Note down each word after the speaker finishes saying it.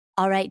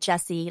All right,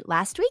 Jesse,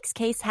 last week's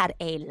case had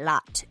a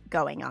lot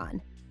going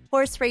on.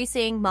 Horse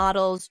racing,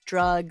 models,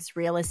 drugs,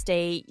 real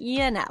estate,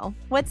 you know.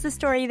 What's the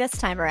story this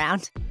time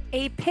around?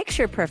 A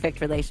picture-perfect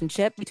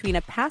relationship between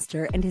a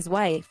pastor and his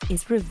wife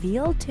is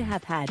revealed to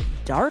have had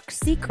dark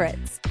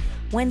secrets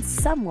when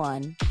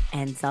someone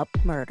ends up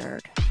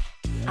murdered.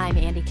 I'm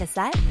Andy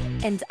Cassette.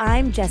 And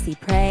I'm Jessie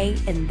Prey,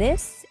 and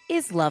this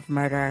is Love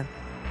Murder.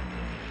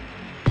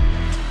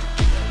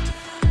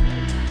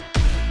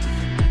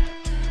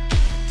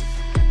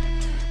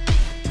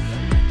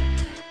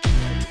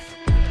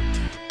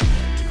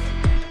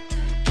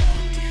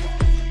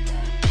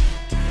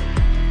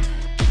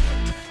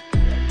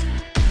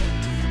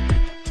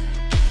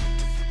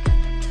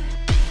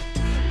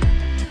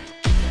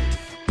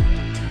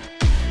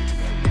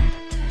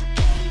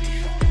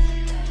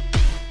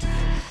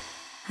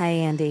 Hi,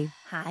 Andy.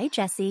 Hi,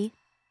 Jesse.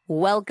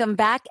 Welcome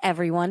back,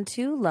 everyone,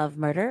 to Love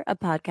Murder, a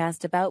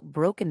podcast about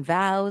broken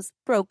vows,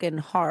 broken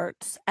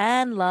hearts,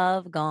 and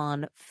love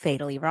gone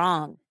fatally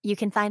wrong. You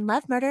can find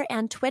Love Murder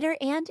on Twitter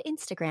and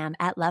Instagram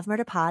at Love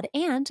Murder Pod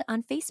and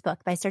on Facebook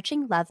by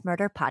searching Love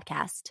Murder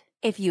Podcast.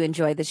 If you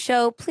enjoy the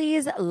show,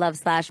 please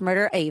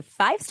love/murder a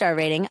 5-star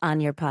rating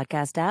on your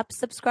podcast app,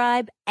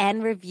 subscribe,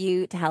 and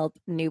review to help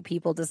new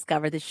people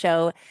discover the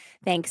show.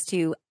 Thanks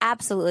to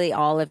absolutely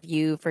all of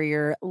you for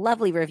your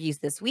lovely reviews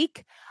this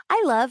week.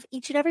 I love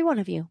each and every one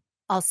of you.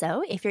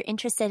 Also, if you're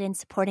interested in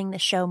supporting the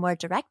show more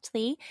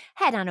directly,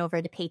 head on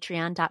over to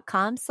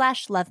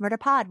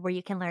patreon.com/lovemurderpod, where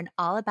you can learn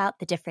all about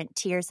the different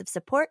tiers of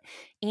support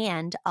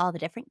and all the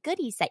different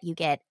goodies that you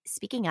get.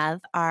 Speaking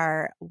of,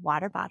 our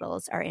water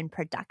bottles are in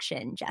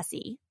production,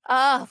 Jesse.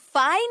 Oh,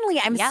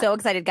 finally. I'm so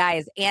excited,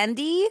 guys.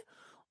 Andy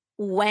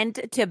went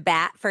to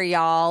bat for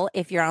y'all.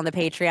 If you're on the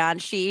Patreon,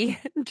 she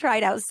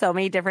tried out so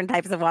many different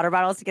types of water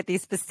bottles to get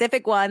these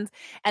specific ones.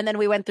 And then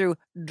we went through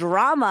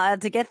drama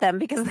to get them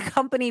because the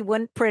company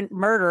wouldn't print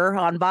murder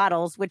on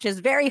bottles, which is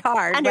very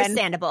hard.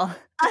 Understandably.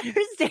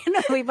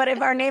 But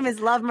if our name is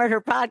Love Murder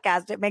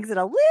Podcast, it makes it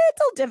a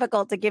little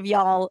difficult to give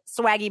y'all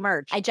swaggy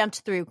merch. I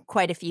jumped through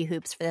quite a few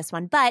hoops for this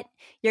one, but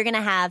you're going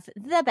to have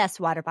the best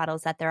water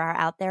bottles that there are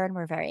out there, and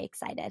we're very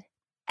excited.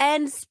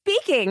 And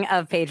speaking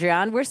of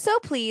Patreon, we're so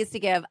pleased to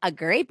give a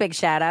great big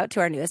shout out to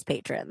our newest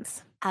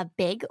patrons. A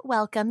big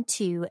welcome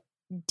to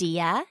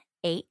Dia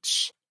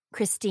H,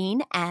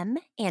 Christine M,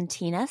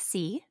 Antina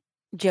C,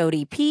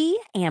 Jody P,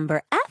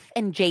 Amber F,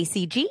 and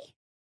JCG,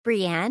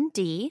 Brianne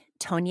D,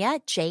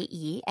 Tonya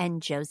J.E,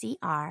 and Josie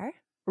R,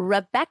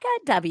 Rebecca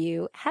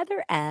W,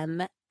 Heather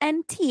M,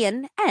 and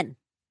Tian N,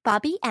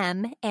 Bobby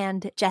M,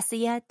 and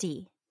Jessia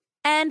D.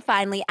 And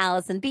finally,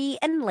 Allison B.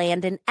 and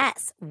Landon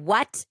S.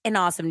 What an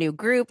awesome new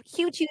group.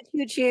 Huge, huge,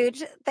 huge,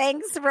 huge.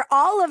 Thanks for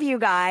all of you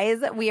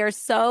guys. We are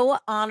so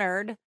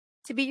honored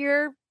to be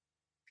your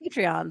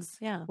Patreons.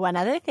 Yeah. One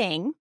other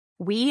thing,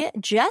 we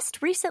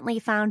just recently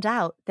found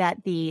out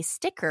that the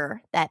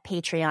sticker that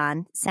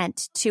Patreon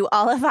sent to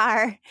all of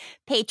our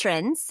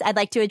patrons, I'd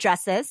like to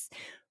address this.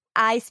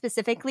 I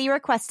specifically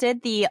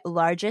requested the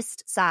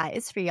largest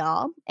size for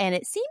y'all, and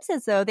it seems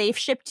as though they've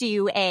shipped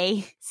you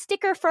a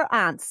sticker for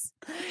aunts.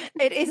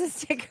 It is a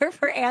sticker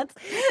for aunts.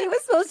 It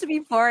was supposed to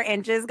be 4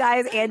 inches,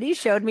 guys. Andy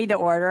showed me to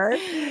order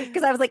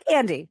because I was like,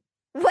 Andy,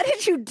 what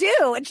did you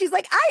do? And she's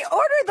like, I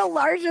ordered the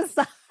largest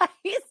size. I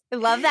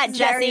love that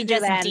Jessie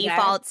just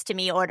defaults to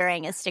me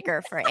ordering a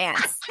sticker for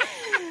aunts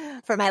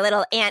for my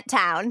little ant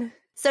town.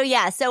 So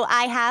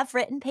I have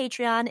written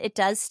Patreon. It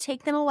does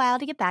take them a while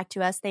to get back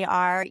to us. They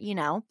are,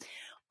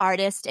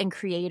 artist and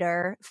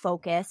creator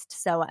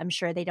focused. So I'm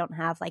sure they don't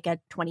have like a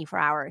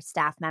 24-hour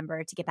staff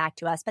member to get back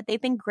to us, but they've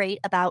been great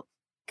about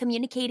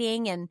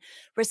communicating and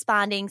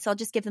responding. So I'll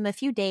just give them a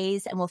few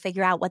days and we'll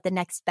figure out what the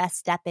next best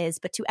step is.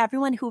 But to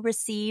everyone who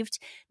received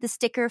the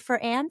sticker for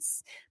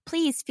ants,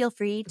 please feel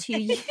free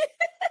to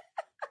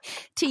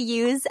to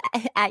use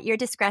at your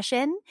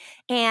discretion,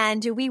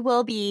 and we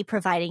will be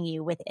providing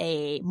you with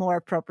a more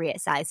appropriate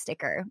size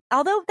sticker.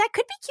 Although that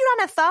could be cute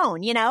on a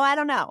phone, I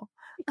don't know.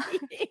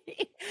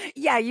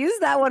 Yeah, use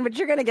that one, but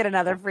you're going to get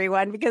another free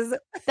one because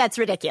that's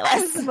ridiculous.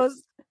 That's the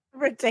most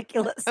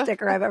ridiculous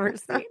sticker I've ever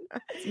seen.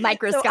 It's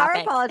microscopic. So our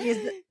apologies.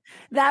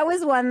 That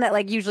was one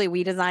that usually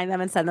we design them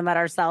and send them out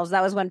ourselves.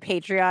 That was one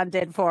Patreon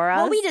did for us.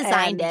 Well, we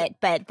designed it,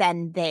 but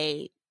then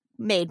they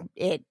made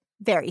it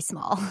very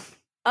small.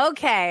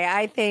 Okay,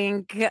 I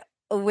think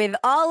with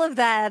all of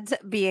that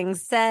being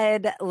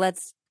said,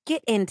 let's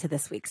get into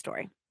this week's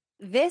story.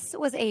 This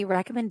was a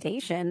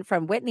recommendation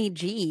from Whitney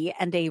G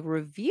and a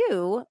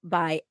review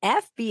by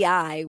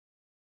FBI.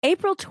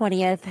 April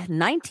 20th,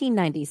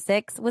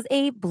 1996 was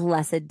a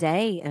blessed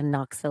day in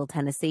Knoxville,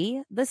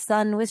 Tennessee. The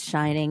sun was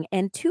shining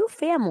and 2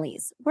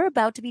 families were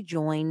about to be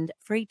joined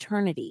for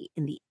eternity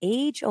in the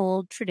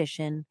age-old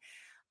tradition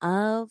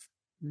of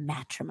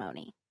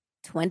matrimony.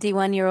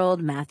 21-year-old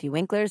Matthew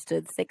Winkler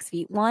stood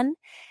 6'1",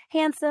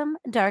 handsome,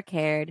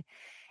 dark-haired,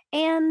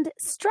 and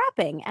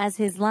strapping as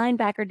his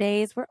linebacker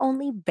days were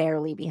only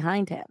barely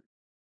behind him.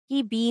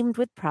 He beamed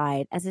with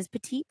pride as his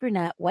petite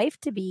brunette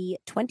wife-to-be,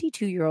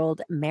 22-year-old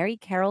Mary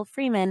Carol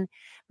Freeman,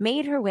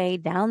 made her way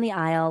down the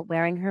aisle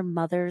wearing her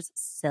mother's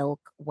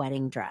silk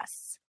wedding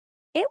dress.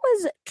 It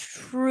was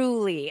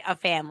truly a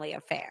family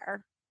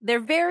affair. They're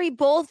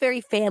both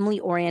very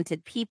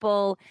family-oriented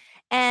people,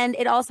 and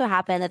it also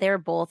happened that they were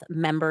both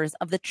members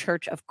of the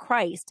Church of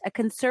Christ, a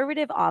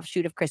conservative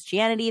offshoot of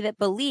Christianity that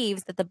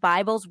believes that the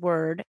Bible's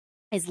word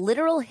is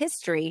literal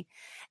history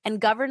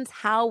and governs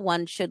how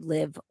one should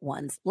live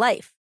one's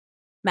life.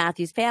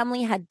 Matthew's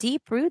family had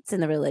deep roots in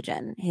the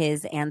religion.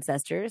 His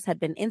ancestors had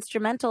been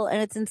instrumental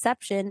in its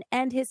inception,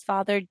 and his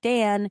father,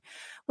 Dan,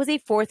 was a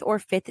fourth or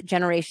fifth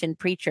generation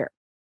preacher.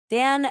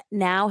 Dan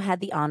now had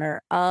the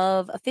honor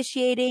of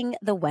officiating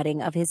the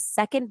wedding of his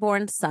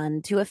second-born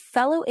son to a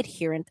fellow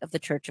adherent of the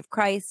Church of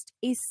Christ,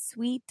 a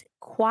sweet,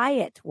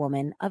 quiet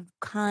woman of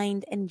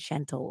kind and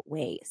gentle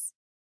ways.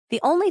 The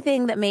only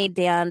thing that made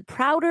Dan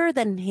prouder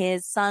than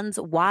his son's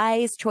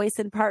wise choice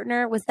in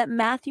partner was that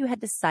Matthew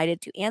had decided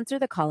to answer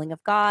the calling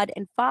of God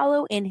and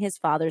follow in his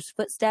father's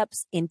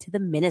footsteps into the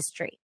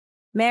ministry.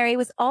 Mary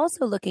was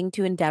also looking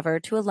to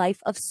endeavor to a life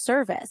of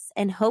service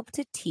and hoped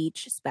to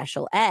teach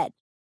special ed.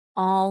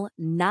 All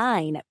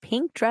 9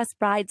 pink-dressed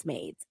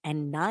bridesmaids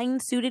and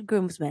 9 suited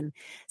groomsmen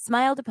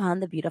smiled upon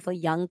the beautiful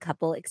young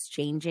couple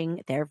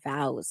exchanging their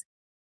vows.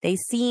 They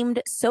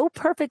seemed so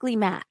perfectly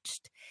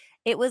matched.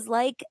 It was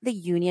like the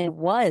union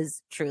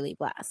was truly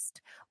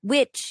blessed,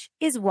 which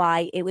is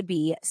why it would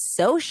be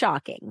so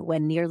shocking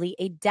when nearly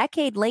a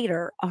decade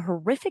later, a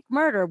horrific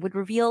murder would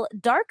reveal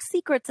dark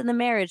secrets in the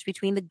marriage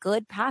between the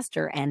good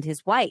pastor and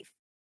his wife.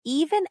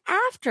 Even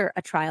after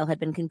a trial had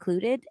been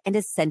concluded and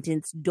a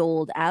sentence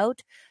doled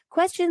out,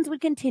 questions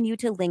would continue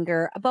to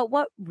linger about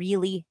what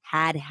really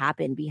had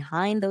happened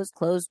behind those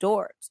closed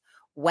doors,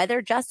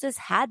 whether justice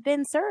had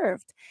been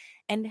served,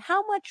 and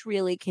how much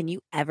really can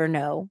you ever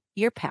know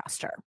your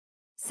pastor.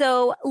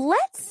 So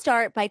let's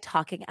start by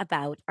talking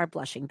about our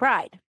blushing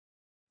bride.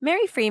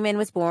 Mary Freeman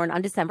was born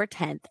on December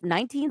 10th,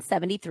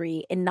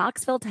 1973 in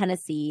Knoxville,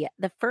 Tennessee,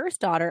 the first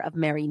daughter of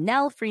Mary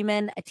Nell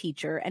Freeman, a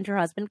teacher, and her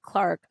husband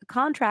Clark, a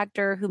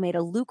contractor who made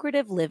a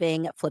lucrative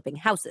living flipping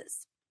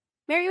houses.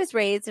 Mary was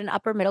raised in an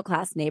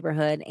upper-middle-class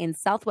neighborhood in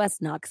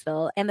southwest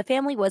Knoxville, and the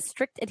family was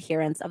strict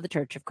adherents of the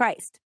Church of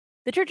Christ.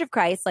 The Church of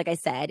Christ, like I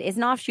said, is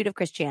an offshoot of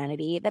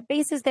Christianity that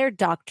bases their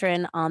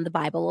doctrine on the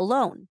Bible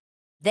alone.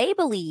 They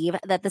believe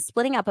that the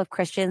splitting up of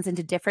Christians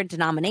into different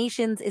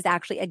denominations is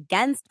actually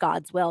against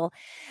God's will,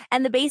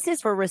 and the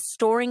basis for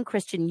restoring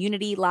Christian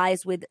unity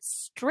lies with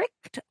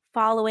strict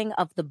following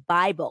of the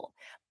Bible,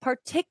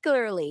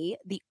 particularly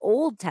the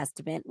Old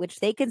Testament,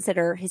 which they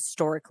consider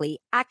historically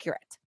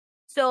accurate.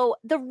 So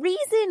the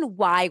reason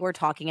why we're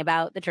talking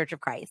about the Church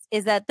of Christ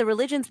is that the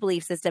religion's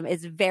belief system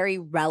is very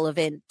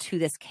relevant to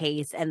this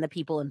case and the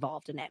people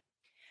involved in it.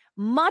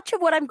 Much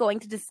of what I'm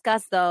going to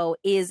discuss, though,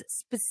 is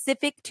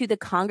specific to the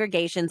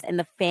congregations and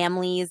the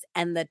families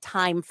and the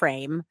time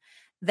frame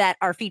that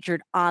are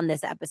featured on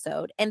this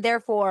episode, and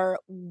therefore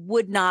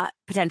would not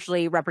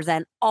potentially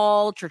represent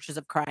all churches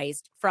of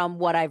Christ. From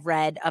what I've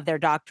read of their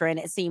doctrine,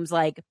 it seems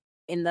like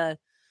in the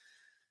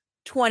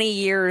 20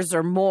 years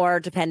or more,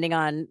 depending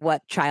on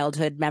what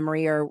childhood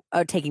memory or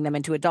taking them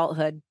into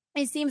adulthood,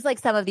 it seems like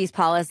some of these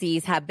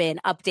policies have been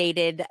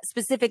updated,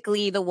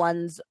 specifically the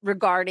ones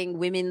regarding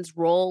women's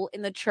role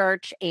in the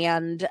church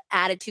and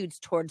attitudes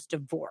towards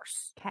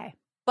divorce. Okay.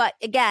 But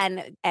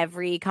again,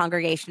 every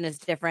congregation is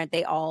different.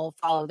 They all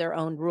follow their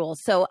own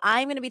rules. So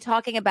I'm going to be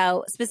talking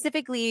about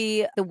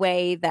specifically the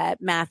way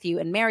that Matthew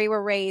and Mary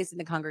were raised and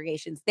the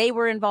congregations they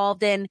were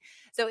involved in.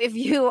 So if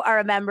you are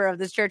a member of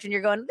this church and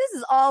you're going, this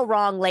is all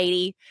wrong,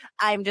 lady,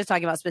 I'm just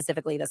talking about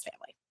specifically this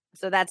family.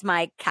 So that's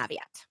my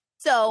caveat.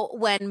 So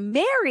when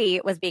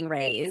Mary was being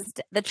raised,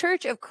 the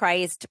Church of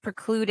Christ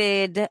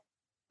precluded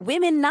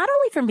women not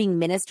only from being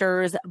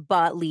ministers,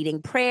 but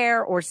leading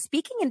prayer or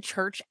speaking in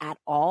church at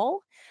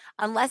all,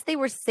 unless they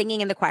were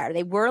singing in the choir.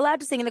 They were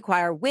allowed to sing in the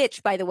choir,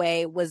 which, by the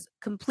way, was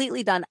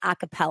completely done a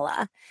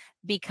cappella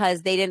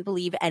because they didn't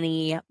believe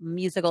any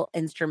musical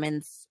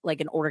instruments like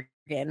an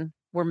organ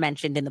were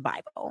mentioned in the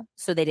Bible,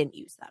 so they didn't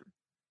use them.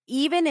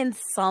 Even in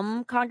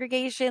some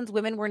congregations,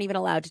 women weren't even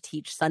allowed to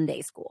teach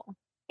Sunday school.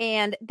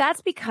 And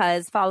that's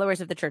because followers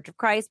of the Church of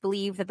Christ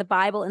believe that the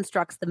Bible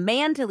instructs the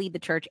man to lead the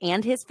church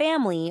and his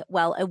family,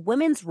 while a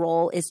woman's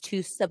role is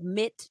to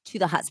submit to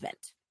the husband.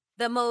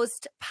 The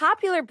most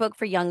popular book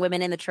for young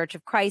women in the Church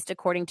of Christ,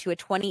 according to a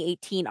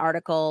 2018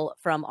 article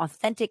from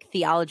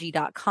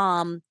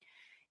AuthenticTheology.com,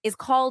 is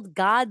called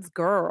God's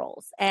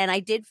Girls. And I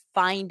did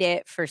find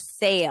it for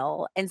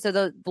sale. And so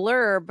the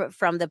blurb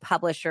from the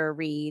publisher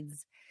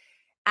reads,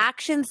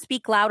 "Actions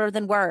speak louder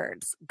than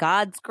words.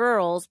 God's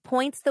Girls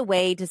points the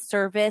way to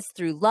service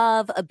through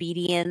love,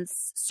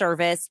 obedience,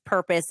 service,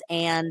 purpose,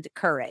 and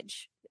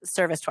courage."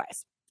 Service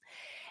twice.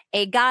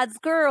 A God's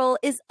girl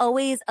is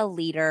always a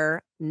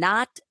leader,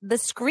 not the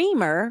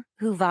screamer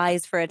who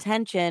vies for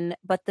attention,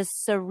 but the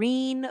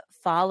serene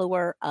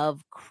follower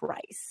of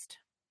Christ.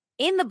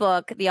 In the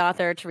book, the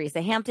author,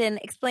 Teresa Hampton,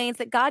 explains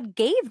that God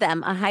gave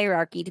them a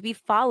hierarchy to be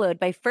followed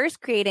by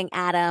first creating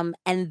Adam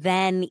and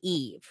then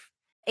Eve.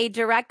 A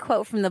direct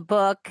quote from the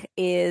book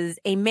is,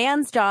 "A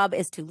man's job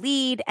is to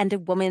lead and a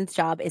woman's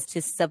job is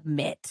to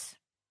submit."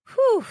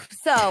 Whew.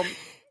 So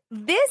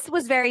this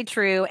was very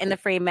true in the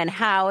Freeman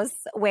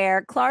house,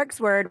 where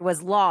Clark's word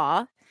was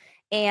law,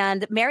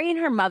 and Mary and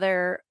her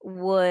mother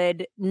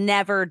would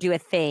never do a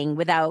thing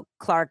without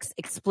Clark's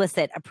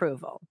explicit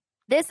approval.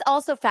 This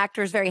also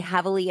factors very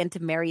heavily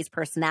into Mary's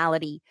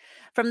personality.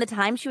 From the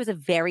time she was a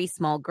very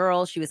small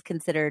girl, she was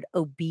considered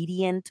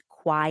obedient,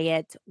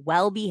 quiet,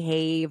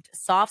 well-behaved,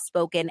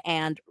 soft-spoken,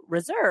 and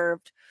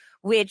reserved,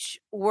 which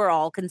were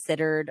all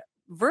considered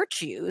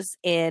virtues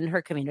in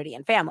her community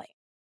and family.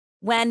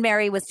 When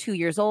Mary was 2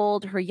 years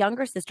old, her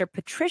younger sister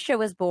Patricia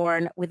was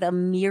born with a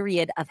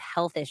myriad of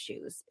health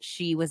issues.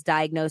 She was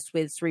diagnosed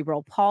with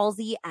cerebral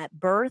palsy at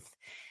birth,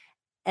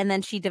 and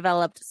then she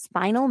developed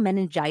spinal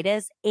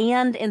meningitis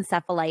and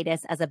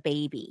encephalitis as a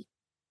baby.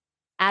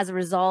 As a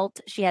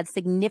result, she had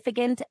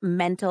significant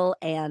mental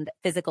and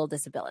physical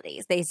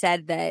disabilities. They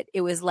said that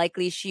it was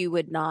likely she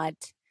would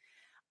not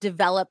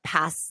develop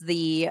past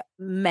the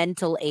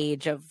mental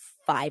age of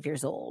 5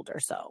 years old or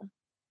so.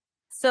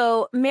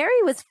 So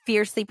Mary was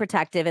fiercely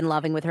protective and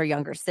loving with her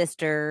younger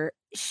sister.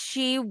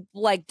 She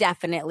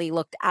definitely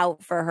looked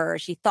out for her.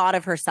 She thought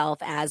of herself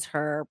as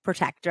her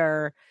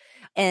protector.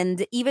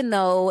 And even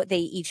though they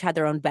each had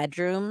their own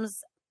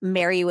bedrooms,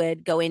 Mary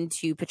would go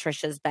into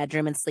Patricia's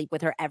bedroom and sleep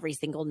with her every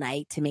single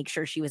night to make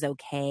sure she was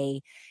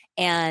okay.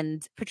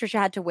 And Patricia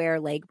had to wear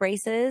leg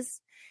braces,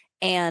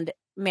 and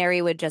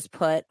Mary would just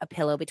put a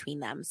pillow between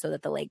them so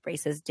that the leg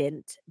braces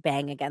didn't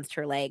bang against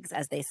her legs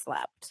as they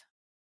slept.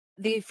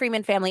 The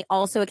Freeman family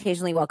also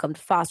occasionally welcomed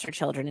foster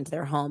children into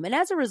their home. And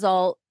as a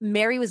result,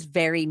 Mary was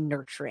very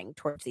nurturing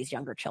towards these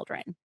younger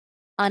children.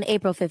 On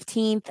April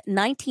 15th,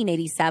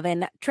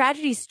 1987,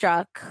 tragedy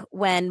struck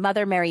when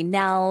Mother Mary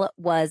Nell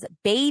was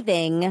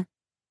bathing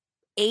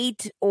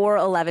 8 or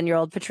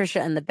 11-year-old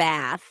Patricia in the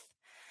bath,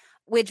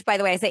 which, by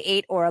the way, I say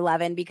 8 or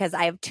 11 because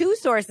I have 2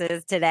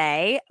 sources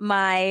today.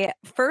 My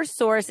first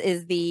source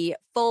is the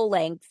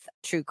full-length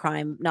true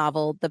crime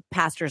novel, The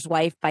Pastor's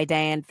Wife by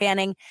Diane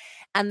Fanning.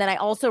 And then I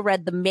also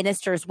read The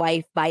Minister's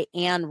Wife by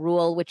Anne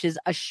Rule, which is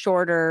a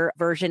shorter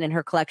version in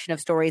her collection of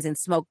stories in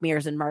Smoke,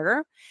 Mirrors, and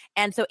Murder.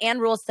 And so Anne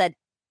Rule said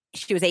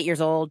she was 8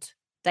 years old.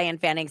 Diane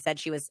Fanning said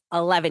she was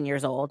 11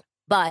 years old.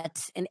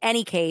 But in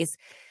any case,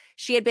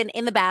 she had been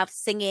in the bath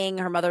singing,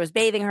 her mother was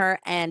bathing her,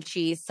 and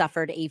she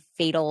suffered a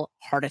fatal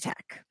heart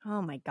attack.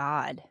 Oh my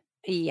God.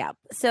 Yeah.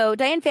 So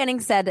Diane Fanning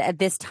said at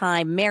this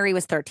time, Mary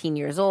was 13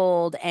 years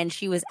old, and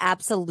she was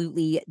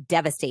absolutely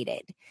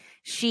devastated.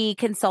 She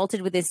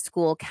consulted with his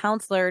school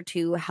counselor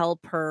to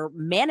help her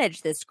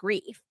manage this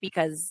grief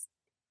because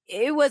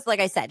it was, like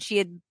I said, she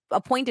had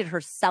appointed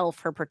herself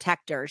her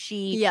protector.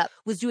 She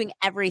was doing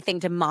everything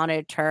to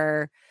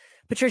monitor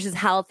Patricia's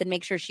health and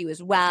make sure she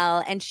was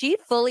well. And she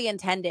fully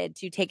intended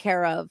to take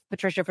care of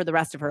Patricia for the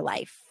rest of her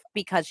life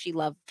because she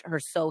loved her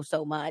so,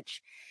 so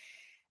much.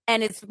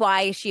 And it's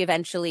why she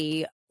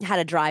eventually had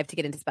a drive to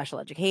get into special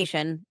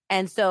education.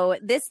 And so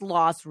this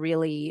loss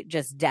really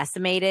just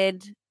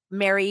decimated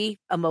Mary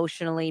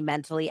emotionally,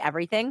 mentally,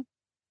 everything.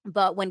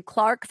 But when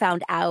Clark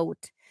found out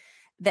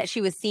that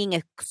she was seeing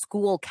a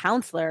school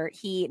counselor,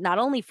 he not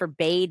only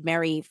forbade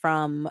Mary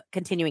from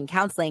continuing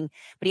counseling,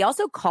 but he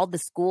also called the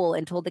school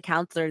and told the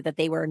counselor that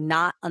they were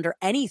not under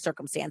any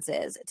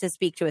circumstances to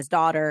speak to his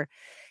daughter.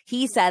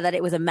 He said that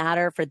it was a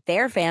matter for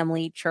their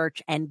family,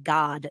 church, and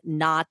God,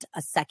 not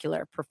a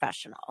secular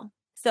professional.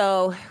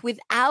 So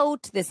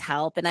without this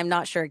help, and I'm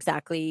not sure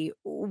exactly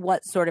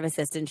what sort of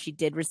assistance she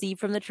did receive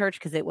from the church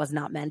because it was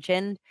not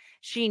mentioned,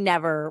 she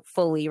never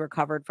fully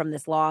recovered from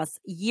this loss.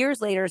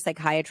 Years later,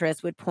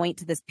 psychiatrists would point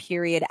to this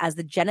period as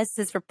the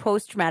genesis for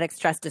post-traumatic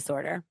stress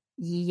disorder.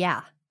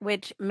 Yeah.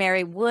 Which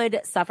Mary would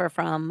suffer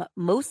from,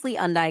 mostly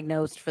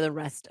undiagnosed, for the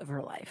rest of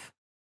her life.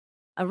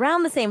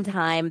 Around the same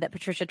time that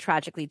Patricia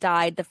tragically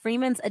died, the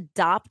Freemans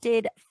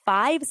adopted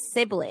 5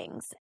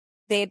 siblings.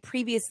 They had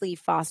previously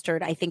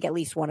fostered, I think, at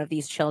least one of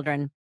these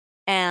children.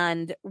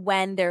 And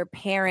when their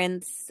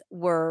parents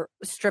were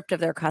stripped of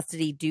their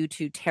custody due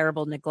to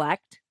terrible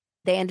neglect,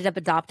 they ended up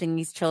adopting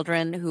these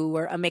children who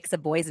were a mix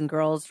of boys and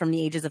girls from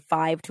the ages of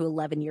 5 to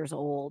 11 years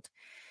old.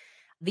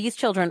 These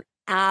children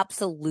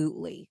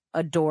absolutely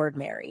adored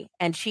Mary,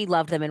 and she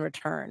loved them in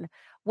return.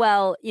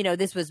 Well,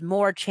 this was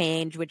more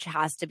change, which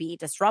has to be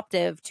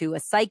disruptive to a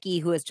psyche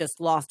who has just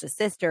lost a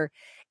sister.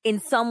 In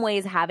some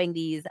ways, having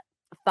these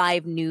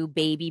 5 new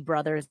baby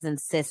brothers and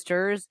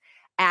sisters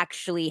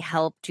actually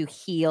helped to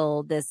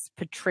heal this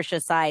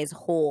Patricia-sized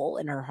hole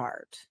in her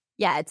heart.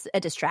 Yeah, it's a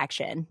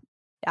distraction.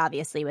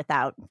 Obviously,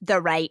 without the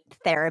right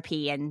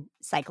therapy and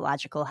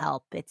psychological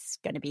help, it's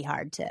going to be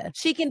hard to...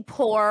 She can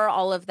pour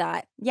all of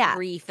that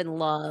grief and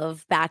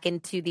love back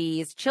into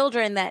these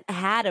children that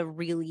had a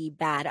really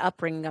bad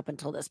upbringing up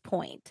until this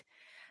point.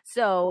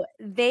 So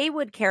they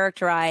would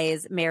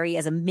characterize Mary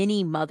as a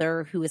mini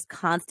mother who is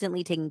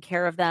constantly taking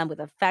care of them with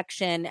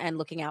affection and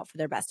looking out for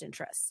their best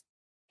interests.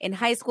 In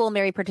high school,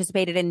 Mary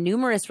participated in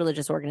numerous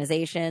religious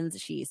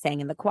organizations. She sang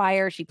in the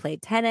choir, she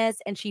played tennis,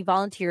 and she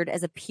volunteered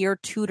as a peer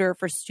tutor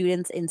for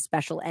students in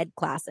special ed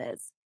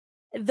classes.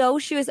 Though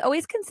she was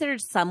always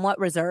considered somewhat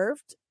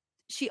reserved,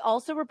 she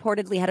also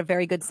reportedly had a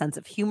very good sense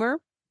of humor,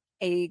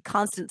 a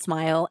constant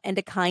smile, and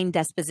a kind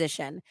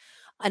disposition.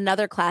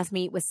 Another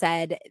classmate was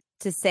said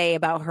to say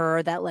about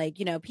her that, like,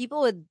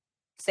 people would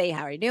say,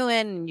 "How are you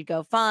doing?" And you'd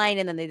go, "Fine."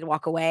 And then they'd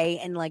walk away.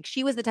 And like,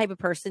 she was the type of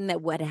person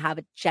that would have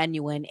a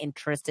genuine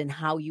interest in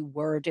how you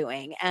were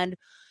doing and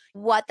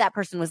what that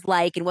person was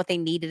like and what they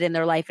needed in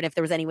their life. And if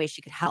there was any way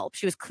she could help.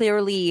 She was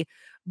clearly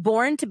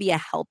born to be a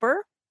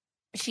helper.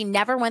 She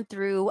never went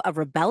through a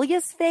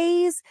rebellious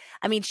phase.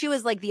 I mean, she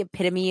was like the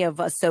epitome of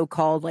a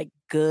so-called like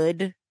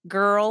good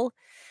girl.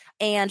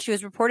 And she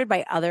was reported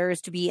by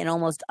others to be an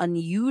almost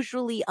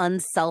unusually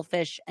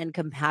unselfish and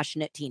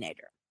compassionate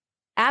teenager.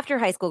 After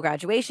high school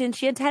graduation,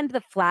 she attended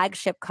the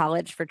flagship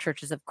College for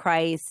Churches of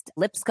Christ,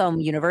 Lipscomb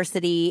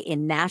University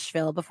in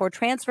Nashville, before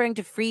transferring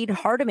to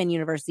Freed-Hardeman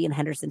University in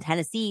Henderson,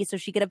 Tennessee, so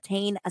she could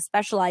obtain a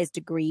specialized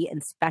degree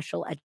in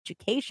special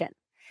education.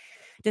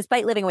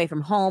 Despite living away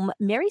from home,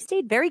 Mary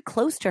stayed very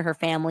close to her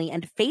family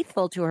and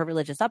faithful to her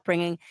religious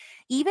upbringing,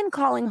 even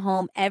calling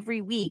home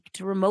every week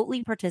to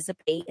remotely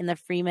participate in the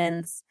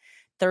Freeman's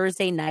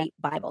Thursday night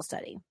Bible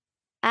study.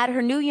 At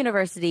her new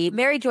university,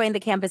 Mary joined the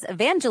campus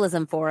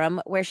evangelism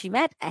forum, where she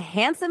met a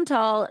handsome,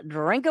 tall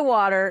drink of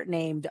water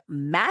named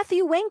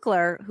Matthew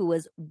Winkler, who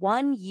was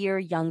 1 year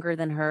younger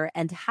than her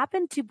and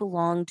happened to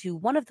belong to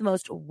one of the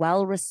most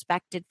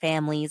well-respected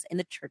families in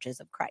the Churches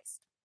of Christ.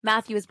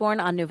 Matthew was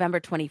born on November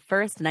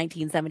 21st,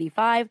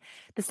 1975,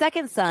 the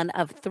second son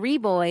of 3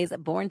 boys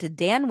born to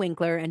Dan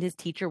Winkler and his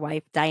teacher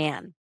wife,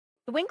 Diane.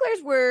 The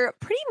Winklers were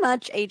pretty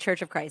much a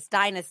Church of Christ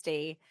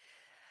dynasty.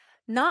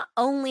 Not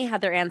only had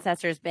their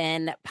ancestors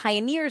been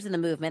pioneers in the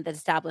movement that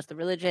established the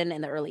religion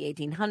in the early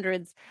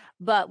 1800s,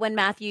 but when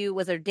Matthew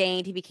was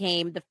ordained, he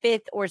became the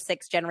 5th or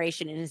 6th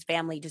generation in his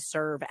family to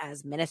serve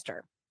as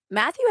minister.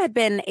 Matthew had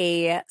been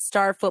a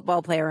star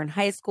football player in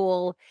high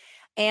school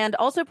and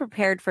also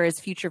prepared for his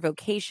future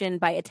vocation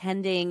by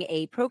attending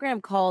a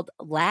program called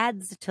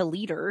Lads to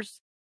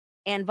Leaders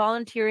and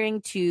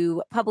volunteering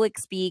to public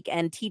speak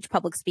and teach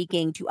public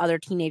speaking to other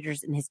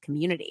teenagers in his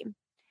community.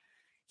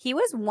 He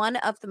was one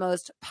of the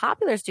most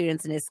popular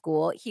students in his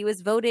school. He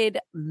was voted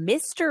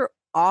Mr.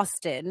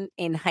 Austin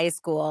in high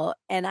school,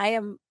 and I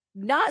am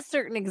not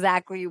certain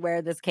exactly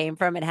where this came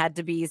from. It had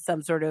to be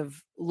some sort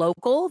of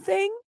local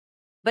thing,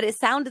 but it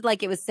sounded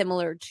like it was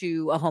similar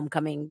to a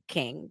homecoming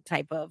king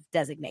type of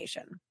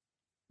designation.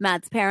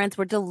 Matt's parents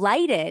were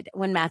delighted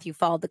when Matthew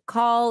followed the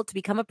call to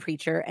become a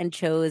preacher and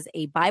chose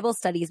a Bible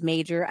studies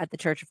major at the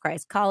Church of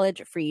Christ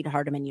College,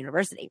 Freed-Hardeman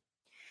University.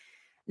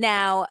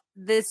 Now,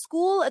 the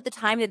school at the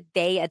time that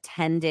they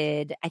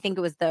attended, I think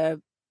it was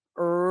the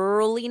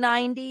early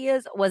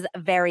 90s, was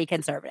very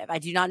conservative. I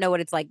do not know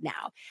what it's like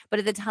now. But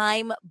at the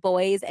time,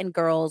 boys and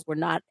girls were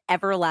not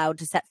ever allowed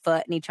to set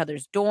foot in each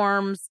other's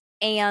dorms,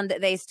 and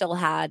they still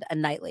had a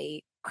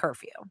nightly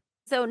curfew.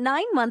 So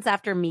 9 months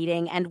after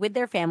meeting and with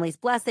their family's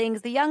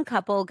blessings, the young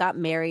couple got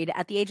married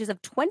at the ages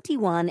of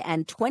 21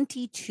 and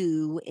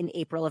 22 in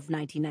April of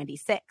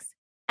 1996.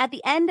 At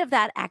the end of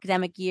that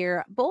academic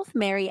year, both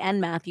Mary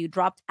and Matthew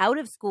dropped out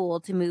of school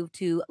to move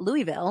to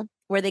Louisville,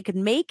 where they could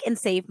make and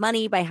save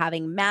money by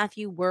having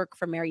Matthew work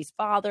for Mary's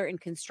father in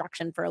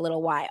construction for a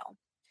little while.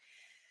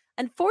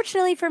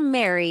 Unfortunately for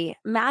Mary,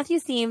 Matthew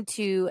seemed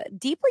to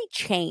deeply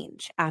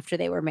change after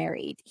they were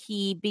married.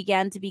 He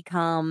began to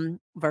become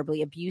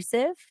verbally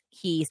abusive.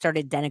 He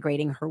started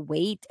denigrating her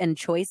weight and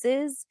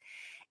choices,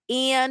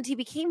 and he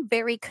became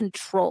very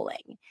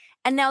controlling.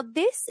 And now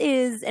this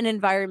is an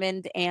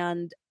environment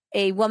and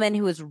a woman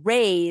who was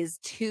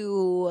raised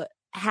to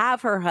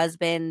have her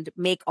husband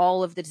make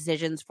all of the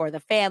decisions for the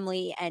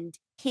family, and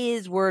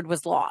his word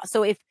was law.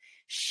 So if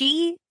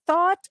she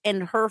thought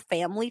and her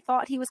family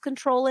thought he was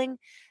controlling,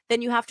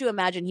 then you have to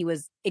imagine he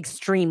was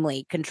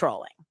extremely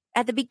controlling.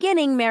 At the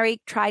beginning, Mary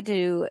tried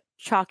to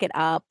chalk it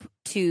up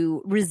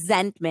to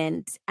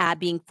resentment at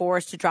being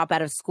forced to drop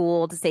out of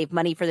school to save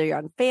money for their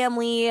young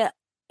family.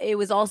 It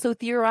was also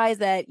theorized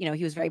that,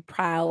 he was very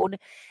proud.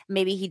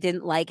 Maybe he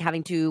didn't like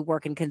having to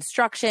work in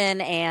construction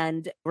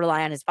and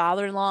rely on his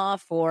father-in-law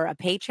for a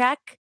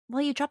paycheck.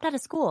 Well, you dropped out of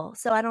school,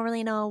 so I don't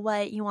really know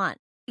what you want.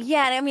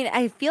 Yeah, I mean,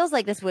 it feels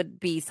like this would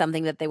be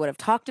something that they would have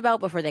talked about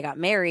before they got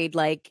married.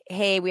 Like,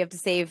 hey, we have to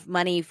save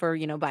money for,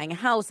 buying a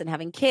house and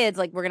having kids.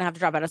 Like, we're going to have to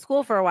drop out of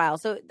school for a while.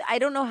 So I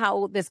don't know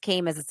how this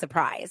came as a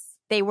surprise.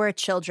 They were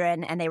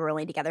children and they were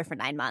only together for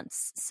 9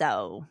 months.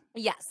 So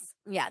yes.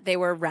 Yeah, they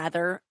were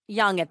rather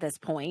young at this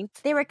point.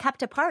 They were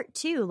kept apart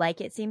too.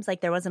 Like, it seems like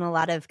there wasn't a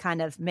lot of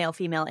kind of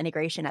male-female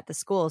integration at the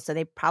school. So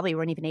they probably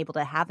weren't even able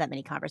to have that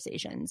many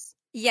conversations.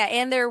 Yeah,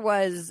 and there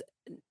was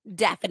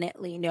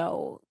definitely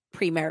no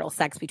premarital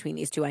sex between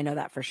these two. I know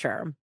that for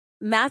sure.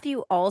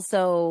 Matthew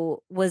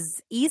also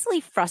was easily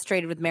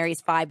frustrated with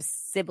Mary's 5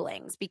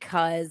 siblings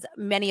because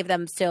many of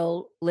them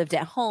still lived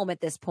at home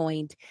at this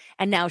point,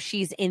 and now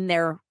she's in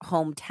their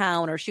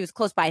hometown, or she was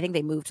close by. I think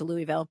they moved to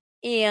Louisville.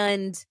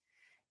 And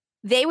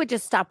they would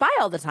just stop by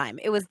all the time.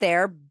 It was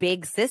their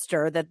big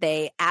sister that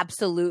they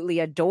absolutely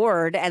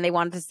adored, and they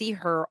wanted to see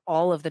her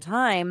all of the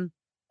time.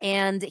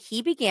 And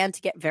he began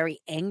to get very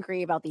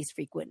angry about these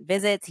frequent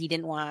visits. He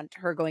didn't want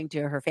her going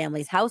to her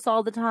family's house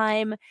all the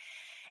time.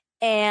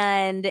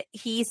 And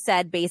he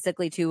said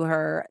basically to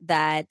her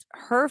that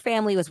her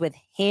family was with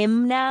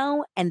him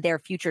now and their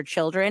future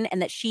children,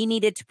 and that she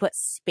needed to put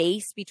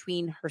space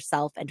between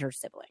herself and her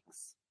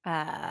siblings.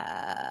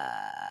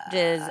 Which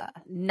is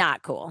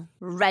not cool.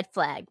 Red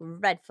flag,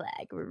 red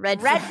flag,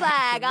 red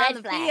flag on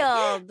the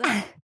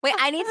field. Wait,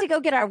 I need to go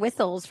get our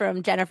whistles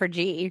from Jennifer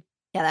G.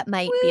 Yeah, that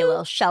might be a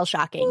little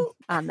shell-shocking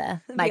on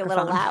the microphone. Be a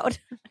little loud.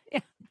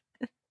 Yeah.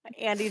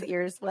 Andy's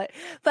ears split.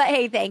 But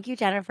hey, thank you,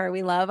 Jennifer.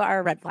 We love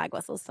our red flag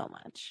whistles so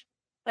much.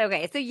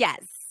 Okay, so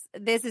yes,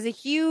 this is a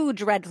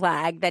huge red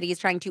flag that he's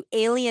trying to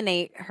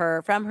alienate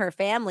her from her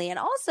family. And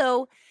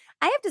also,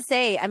 I have to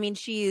say, I mean,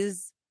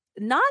 she's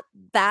not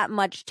that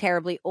much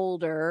terribly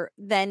older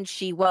than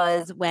she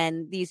was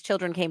when these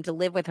children came to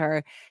live with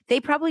her. They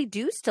probably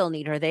do still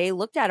need her. They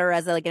looked at her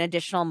as like an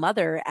additional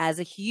mother, as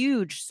a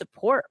huge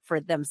support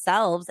for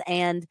themselves.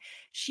 And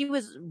she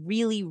was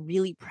really,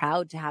 really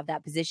proud to have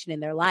that position in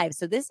their lives.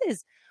 So this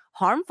is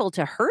harmful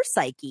to her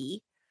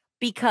psyche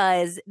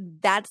because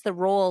that's the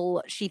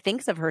role she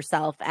thinks of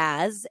herself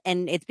as,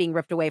 and it's being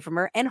ripped away from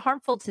her, and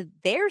harmful to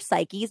their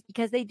psyches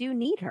because they do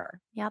need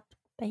her. Yep.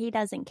 But he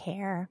doesn't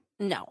care.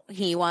 No,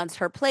 he wants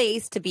her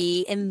place to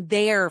be in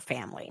their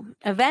family.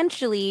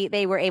 Eventually,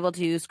 they were able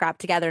to scrap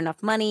together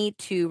enough money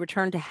to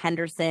return to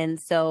Henderson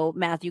so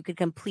Matthew could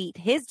complete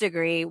his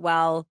degree,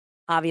 while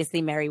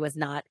obviously Mary was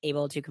not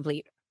able to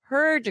complete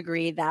her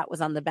degree. That was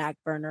on the back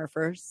burner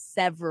for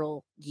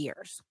several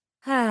years.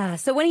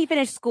 So when he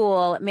finished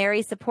school,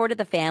 Mary supported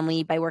the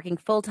family by working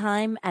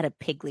full-time at a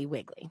Piggly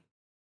Wiggly.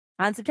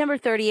 On September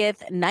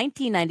 30th,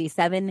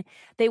 1997,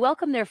 they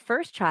welcomed their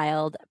first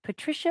child,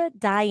 Patricia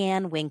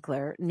Diane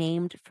Winkler,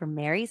 named for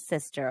Mary's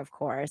sister, of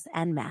course,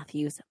 and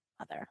Matthew's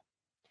mother.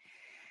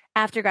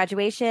 After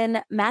graduation,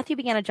 Matthew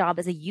began a job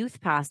as a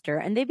youth pastor,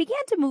 and they began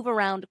to move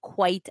around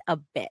quite a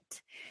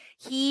bit.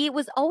 He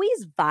was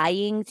always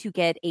vying to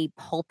get a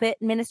pulpit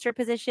minister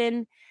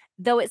position,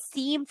 though it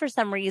seemed for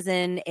some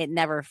reason it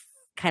never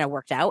kind of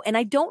worked out. And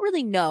I don't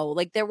really know,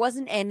 like there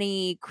wasn't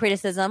any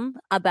criticism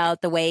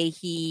about the way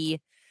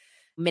he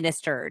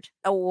ministered,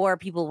 or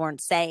people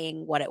weren't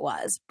saying what it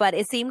was, but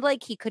it seemed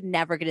like he could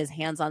never get his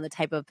hands on the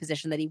type of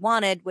position that he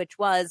wanted, which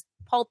was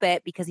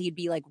pulpit, because he'd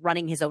be like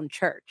running his own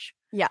church.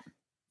 Yeah.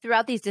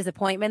 Throughout these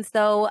disappointments,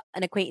 though,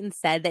 an acquaintance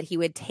said that he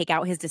would take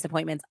out his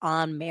disappointments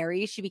on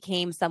Mary. She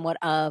became somewhat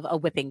of a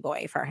whipping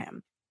boy for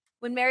him.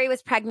 When Mary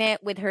was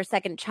pregnant with her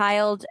second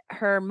child,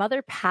 her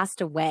mother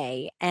passed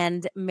away,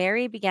 and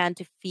Mary began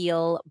to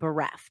feel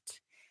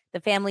bereft.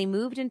 The family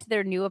moved into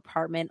their new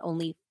apartment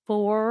only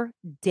 4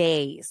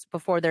 days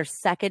before their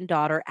second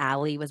daughter,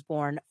 Allie, was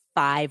born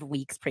 5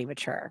 weeks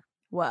premature.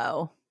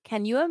 Whoa.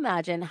 Can you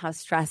imagine how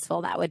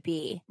stressful that would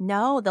be?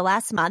 No, the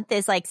last month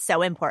is like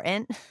so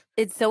important.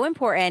 It's so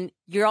important.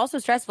 You're also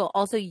stressful.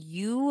 Also,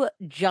 you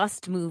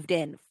just moved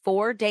in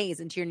 4 days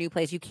into your new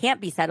place. You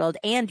can't be settled,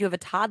 and you have a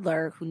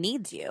toddler who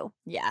needs you.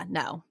 Yeah,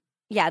 no.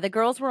 Yeah, the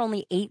girls were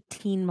only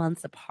 18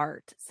 months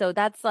apart. So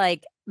that's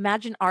like,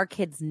 imagine our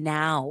kids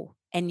now,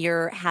 and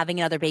you're having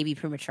another baby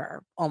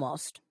premature,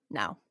 almost.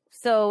 No.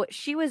 So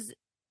she was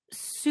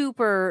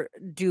super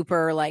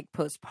duper like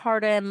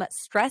postpartum,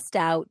 stressed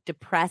out,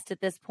 depressed at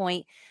this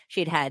point.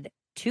 She had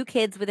 2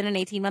 kids within an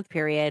 18-month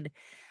period.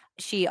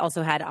 She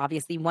also had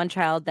obviously one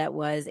child that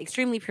was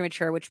extremely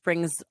premature, which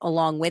brings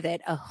along with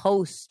it a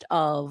host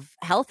of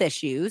health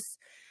issues.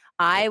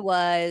 I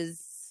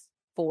was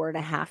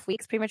 4.5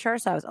 weeks premature,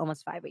 so I was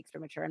almost 5 weeks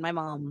premature. And my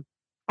mom,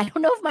 I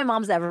don't know if my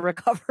mom's ever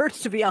recovered,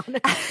 to be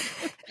honest.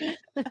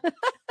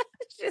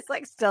 She's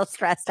like still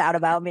stressed out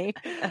about me.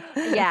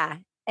 Yeah.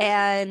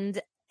 And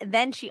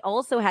then she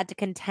also had to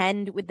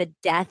contend with the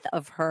death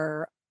of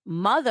her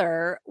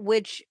mother,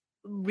 which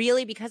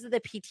really, because of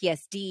the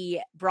PTSD,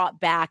 brought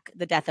back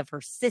the death of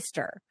her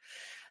sister.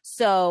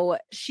 So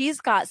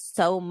she's got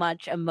so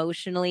much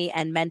emotionally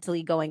and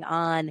mentally going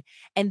on.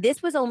 And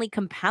this was only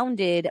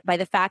compounded by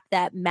the fact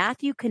that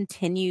Matthew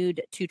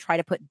continued to try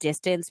to put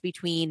distance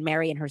between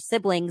Mary and her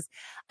siblings,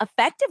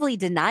 effectively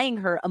denying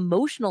her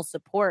emotional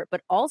support,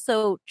 but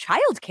also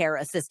childcare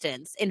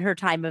assistance in her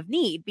time of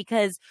need,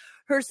 because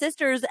her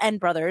sisters and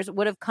brothers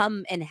would have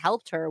come and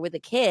helped her with the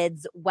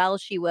kids while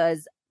she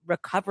was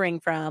recovering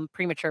from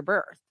premature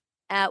birth.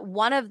 At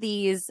one of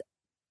these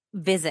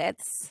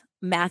visits,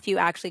 Matthew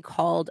actually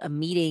called a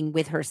meeting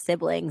with her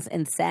siblings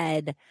and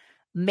said,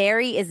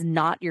 Mary is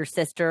not your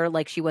sister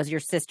like she was your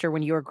sister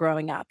when you were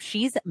growing up.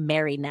 She's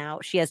married now.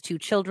 She has 2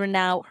 children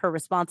now. Her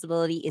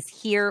responsibility is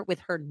here with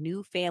her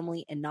new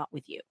family and not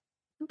with you.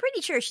 I'm pretty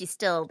sure she's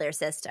still their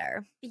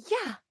sister.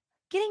 Yeah.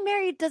 Getting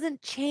married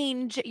doesn't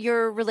change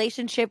your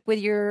relationship with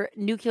your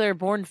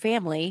nuclear-born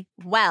family.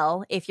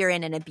 Well, if you're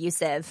in an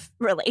abusive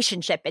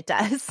relationship, it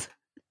does.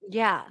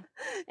 Yeah.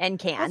 And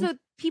can. Also,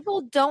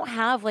 people don't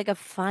have like a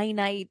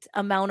finite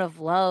amount of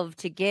love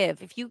to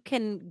give. If you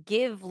can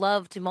give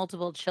love to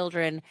multiple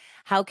children,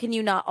 how can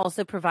you not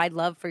also provide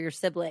love for your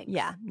siblings?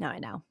 Yeah, no, I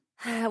know.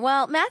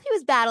 Well, Matthew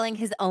was battling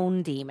his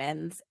own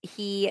demons.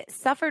 He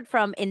suffered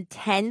from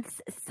intense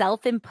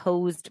self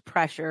imposed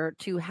pressure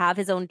to have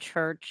his own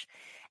church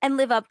and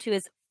live up to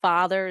his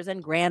fathers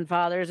and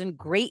grandfathers and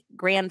great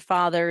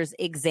grandfathers'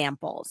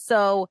 examples.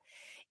 So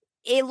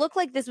it looked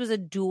like this was a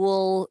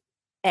dual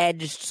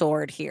edged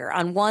sword here.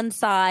 On one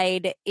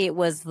side, it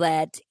was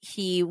that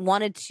he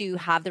wanted to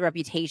have the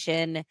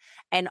reputation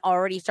and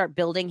already start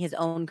building his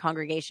own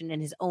congregation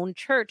and his own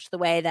church the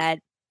way that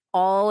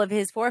all of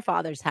his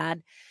forefathers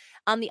had.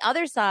 On the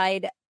other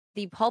side,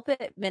 the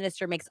pulpit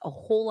minister makes a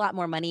whole lot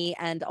more money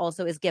and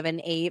also is given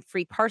a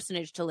free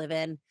parsonage to live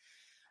in,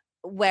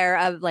 where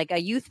a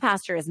youth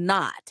pastor is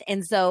not.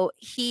 And so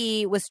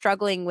he was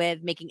struggling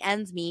with making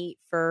ends meet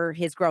for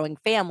his growing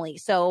family.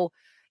 So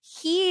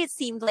he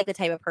seemed like the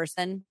type of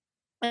person,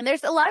 and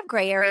there's a lot of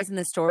gray areas in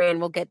the story, and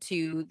we'll get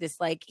to this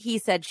like he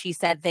said, she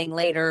said thing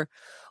later,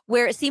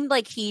 where it seemed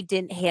like he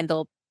didn't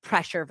handle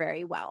pressure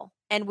very well.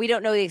 And we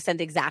don't know the extent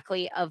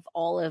exactly of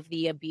all of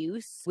the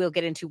abuse. We'll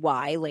get into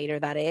why later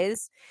that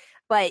is.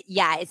 But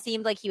yeah, it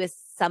seemed like he was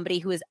somebody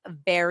who was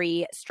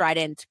very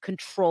strident,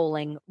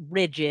 controlling,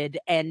 rigid,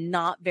 and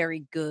not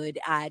very good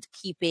at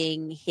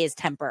keeping his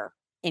temper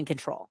in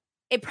control.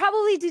 It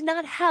probably did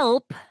not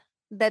help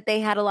that they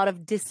had a lot of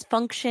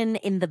dysfunction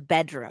in the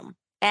bedroom,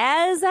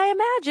 as I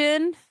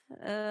imagine,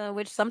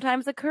 which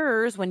sometimes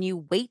occurs when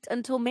you wait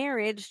until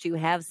marriage to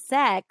have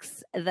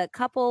sex. The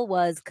couple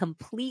was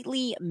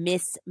completely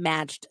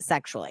mismatched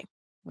sexually.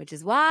 Which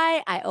is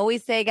why I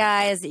always say,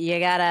 guys, you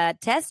gotta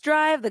test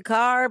drive the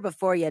car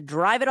before you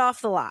drive it off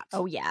the lot.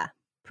 Oh, yeah.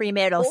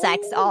 Premarital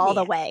sex all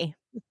the way.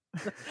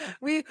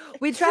 We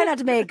try not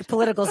to make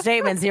political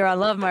statements here on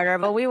Love Murder,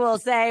 but we will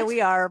say we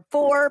are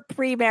for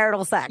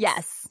premarital sex.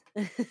 Yes.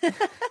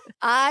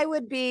 I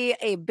would be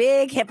a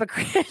big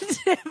hypocrite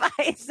if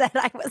I said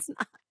I was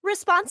not.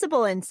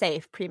 Responsible and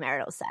safe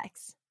premarital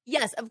sex.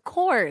 Yes, of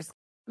course.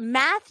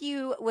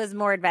 Matthew was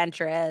more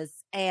adventurous,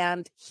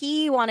 and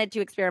he wanted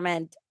to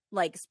experiment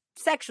like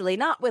sexually,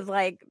 not with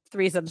like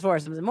threesomes,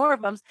 foursomes, and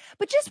morphomes,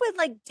 but just with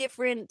like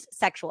different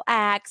sexual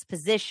acts,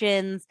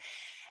 positions,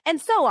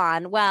 and so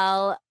on.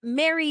 Well,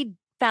 Mary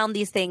found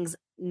these things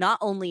not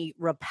only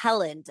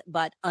repellent,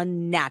 but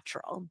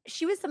unnatural.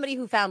 She was somebody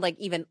who found like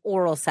even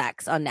oral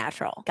sex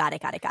unnatural. Got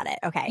it.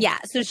 Okay. Yeah.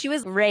 So she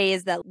was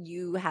raised that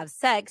you have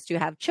sex to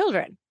have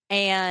children.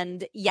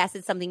 And yes,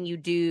 it's something you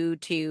do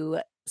to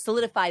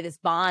solidify this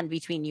bond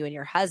between you and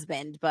your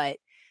husband, but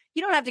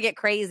you don't have to get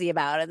crazy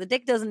about it. The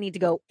dick doesn't need to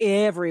go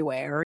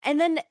everywhere. And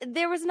then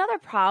there was another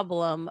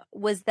problem,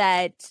 was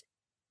that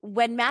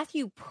when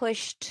Matthew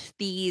pushed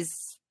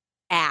these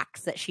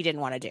acts that she didn't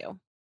want to do,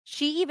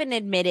 she even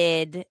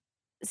admitted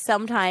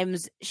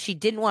sometimes she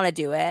didn't want to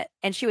do it.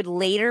 And she would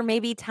later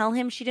maybe tell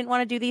him she didn't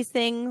want to do these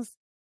things.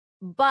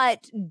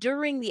 But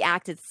during the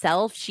act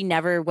itself, she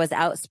never was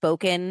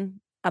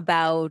outspoken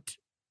about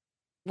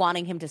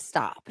wanting him to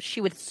stop. She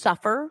would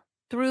suffer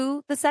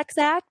through the sex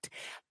act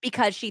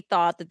because she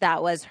thought that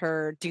that was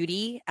her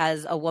duty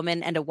as a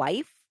woman and a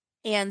wife.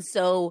 And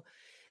so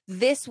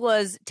this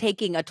was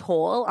taking a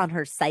toll on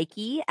her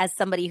psyche as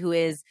somebody who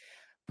is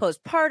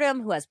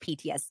postpartum, who has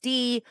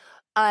PTSD,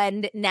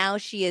 and now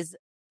she is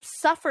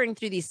suffering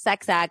through these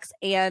sex acts.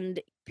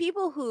 And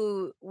people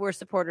who were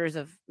supporters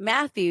of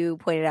Matthew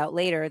pointed out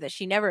later that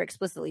she never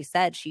explicitly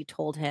said she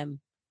told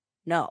him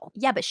no.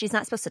 Yeah, but she's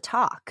not supposed to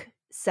talk.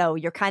 So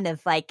you're kind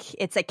of like,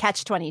 it's a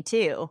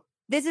catch-22.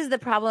 This is the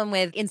problem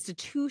with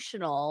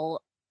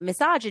institutional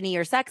misogyny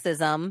or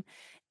sexism.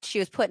 She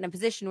was put in a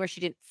position where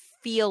she didn't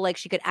feel like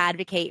she could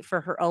advocate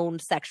for her own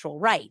sexual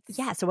rights.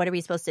 Yeah, so what are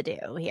we supposed to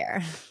do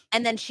here?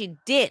 And then she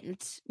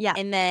didn't. Yeah.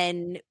 And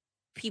then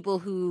people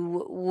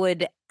who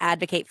would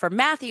advocate for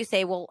Matthew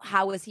say, well,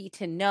 how was he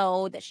to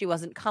know that she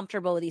wasn't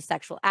comfortable with these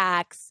sexual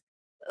acts?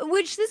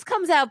 Which this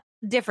comes out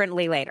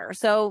differently later.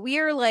 So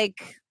we're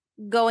like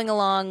going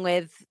along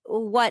with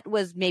what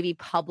was maybe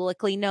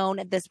publicly known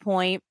at this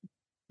point.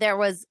 There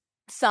was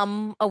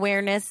some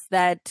awareness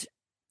that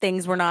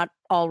things were not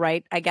all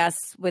right, I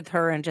guess, with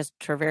her and just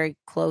her very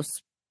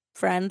close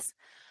friends.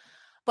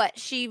 But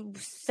she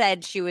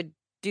said she would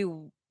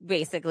do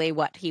basically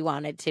what he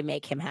wanted to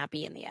make him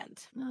happy in the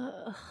end.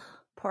 Ugh,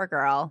 poor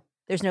girl.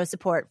 There's no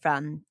support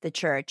from the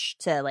church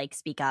to like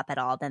speak up at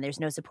all. Then there's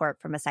no support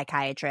from a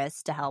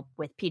psychiatrist to help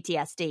with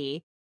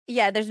PTSD.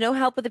 Yeah, there's no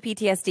help with the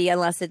PTSD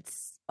unless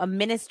it's a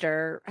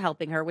minister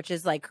helping her, which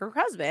is like her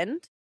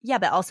husband. Yeah,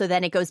 but also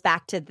then it goes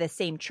back to the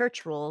same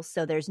church rules.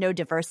 So there's no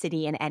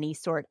diversity in any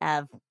sort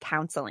of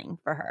counseling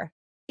for her.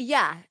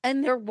 Yeah.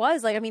 And there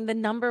was like, I mean, the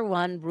number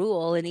one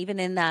rule, and even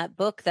in that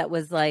book that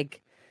was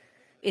like,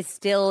 is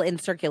still in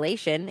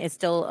circulation, is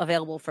still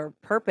available for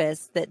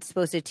purpose, that's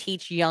supposed to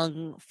teach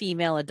young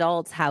female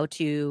adults how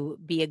to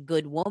be a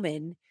good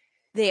woman.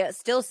 They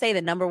still say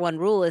the number one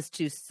rule is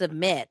to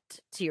submit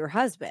to your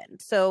husband.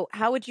 So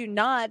how would you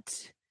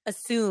not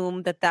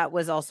assume that that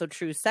was also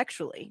true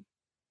sexually?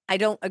 I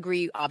don't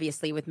agree,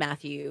 obviously, with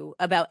Matthew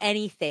about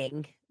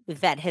anything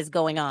that is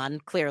going on,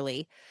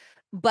 clearly.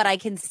 But I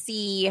can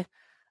see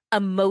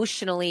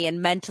emotionally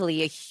and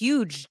mentally a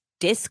huge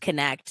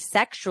disconnect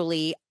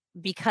sexually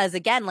because,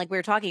 again, like we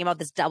were talking about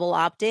this double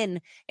opt-in,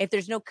 if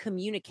there's no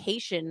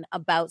communication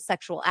about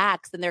sexual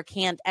acts, then there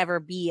can't ever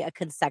be a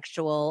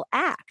consensual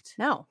act.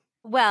 No.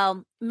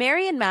 Well,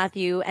 Mary and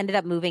Matthew ended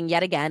up moving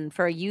yet again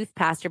for a youth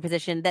pastor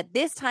position that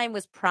this time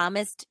was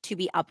promised to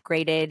be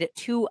upgraded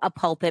to a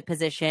pulpit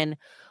position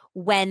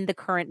when the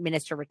current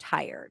minister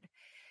retired.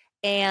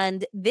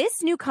 And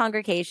this new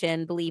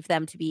congregation believed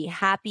them to be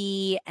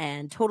happy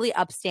and totally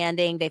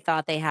upstanding. They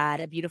thought they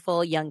had a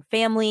beautiful young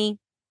family.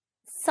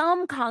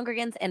 Some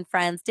congregants and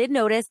friends did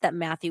notice that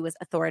Matthew was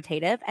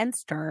authoritative and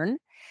stern,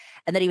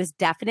 and that he was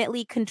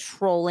definitely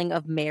controlling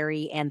of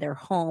Mary and their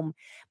home.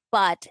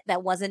 But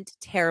that wasn't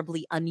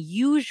terribly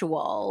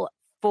unusual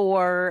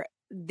for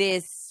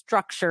this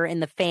structure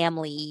in the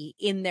family,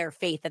 in their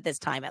faith at this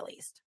time, at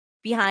least.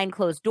 Behind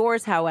closed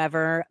doors,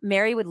 however,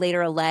 Mary would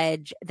later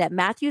allege that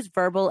Matthew's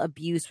verbal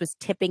abuse was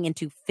tipping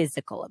into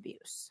physical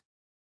abuse.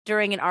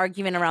 During an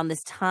argument around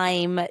this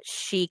time,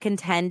 she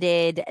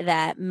contended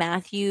that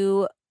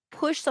Matthew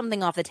pushed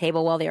something off the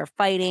table while they were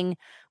fighting.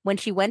 When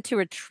she went to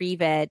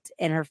retrieve it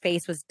and her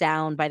face was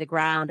down by the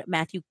ground,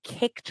 Matthew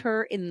kicked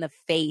her in the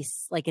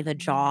face, like in the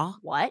jaw.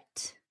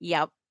 What?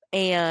 Yep.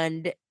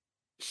 And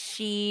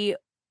she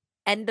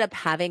ended up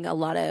having a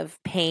lot of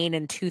pain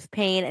and tooth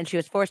pain, and she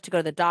was forced to go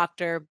to the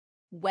doctor.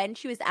 When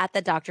she was at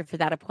the doctor for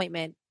that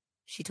appointment,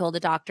 she told the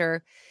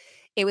doctor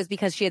it was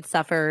because she had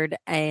suffered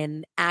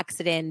an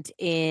accident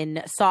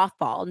in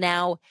softball.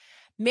 Now,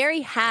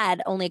 Mary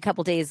had only a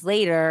couple days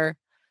later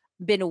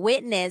been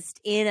witnessed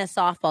in a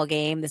softball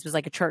game. This was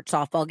like a church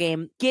softball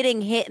game,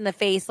 getting hit in the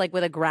face, like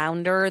with a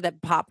grounder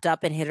that popped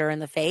up and hit her in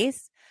the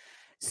face.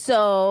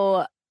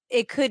 So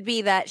it could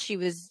be that she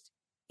was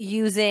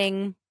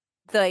using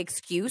the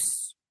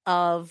excuse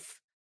of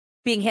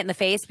being hit in the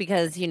face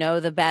because, you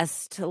know, the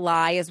best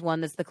lie is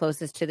one that's the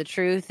closest to the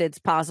truth. It's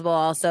possible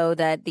also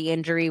that the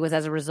injury was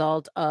as a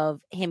result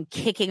of him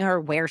kicking her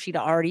where she'd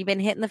already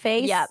been hit in the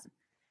face. Yep.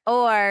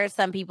 Or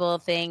some people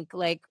think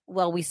like,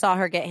 well, we saw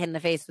her get hit in the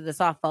face with the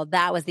softball.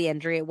 That was the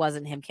injury. It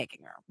wasn't him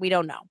kicking her. We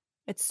don't know.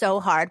 It's so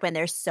hard when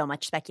there's so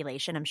much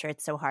speculation. I'm sure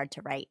it's so hard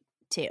to write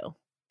too.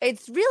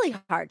 It's really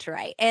hard to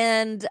write.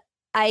 And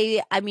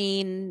I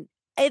mean,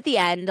 at the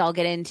end, I'll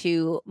get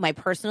into my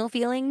personal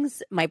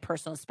feelings, my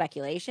personal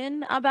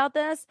speculation about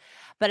this.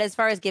 But as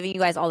far as giving you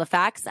guys all the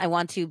facts, I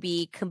want to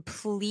be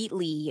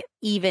completely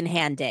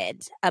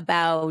even-handed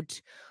about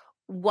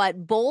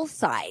what both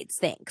sides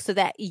think so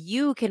that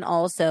you can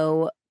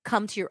also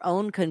come to your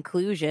own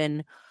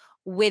conclusion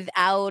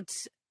without,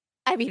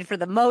 I mean, for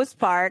the most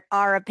part,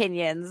 our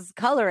opinions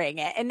coloring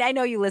it. And I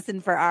know you listen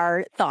for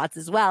our thoughts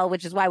as well,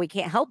 which is why we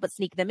can't help but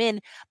sneak them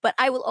in. But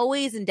I will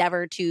always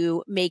endeavor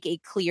to make a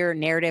clear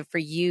narrative for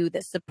you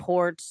that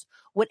supports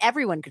what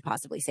everyone could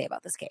possibly say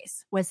about this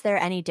case. Was there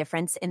any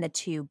difference in the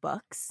two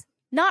books?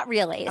 Not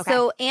really. Okay.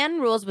 So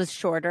Anne Rule's was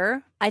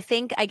shorter. I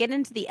think I get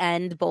into the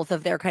end, both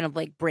of their kind of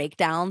like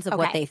breakdowns of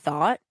what they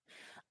thought.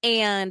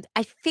 And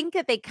I think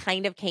that they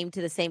kind of came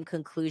to the same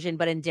conclusion,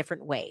 but in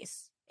different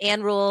ways.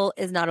 Anne Rule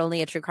is not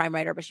only a true crime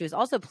writer, but she was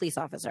also a police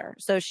officer.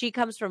 So she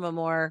comes from a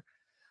more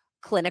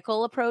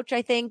clinical approach,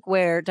 I think,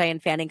 where Diane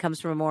Fanning comes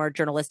from a more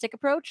journalistic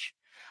approach.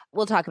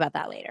 We'll talk about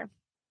that later.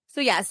 So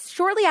yes,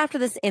 shortly after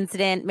this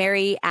incident,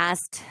 Mary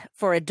asked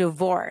for a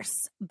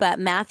divorce, but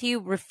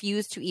Matthew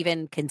refused to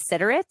even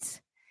consider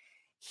it.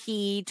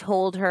 He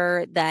told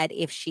her that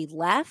if she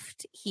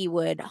left, he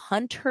would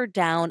hunt her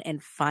down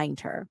and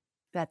find her.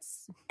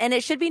 And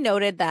it should be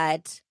noted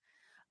that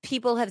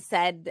people have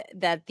said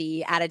that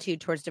the attitude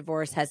towards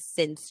divorce has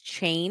since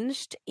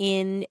changed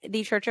in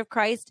the Church of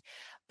Christ.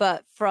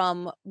 But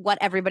from what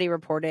everybody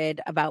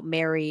reported about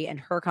Mary and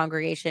her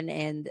congregation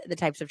and the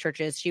types of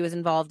churches she was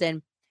involved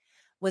in,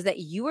 was that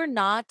you were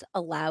not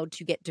allowed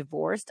to get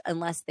divorced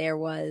unless there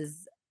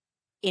was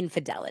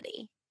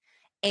infidelity.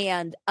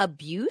 And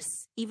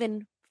abuse,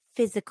 even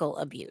physical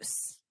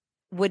abuse,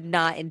 would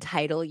not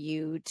entitle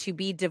you to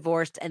be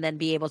divorced and then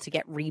be able to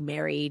get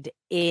remarried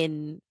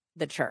in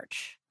the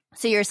church.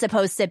 So you're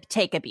supposed to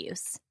take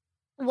abuse.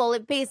 Well,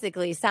 it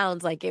basically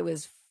sounds like it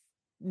was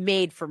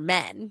made for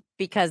men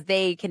because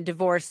they can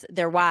divorce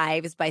their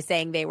wives by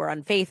saying they were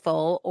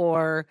unfaithful,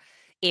 or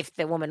if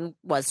the woman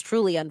was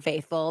truly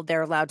unfaithful,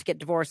 they're allowed to get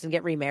divorced and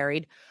get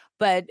remarried.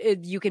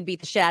 But you can beat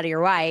the shit out of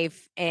your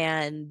wife,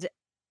 and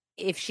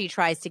if she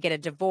tries to get a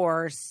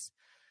divorce,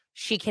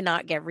 she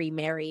cannot get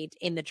remarried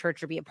in the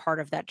church or be a part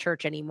of that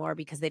church anymore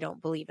because they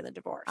don't believe in the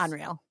divorce.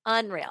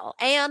 Unreal.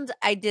 And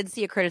I did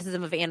see a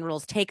criticism of Anne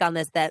Rule's take on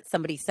this that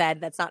somebody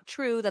said that's not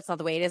true. That's not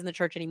the way it is in the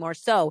church anymore.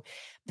 So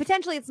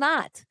potentially it's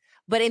not.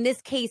 But in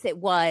this case, it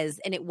was,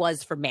 and it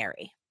was for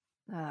Mary.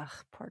 Ugh,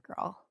 poor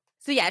girl.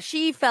 So yeah,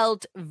 she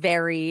felt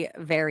very,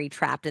 very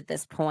trapped at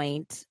this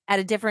point. At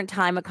a different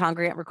time, a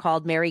congregant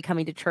recalled Mary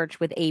coming to church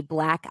with a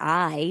black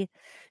eye.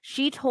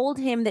 She told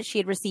him that she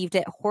had received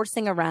it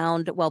horsing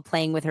around while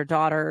playing with her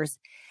daughters,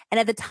 And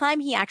at the time,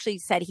 he actually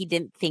said he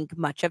didn't think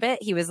much of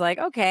it. He was like,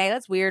 okay,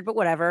 that's weird, but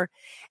whatever.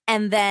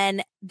 And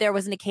then there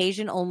was an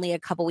occasion only a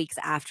couple weeks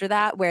after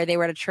that where they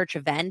were at a church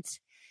event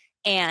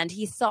and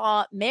he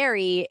saw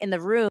Mary in the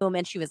room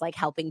and she was like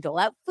helping dole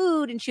out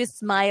food and she was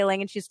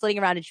smiling and she was flitting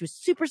around and she was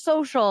super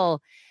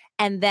social.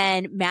 And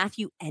then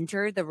Matthew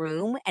entered the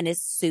room, and as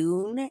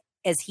soon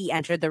as he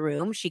entered the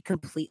room, she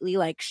completely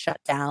like shut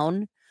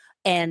down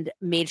and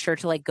made sure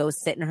to like go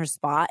sit in her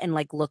spot and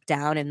like look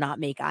down and not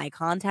make eye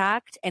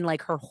contact. And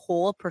like her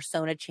whole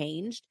persona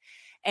changed.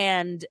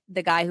 And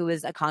the guy who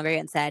was a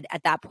congregant said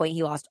at that point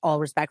he lost all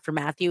respect for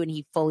Matthew and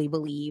he fully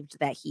believed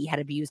that he had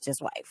abused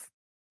his wife.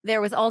 There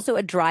was also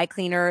a dry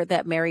cleaner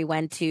that Mary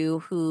went to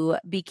who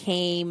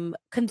became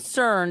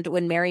concerned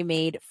when Mary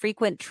made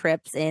frequent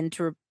trips in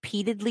to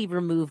repeatedly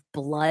remove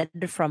blood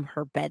from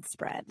her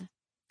bedspread.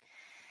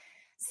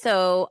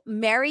 So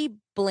Mary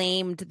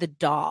blamed the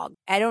dog.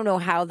 I don't know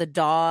how the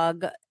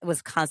dog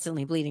was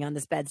constantly bleeding on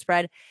this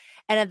bedspread.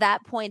 And at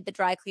that point, the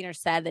dry cleaner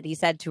said that he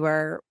said to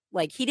her,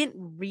 like, he didn't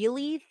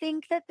really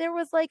think that there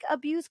was like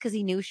abuse because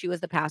he knew she was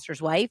the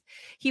pastor's wife.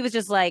 He was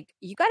just like,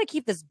 you got to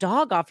keep this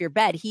dog off your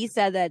bed. He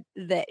said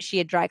that she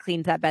had dry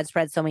cleaned that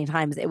bedspread so many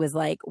times it was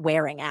like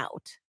wearing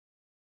out.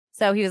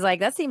 So he was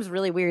like, that seems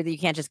really weird that you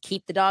can't just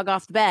keep the dog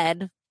off the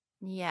bed.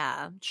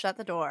 Yeah, shut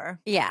the door.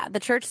 Yeah, the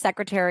church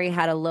secretary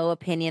had a low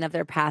opinion of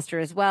their pastor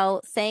as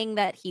well, saying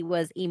that he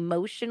was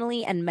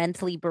emotionally and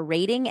mentally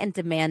berating and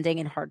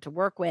demanding and hard to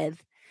work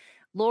with.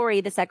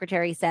 Lori, the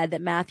secretary, said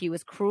that Matthew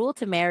was cruel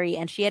to Mary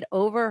and she had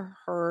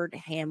overheard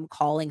him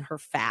calling her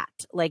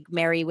fat. Like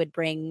Mary would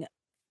bring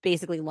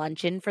basically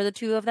lunch in for the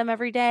two of them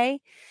every day.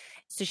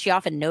 So she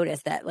often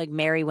noticed that like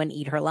Mary wouldn't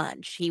eat her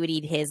lunch. He would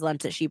eat his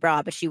lunch that she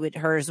brought, but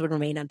hers would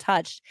remain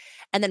untouched.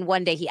 And then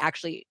one day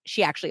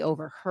she actually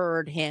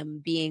overheard him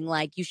being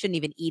like, you shouldn't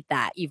even eat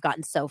that. You've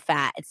gotten so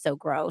fat. It's so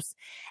gross.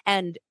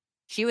 And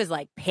she was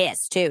like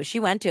pissed too. She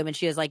went to him and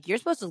she was like, you're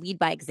supposed to lead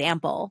by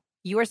example.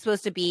 You are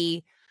supposed to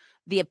be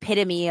the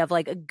epitome of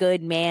like a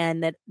good man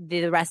that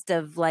the rest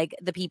of like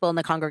the people in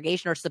the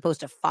congregation are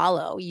supposed to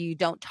follow. You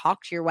don't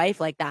talk to your wife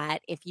like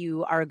that if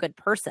you are a good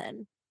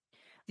person.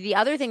 The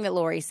other thing that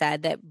Lori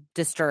said that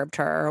disturbed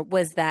her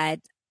was that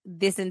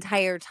this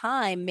entire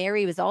time,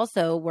 Mary was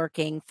also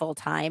working full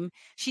time.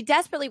 She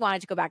desperately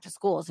wanted to go back to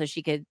school so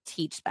she could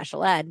teach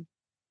special ed.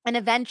 And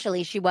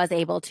eventually she was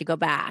able to go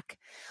back.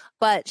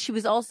 But she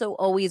was also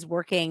always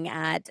working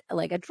at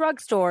like a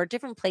drugstore,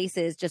 different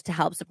places just to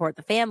help support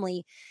the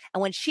family.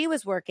 And when she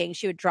was working,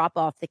 she would drop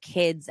off the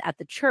kids at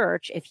the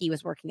church if he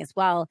was working as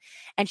well.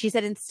 And she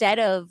said instead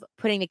of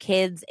putting the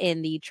kids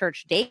in the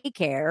church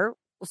daycare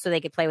so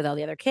they could play with all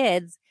the other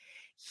kids,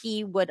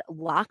 he would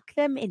lock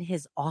them in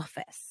his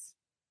office.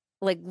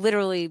 Like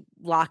literally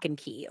lock and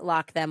key,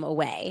 lock them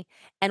away.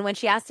 And when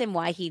she asked him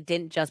why he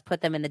didn't just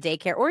put them in the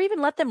daycare or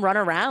even let them run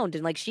around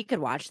and like she could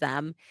watch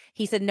them,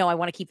 he said, no, I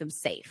want to keep them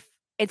safe.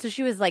 And so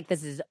she was like,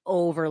 this is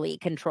overly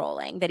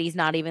controlling that he's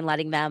not even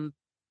letting them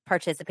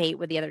participate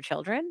with the other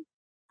children.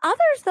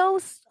 Others, though,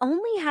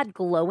 only had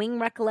glowing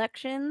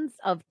recollections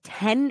of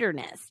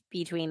tenderness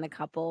between the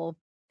couple.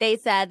 They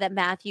said that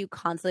Matthew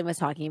constantly was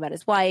talking about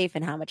his wife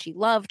and how much he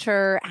loved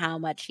her, how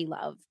much he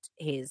loved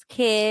his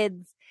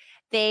kids.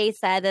 They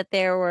said that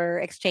there were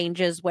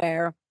exchanges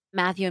where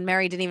Matthew and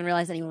Mary didn't even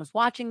realize anyone was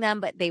watching them,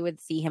 but they would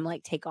see him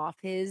like take off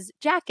his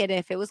jacket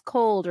if it was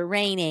cold or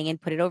raining and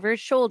put it over his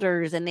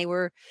shoulders. And they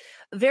were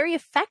very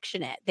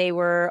affectionate. They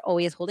were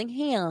always holding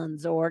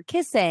hands or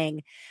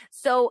kissing.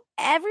 So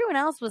everyone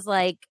else was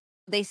like,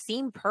 they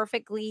seemed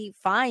perfectly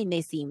fine.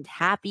 They seemed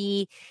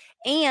happy.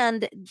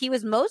 And he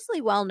was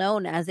mostly well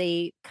known as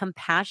a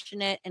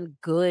compassionate and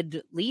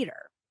good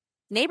leader.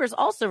 Neighbors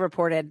also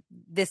reported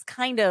this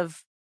kind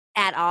of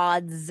at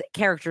odds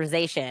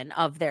characterization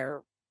of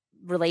their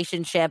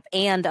relationship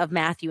and of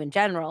Matthew in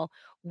general.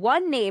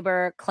 One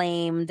neighbor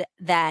claimed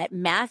that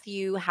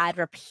Matthew had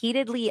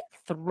repeatedly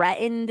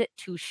threatened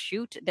to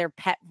shoot their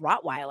pet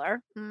Rottweiler.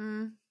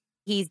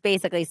 He's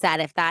basically said,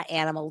 if that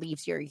animal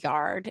leaves your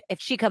yard,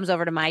 if she comes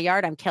over to my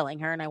yard, I'm killing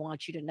her and I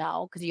want you to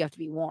know because you have to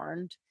be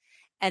warned.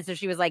 And so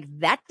she was like,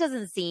 that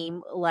doesn't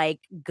seem like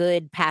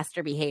good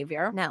pastor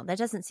behavior. No, that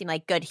doesn't seem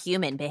like good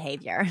human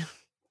behavior.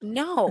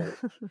 No.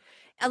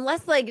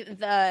 Unless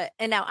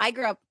and now I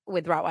grew up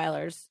with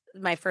Rottweilers.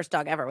 My first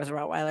dog ever was a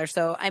Rottweiler.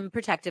 So I'm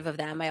protective of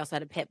them. I also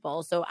had a pit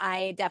bull. So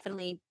I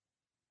definitely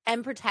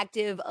am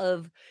protective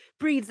of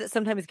breeds that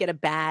sometimes get a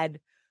bad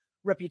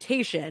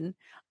reputation.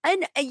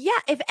 And yeah,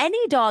 if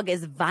any dog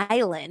is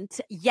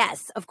violent,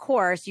 yes, of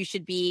course you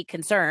should be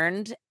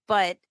concerned.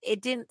 But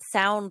it didn't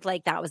sound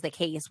like that was the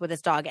case with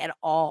this dog at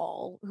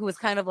all, who was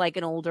kind of like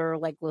an older,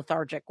 like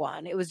lethargic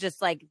one. It was just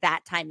like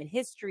that time in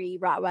history,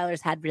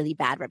 Rottweilers had really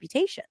bad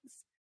reputations.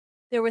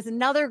 There was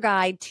another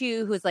guy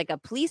too, who was like a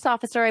police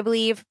officer, I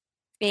believe.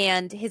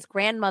 And his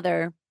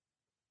grandmother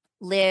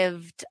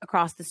lived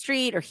across the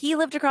street, or he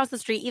lived across the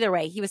street. Either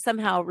way, he was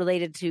somehow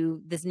related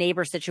to this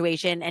neighbor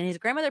situation. And his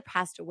grandmother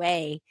passed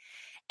away.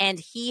 And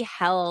he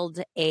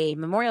held a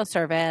memorial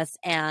service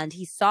and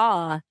he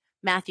saw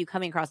Matthew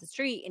coming across the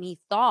street and he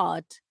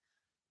thought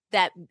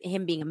that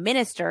him being a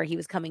minister, he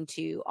was coming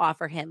to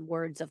offer him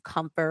words of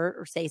comfort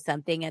or say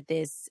something at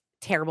this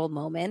terrible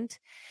moment.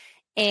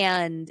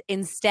 And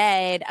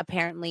instead,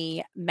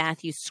 apparently,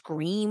 Matthew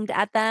screamed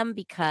at them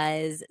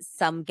because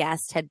some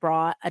guest had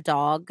brought a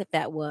dog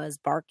that was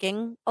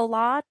barking a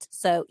lot.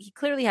 So he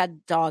clearly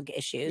had dog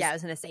issues. Yeah, I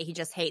was going to say he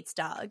just hates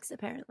dogs,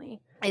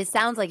 apparently. It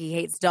sounds like he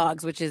hates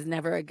dogs, which is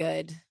never a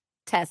good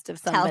test of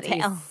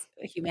somebody's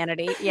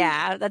humanity.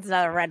 Yeah, that's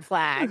another red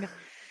flag.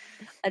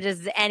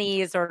 Just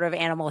any sort of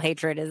animal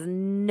hatred is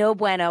no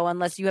bueno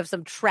unless you have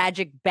some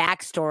tragic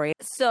backstory.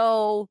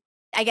 So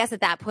I guess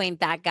at that point,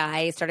 that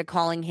guy started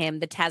calling him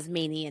the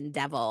Tasmanian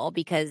devil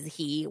because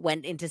he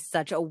went into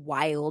such a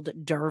wild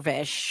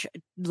dervish,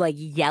 like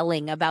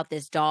yelling about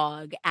this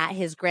dog at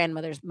his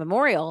grandmother's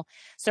memorial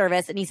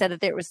service. And he said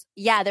that there was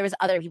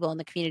other people in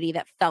the community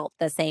that felt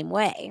the same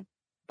way.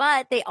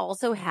 But they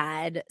also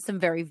had some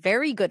very,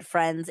 very good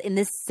friends in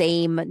this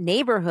same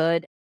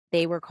neighborhood.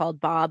 They were called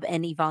Bob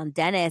and Yvonne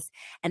Dennis,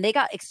 and they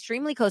got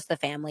extremely close to the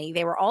family.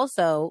 They were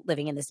also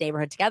living in this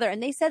neighborhood together,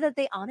 and they said that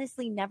they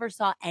honestly never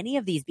saw any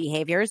of these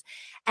behaviors,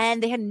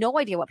 and they had no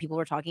idea what people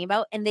were talking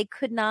about, and they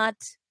could not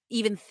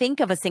even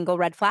think of a single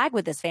red flag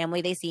with this family.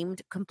 They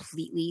seemed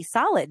completely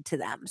solid to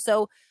them.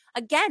 So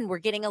again, we're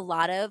getting a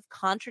lot of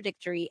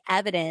contradictory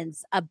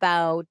evidence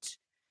about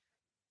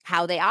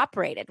how they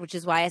operated, which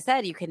is why I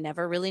said you can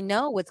never really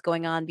know what's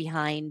going on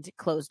behind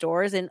closed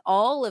doors. And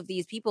all of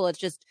these people, it's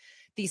just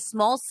these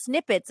small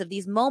snippets of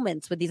these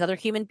moments with these other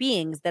human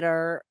beings that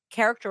are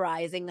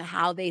characterizing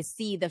how they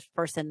see this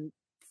person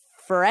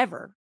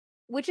forever,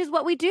 which is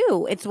what we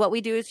do. It's what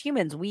we do as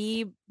humans.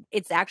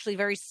 It's actually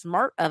very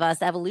smart of us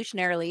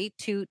evolutionarily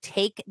to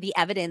take the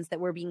evidence that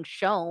we're being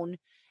shown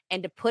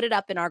and to put it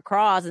up in our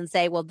craws and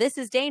say, well, this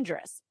is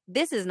dangerous.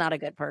 This is not a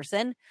good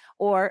person.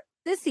 Or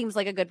this seems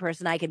like a good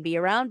person I can be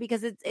around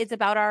because it's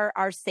about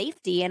our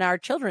safety and our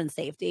children's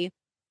safety.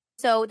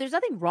 So there's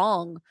nothing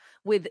wrong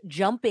with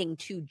jumping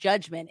to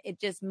judgment. It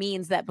just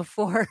means that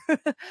before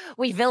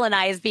we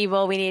villainize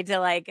people, we need to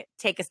like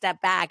take a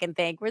step back and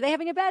think, were they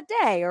having a bad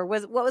day or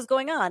what was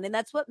going on? And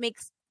that's what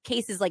makes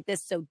cases like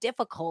this so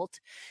difficult,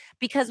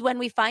 because when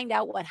we find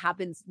out what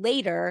happens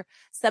later,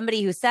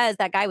 somebody who says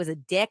that guy was a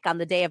dick on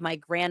the day of my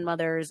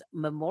grandmother's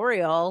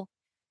memorial,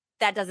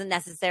 that doesn't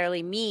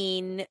necessarily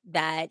mean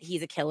that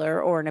he's a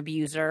killer or an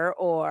abuser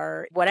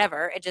or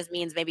whatever. It just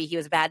means maybe he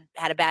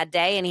had a bad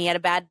day and he had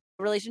a bad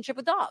relationship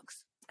with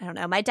dogs. I don't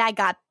know. My dad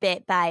got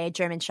bit by a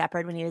German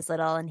Shepherd when he was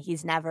little, and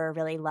he's never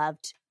really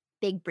loved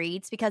big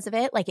breeds because of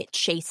it. Like it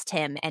chased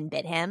him and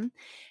bit him,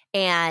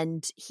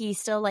 and he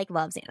still like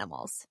loves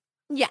animals.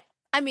 Yeah.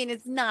 I mean,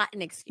 it's not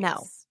an excuse.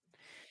 No.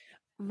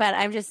 But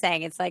I'm just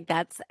saying, it's like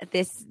that's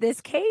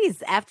this case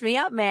effed me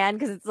up, man,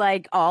 because it's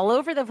like all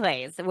over the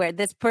place where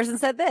this person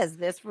said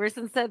this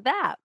person said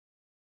that.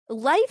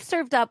 Life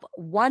served up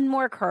one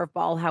more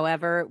curveball,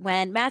 however,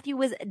 when Matthew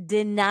was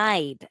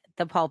denied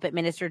the pulpit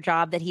minister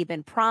job that he'd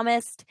been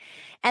promised,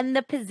 and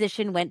the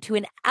position went to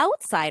an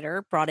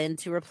outsider brought in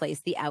to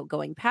replace the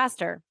outgoing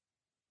pastor.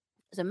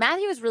 So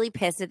Matthew was really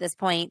pissed at this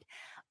point,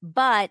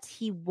 but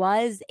he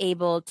was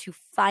able to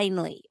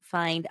finally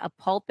find a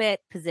pulpit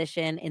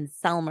position in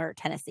Selmer,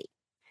 Tennessee.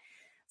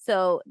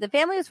 So the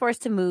family was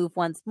forced to move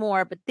once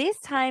more, but this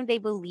time they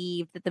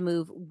believed that the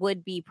move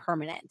would be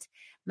permanent.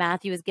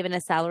 Matthew was given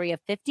a salary of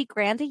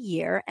 $50,000 a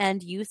year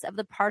and use of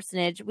the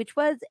parsonage, which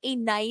was a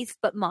nice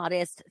but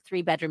modest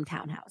 3-bedroom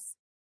townhouse.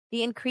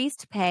 The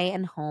increased pay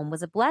and home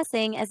was a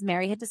blessing, as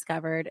Mary had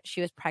discovered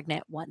she was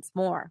pregnant once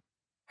more.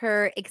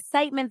 Her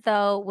excitement,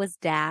 though, was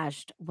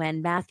dashed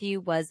when Matthew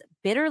was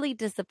bitterly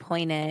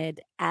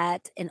disappointed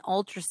at an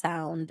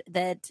ultrasound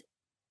that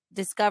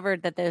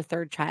discovered that their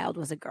third child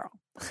was a girl.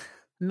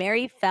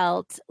 Mary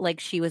felt like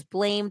she was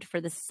blamed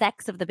for the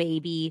sex of the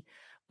baby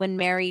when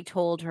Mary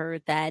told her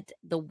that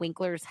the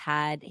Winklers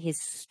had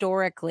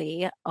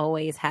historically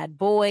always had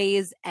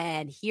boys,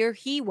 and here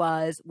he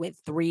was with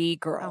 3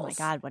 girls. Oh my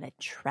God, what a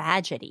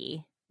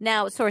tragedy.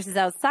 Now, sources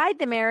outside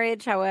the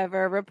marriage,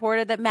 however,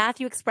 reported that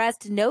Matthew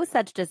expressed no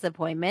such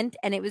disappointment,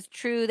 and it was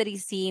true that he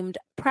seemed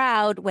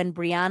proud when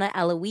Brianna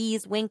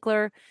Eloise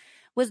Winkler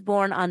was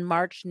born on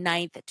March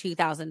 9th,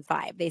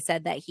 2005. They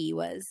said that he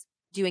was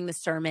doing the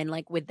sermon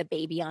like with the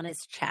baby on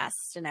his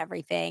chest and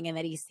everything, and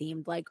that he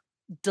seemed like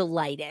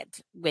delighted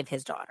with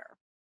his daughter.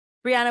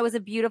 Brianna was a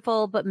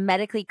beautiful but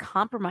medically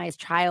compromised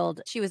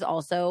child. She was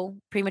also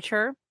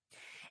premature.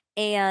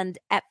 And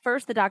at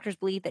first, the doctors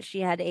believed that she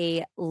had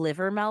a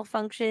liver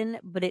malfunction,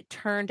 but it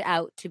turned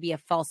out to be a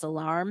false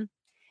alarm.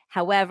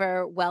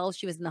 However, while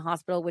she was in the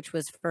hospital, which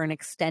was for an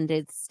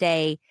extended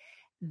stay,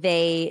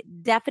 they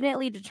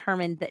definitely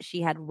determined that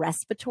she had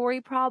respiratory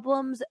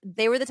problems.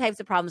 They were the types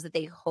of problems that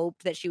they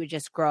hoped that she would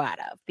just grow out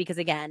of because,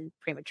 again,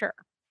 premature.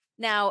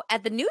 Now,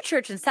 at the new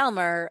church in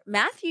Selmer,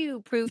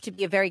 Matthew proved to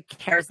be a very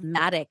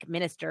charismatic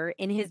minister.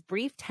 In his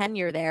brief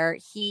tenure there,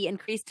 he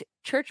increased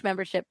church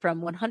membership from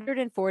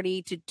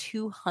 140 to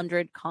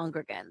 200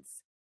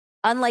 congregants.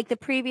 Unlike the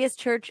previous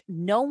church,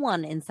 no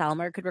one in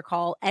Selmer could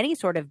recall any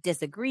sort of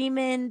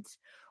disagreement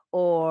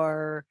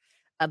or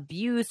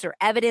abuse or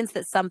evidence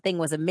that something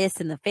was amiss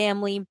in the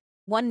family.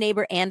 One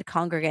neighbor and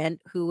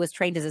congregant who was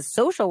trained as a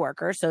social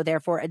worker, so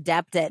therefore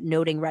adept at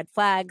noting red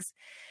flags,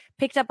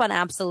 picked up on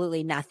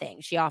absolutely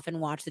nothing. She often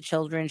watched the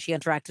children. She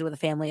interacted with the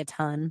family a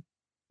ton.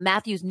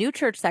 Matthew's new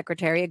church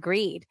secretary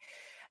agreed.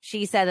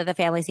 She said that the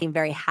family seemed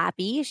very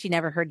happy. She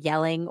never heard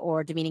yelling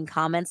or demeaning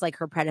comments like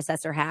her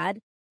predecessor had.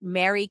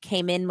 Mary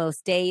came in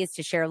most days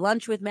to share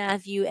lunch with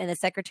Matthew, and the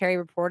secretary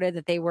reported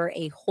that they were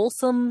a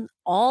wholesome,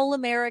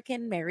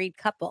 all-American married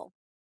couple.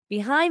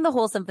 Behind the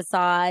wholesome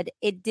facade,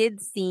 it did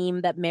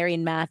seem that Mary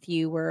and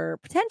Matthew were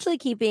potentially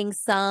keeping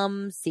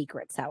some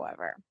secrets,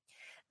 however.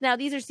 Now,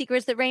 these are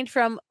secrets that range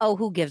from, oh,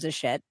 who gives a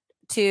shit,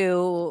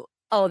 to,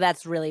 oh,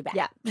 that's really bad.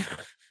 Yeah.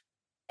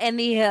 And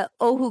the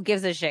oh, who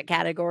gives a shit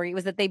category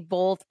was that they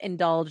both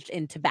indulged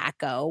in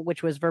tobacco,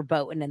 which was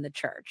verboten in the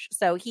church.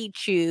 So he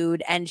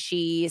chewed and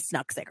she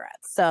snuck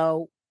cigarettes.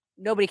 So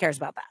nobody cares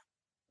about that.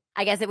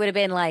 I guess it would have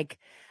been like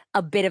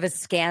a bit of a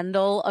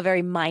scandal, a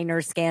very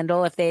minor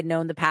scandal, if they had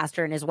known the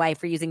pastor and his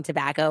wife were using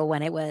tobacco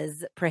when it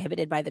was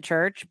prohibited by the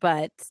church.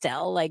 But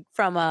still, like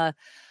from a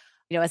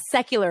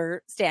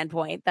secular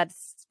standpoint,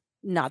 that's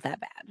not that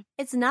bad.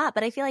 It's not,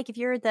 but I feel like if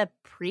you're the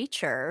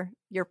preacher,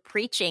 you're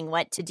preaching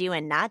what to do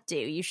and not do.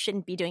 You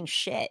shouldn't be doing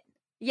shit.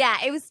 Yeah,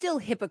 it was still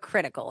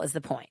hypocritical is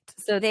the point.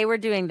 So they were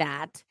doing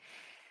that.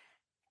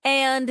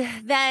 And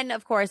then,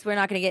 of course, we're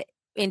not going to get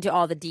into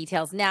all the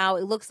details now.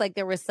 It looks like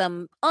there was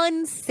some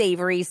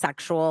unsavory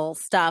sexual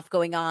stuff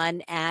going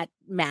on at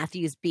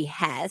Matthew's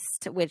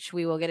behest, which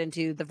we will get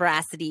into the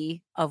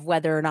veracity of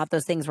whether or not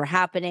those things were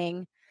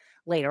happening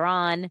later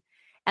on.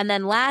 And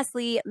then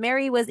lastly,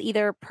 Mary was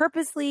either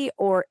purposely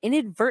or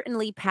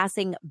inadvertently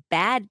passing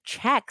bad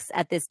checks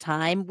at this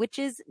time, which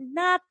is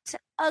not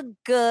a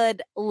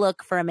good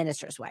look for a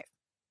minister's wife.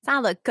 It's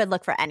not a good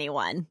look for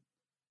anyone.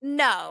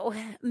 No.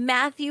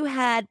 Matthew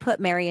had put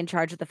Mary in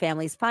charge of the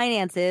family's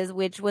finances,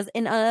 which was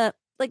in a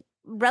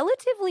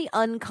relatively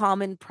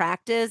uncommon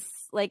practice.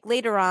 Like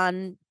later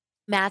on,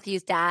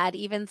 Matthew's dad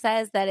even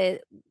says that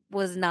it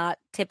was not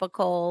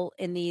typical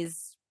in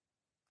these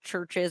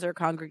churches or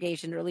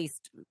congregation, or at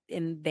least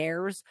in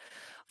theirs,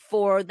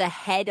 for the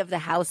head of the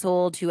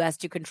household who has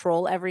to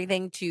control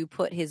everything to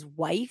put his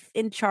wife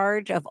in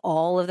charge of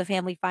all of the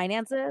family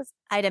finances.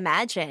 I'd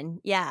imagine.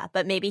 Yeah.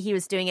 But maybe he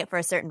was doing it for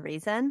a certain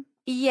reason.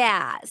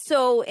 Yeah.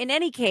 So in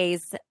any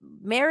case,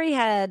 Mary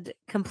had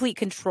complete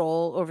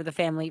control over the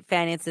family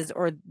finances,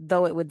 or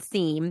though it would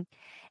seem.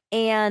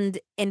 And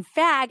in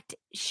fact,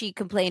 she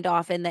complained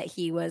often that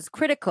he was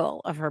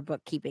critical of her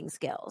bookkeeping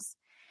skills.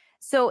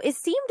 So it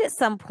seemed at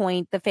some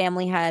point the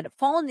family had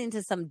fallen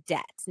into some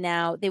debt.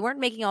 Now, they weren't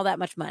making all that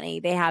much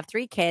money. They have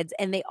 3 kids,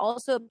 and they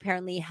also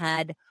apparently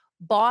had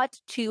bought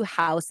 2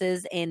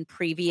 houses in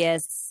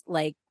previous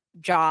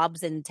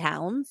jobs in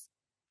towns,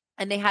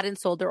 and they hadn't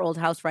sold their old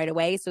house right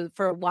away. So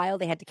for a while,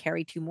 they had to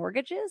carry 2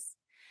 mortgages.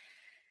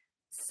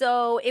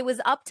 So it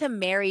was up to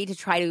Mary to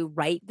try to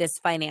right this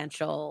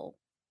financial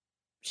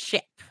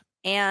ship.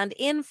 And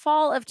in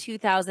fall of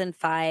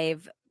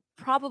 2005,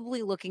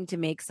 probably looking to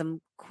make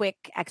some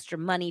quick extra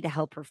money to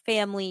help her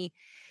family,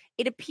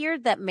 it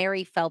appeared that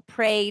Mary fell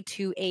prey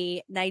to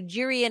a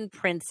Nigerian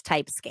prince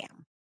type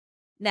scam.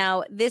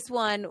 Now, this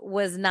one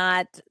was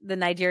not the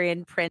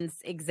Nigerian prince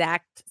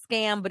exact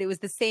scam, but it was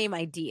the same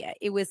idea.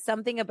 It was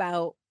something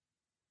about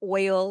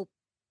oil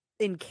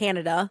in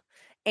Canada,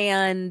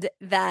 and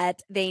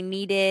that they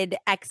needed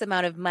X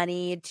amount of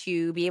money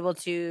to be able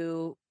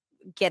to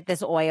get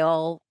this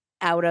oil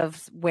out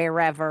of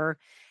wherever.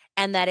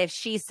 And that if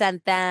she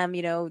sent them,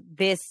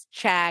 this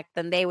check,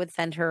 then they would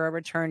send her a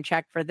return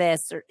check for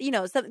this, or,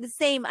 so the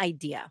same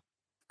idea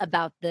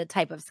about the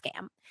type of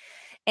scam.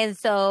 And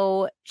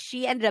so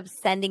she ended up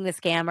sending the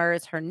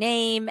scammers her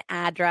name,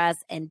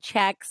 address, and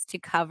checks to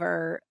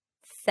cover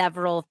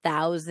several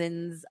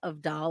thousands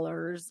of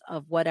dollars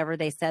of whatever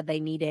they said they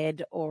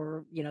needed,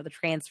 or, the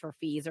transfer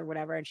fees or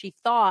whatever. And she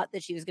thought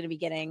that she was going to be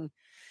getting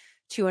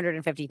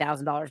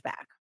 $250,000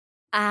 back.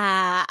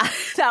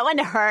 That one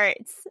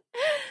hurts.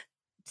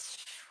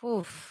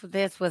 Oof,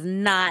 this was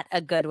not a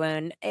good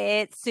one.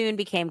 It soon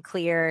became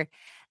clear,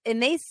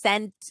 and they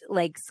sent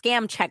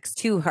scam checks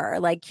to her.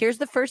 Here's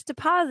the first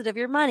deposit of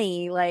your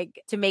money,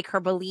 to make her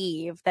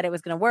believe that it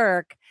was going to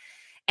work.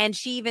 And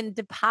she even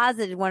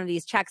deposited one of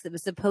these checks that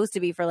was supposed to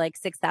be for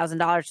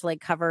 $6,000 to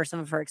cover some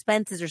of her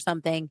expenses or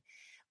something,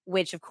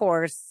 which of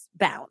course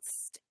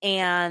bounced.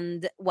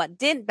 And what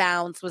didn't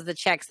bounce was the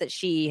checks that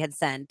she had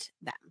sent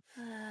them.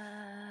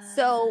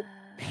 So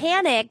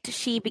panicked,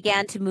 she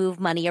began to move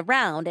money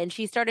around, and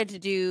she started to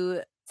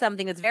do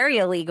something that's very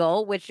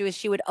illegal, which was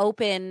she would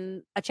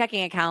open a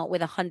checking account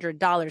with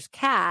 $100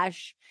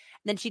 cash.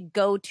 Then she'd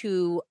go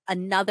to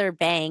another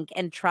bank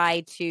and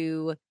try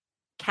to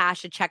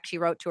cash a check she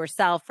wrote to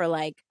herself for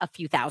a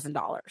few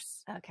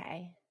 $1,000s.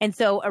 Okay. And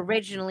so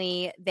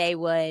originally they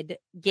would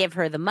give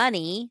her the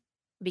money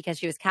because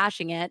she was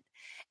cashing it.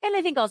 And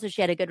I think also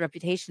she had a good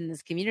reputation in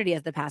this community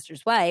as the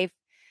pastor's wife.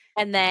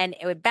 And then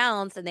it would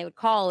bounce, and they would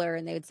call her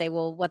and they would say,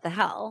 well, what the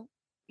hell?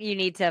 You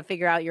need to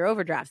figure out your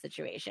overdraft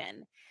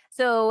situation.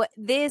 So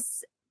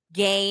this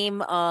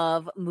game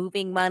of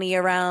moving money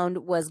around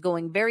was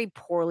going very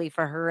poorly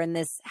for her, and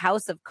this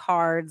house of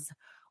cards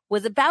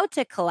was about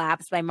to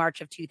collapse by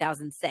March of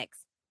 2006.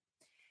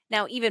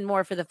 Now, even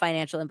more for the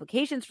financial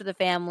implications for the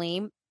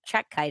family,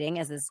 check kiting,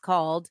 as it's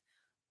called,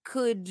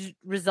 could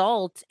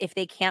result if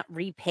they can't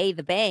repay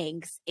the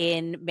banks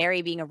in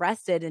Mary being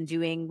arrested and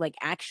doing like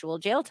actual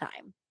jail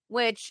time,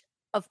 which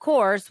of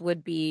course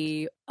would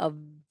be a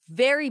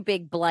very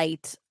big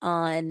blight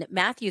on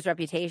Matthew's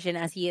reputation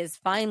as he has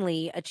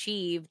finally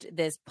achieved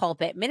this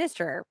pulpit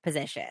minister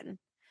position.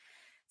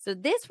 So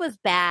this was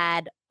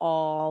bad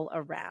all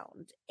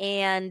around.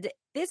 And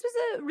this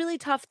was a really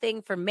tough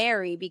thing for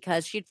Mary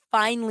because she'd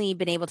finally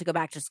been able to go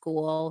back to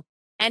school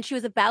and she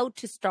was about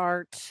to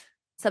start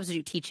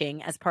substitute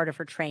teaching as part of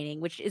her training,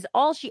 which is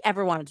all she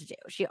ever wanted to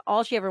do.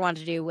 All she ever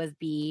wanted to do was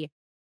be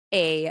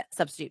a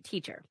substitute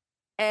teacher.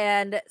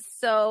 And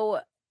so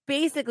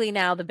basically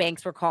now the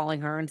banks were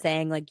calling her and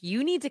saying, like,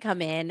 you need to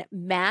come in.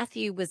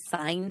 Matthew was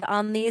signed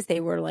on these. They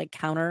were like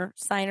counter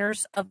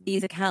signers of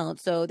these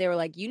accounts. So they were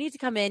like, you need to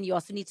come in. You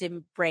also need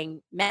to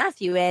bring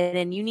Matthew in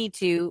and you need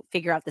to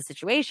figure out the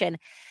situation.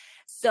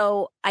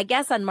 So I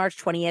guess on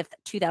March 20th,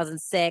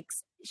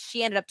 2006,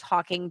 she ended up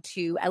talking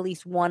to at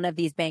least one of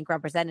these bank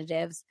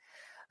representatives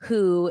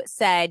who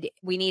said,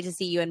 we need to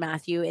see you and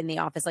Matthew in the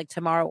office like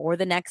tomorrow or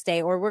the next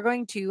day, or we're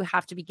going to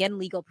have to begin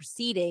legal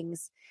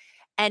proceedings.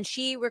 And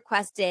she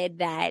requested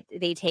that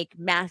they take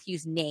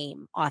Matthew's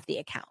name off the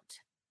account.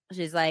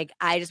 She's like,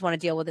 I just want to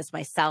deal with this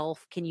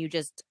myself. Can you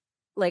just,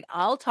 like,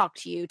 I'll talk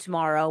to you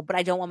tomorrow, but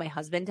I don't want my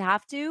husband to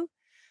have to,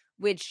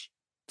 which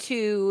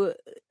to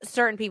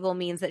certain people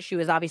means that she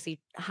was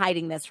obviously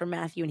hiding this from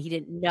Matthew and he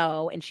didn't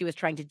know, and she was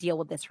trying to deal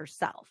with this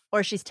herself.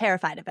 Or she's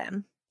terrified of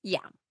him. Yeah.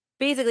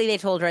 Basically, they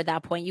told her at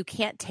that point, you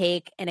can't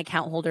take an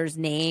account holder's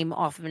name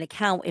off of an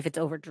account if it's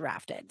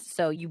overdrafted.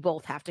 So you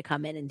both have to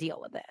come in and deal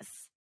with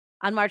this.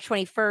 On March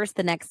 21st,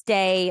 the next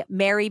day,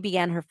 Mary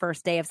began her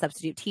first day of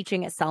substitute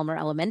teaching at Selmer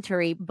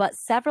Elementary, but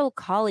several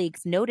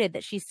colleagues noted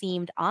that she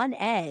seemed on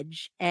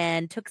edge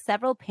and took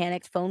several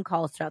panicked phone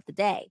calls throughout the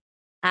day.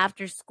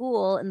 After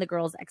school and the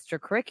girls'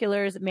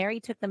 extracurriculars, Mary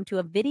took them to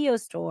a video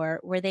store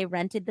where they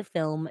rented the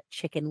film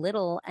Chicken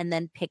Little and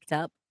then picked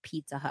up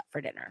Pizza Hut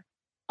for dinner.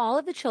 All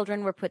of the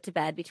children were put to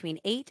bed between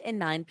 8 and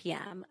 9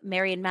 p.m.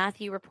 Mary and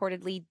Matthew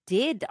reportedly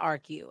did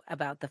argue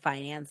about the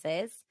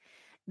finances,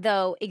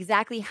 though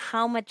exactly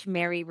how much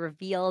Mary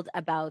revealed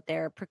about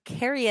their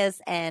precarious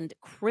and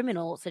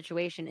criminal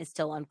situation is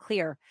still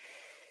unclear.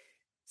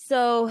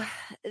 So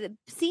it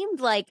seemed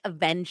like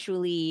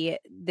eventually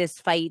this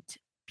fight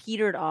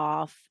petered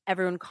off.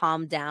 Everyone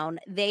calmed down.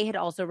 They had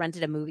also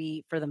rented a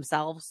movie for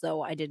themselves,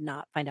 so I did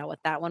not find out what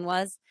that one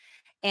was.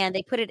 And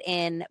they put it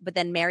in, but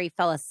then Mary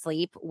fell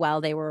asleep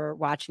while they were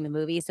watching the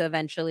movie. So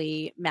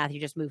eventually Matthew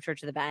just moved her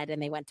to the bed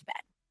and they went to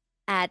bed.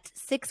 At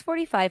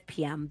 6:45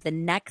 p.m. the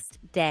next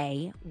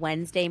day,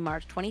 Wednesday,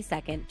 March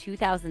 22nd,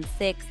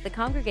 2006, the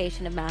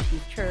congregation of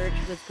Matthew's church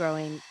was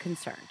growing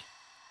concerned.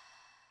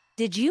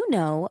 Did you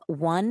know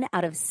 1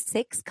 out of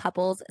 6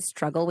 couples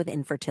struggle with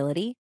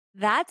infertility?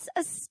 That's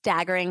a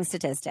staggering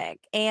statistic,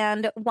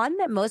 and one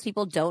that most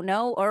people don't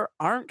know or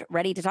aren't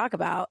ready to talk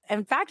about.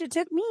 In fact, it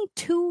took me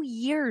 2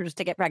 years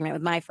to get pregnant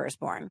with my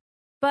firstborn.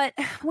 But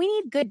we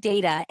need good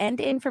data and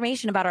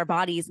information about our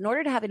bodies in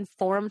order to have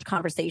informed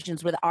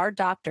conversations with our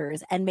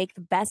doctors and make the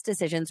best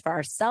decisions for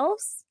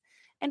ourselves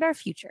and our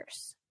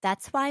futures.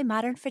 That's why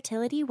Modern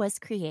Fertility was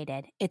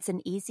created. It's an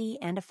easy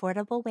and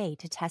affordable way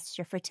to test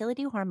your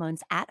fertility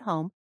hormones at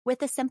home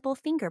with a simple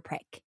finger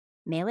prick.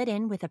 Mail it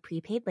in with a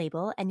prepaid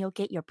label and you'll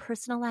get your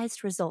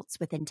personalized results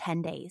within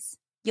 10 days.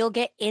 You'll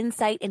get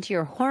insight into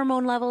your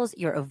hormone levels,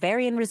 your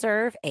ovarian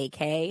reserve,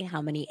 aka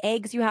how many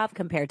eggs you have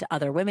compared to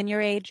other women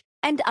your age,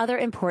 and other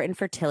important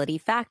fertility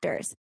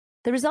factors.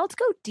 The results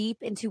go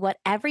deep into what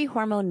every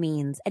hormone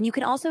means, and you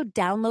can also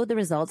download the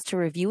results to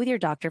review with your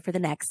doctor for the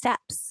next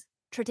steps.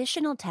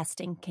 Traditional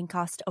testing can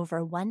cost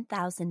over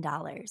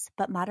 $1,000,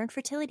 but Modern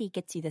Fertility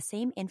gets you the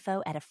same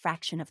info at a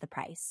fraction of the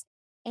price.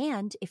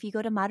 And if you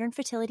go to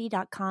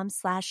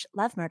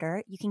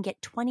modernfertility.com/lovemurder, you can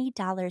get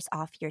 $20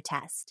 off your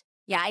test.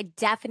 Yeah, I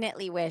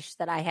definitely wish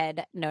that I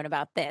had known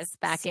about this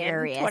back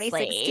Seriously. in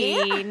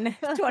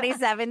 2016,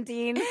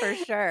 2017, for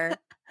sure.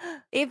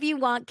 If you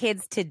want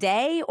kids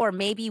today or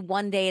maybe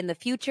one day in the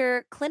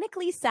future,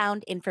 clinically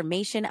sound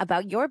information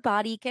about your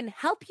body can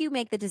help you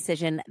make the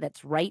decision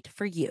that's right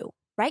for you.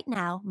 Right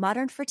now,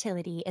 Modern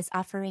Fertility is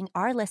offering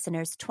our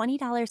listeners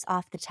 $20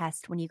 off the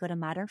test when you go to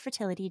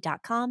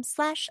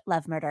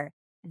modernfertility.com/lovemurder.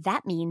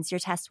 That means your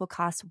test will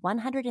cost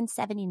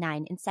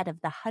 $179 instead of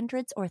the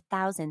hundreds or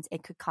thousands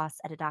it could cost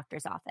at a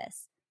doctor's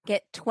office.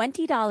 Get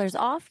 $20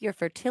 off your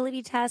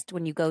fertility test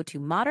when you go to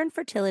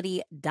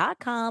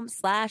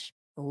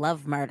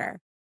modernfertility.com/lovemurder.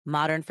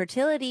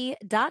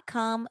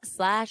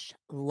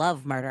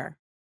 modernfertility.com/lovemurder.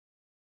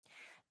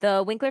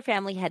 The Winkler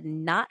family had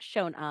not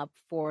shown up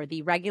for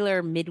the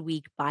regular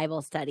midweek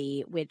Bible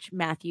study, which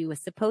Matthew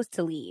was supposed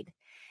to lead.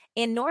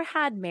 And nor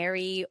had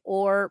Mary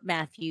or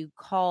Matthew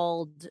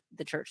called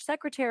the church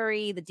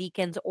secretary, the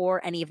deacons,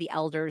 or any of the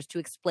elders to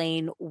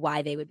explain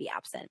why they would be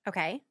absent.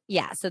 Okay.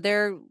 Yeah, so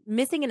they're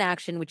missing in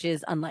action, which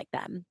is unlike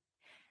them.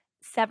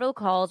 Several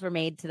calls were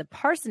made to the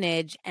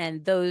parsonage,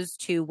 and those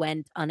two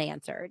went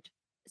unanswered.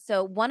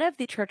 So one of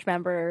the church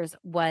members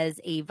was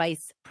a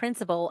vice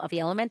principal of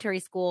the elementary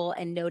school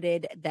and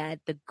noted that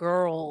the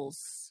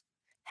girls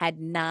had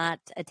not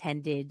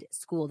attended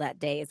school that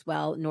day as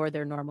well, nor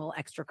their normal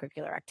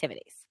extracurricular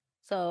activities.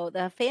 So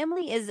the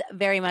family is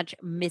very much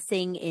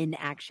missing in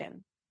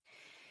action.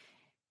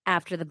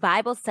 After the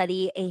Bible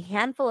study, a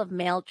handful of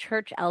male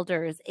church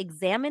elders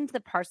examined the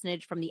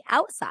parsonage from the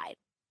outside,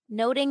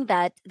 noting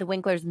that the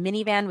Winklers'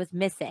 minivan was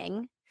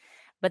missing,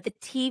 but the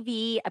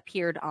TV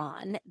appeared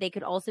on. They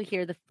could also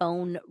hear the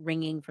phone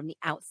ringing from the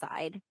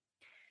outside.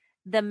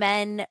 The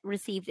men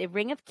received a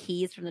ring of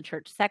keys from the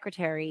church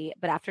secretary,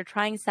 but after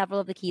trying several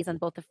of the keys on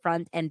both the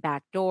front and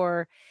back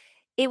door,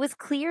 it was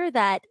clear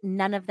that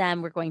none of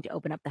them were going to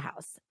open up the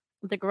house.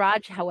 The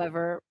garage,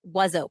 however,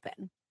 was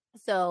open.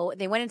 So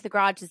they went into the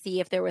garage to see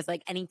if there was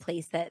like any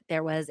place that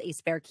there was a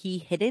spare key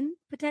hidden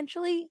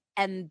potentially.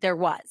 And there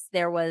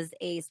was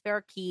a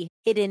spare key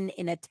hidden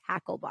in a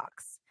tackle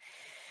box.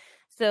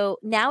 So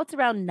now it's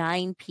around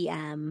 9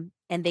 p.m.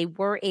 and they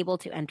were able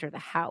to enter the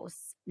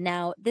house.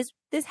 Now, this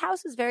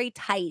house was very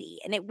tidy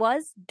and it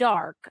was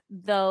dark,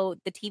 though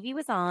the TV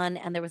was on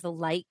and there was a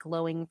light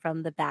glowing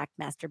from the back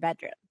master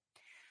bedroom.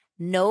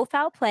 No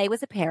foul play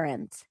was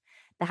apparent.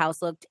 The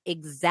house looked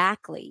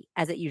exactly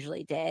as it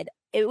usually did.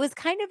 It was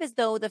kind of as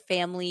though the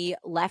family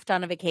left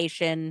on a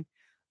vacation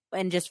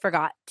and just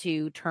forgot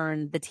to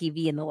turn the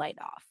TV and the light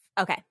off.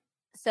 Okay.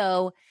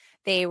 So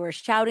they were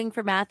shouting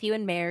for Matthew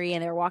and Mary,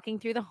 and they were walking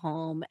through the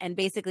home. And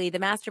basically, the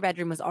master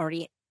bedroom was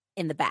already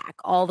in the back,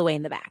 all the way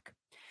in the back.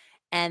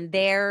 And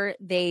there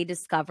they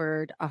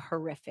discovered a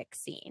horrific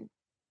scene.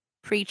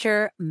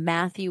 Preacher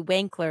Matthew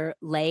Winkler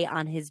lay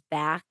on his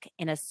back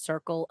in a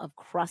circle of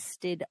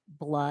crusted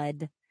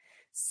blood.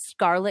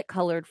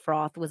 Scarlet-colored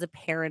froth was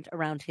apparent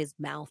around his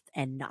mouth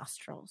and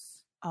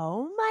nostrils.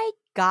 Oh my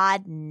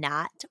God,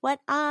 not what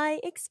I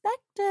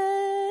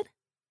expected.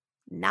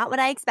 Not what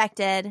I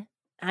expected.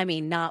 I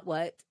mean, not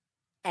what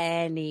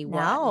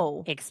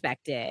anyone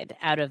expected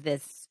out of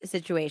this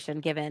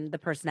situation, given the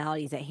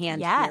personalities at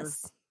hand here.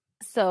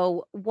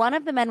 So one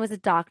of the men was a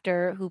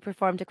doctor who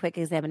performed a quick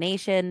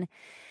examination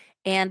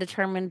and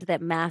determined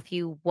that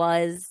Matthew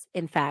was,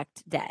 in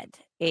fact, dead.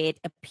 It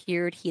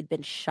appeared he had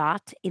been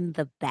shot in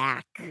the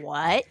back.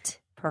 What?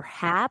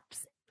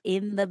 Perhaps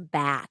in the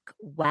back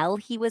while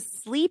he was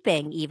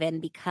sleeping, even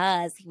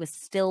because he was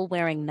still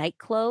wearing night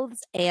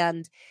clothes.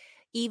 And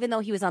even though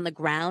he was on the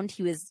ground,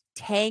 he was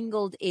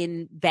tangled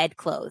in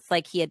bedclothes,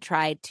 like he had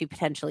tried to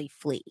potentially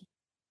flee.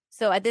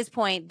 So at this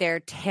point,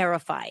 they're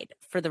terrified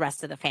for the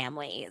rest of the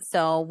family.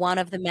 So one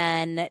of the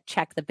men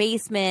checked the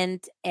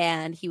basement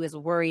and he was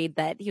worried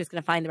that he was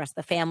going to find the rest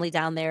of the family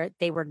down there.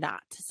 They were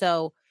not.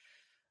 So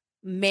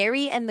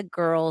Mary and the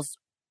girls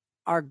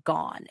are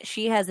gone.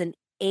 She has an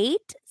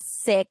 8,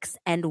 6,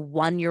 and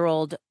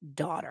 1-year-old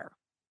daughter.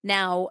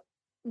 Now,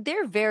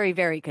 they're very,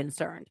 very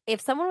concerned.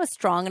 If someone was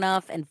strong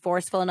enough and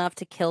forceful enough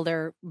to kill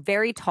their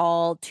very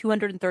tall,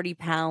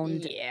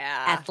 230-pound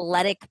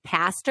athletic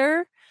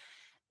pastor,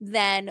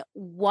 then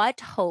what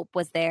hope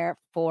was there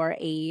for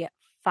a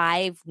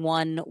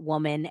 5'1"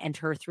 woman and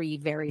her 3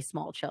 very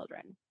small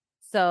children?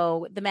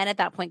 So the men at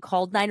that point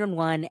called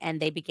 911 and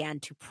they began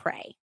to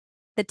pray.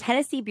 The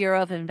Tennessee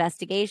Bureau of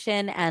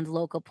Investigation and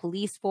local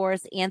police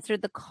force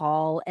answered the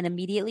call and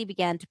immediately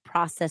began to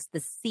process the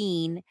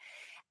scene,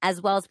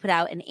 as well as put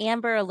out an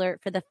Amber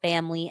Alert for the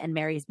family and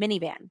Mary's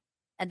minivan.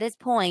 At this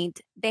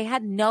point, they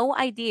had no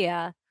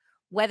idea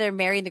whether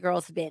Mary and the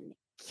girls had been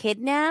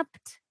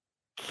kidnapped,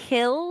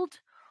 killed,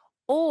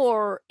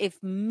 or if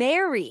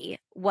Mary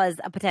was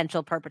a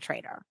potential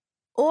perpetrator.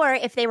 Or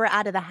if they were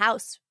out of the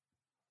house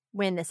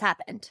when this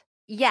happened.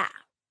 Yeah.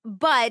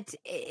 But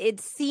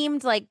it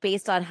seemed like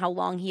based on how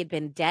long he had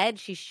been dead,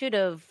 she should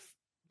have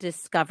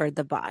discovered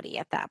the body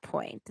at that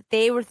point.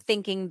 They were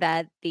thinking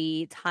that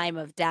the time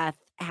of death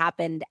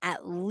happened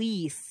at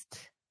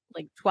least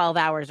like 12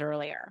 hours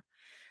earlier.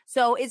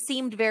 So it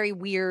seemed very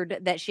weird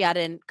that she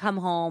hadn't come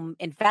home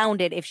and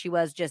found it if she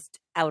was just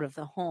out of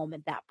the home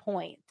at that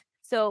point.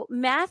 So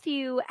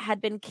Matthew had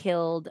been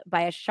killed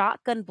by a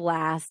shotgun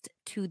blast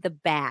to the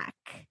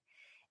back.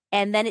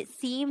 And then it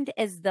seemed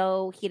as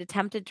though he had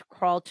attempted to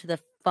crawl to the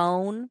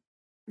phone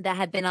that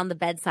had been on the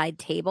bedside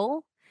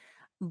table,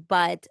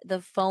 but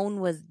the phone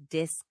was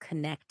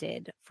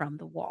disconnected from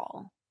the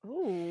wall.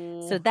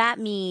 Ooh. So that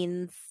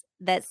means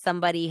that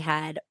somebody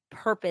had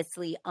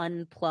purposely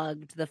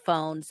unplugged the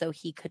phone so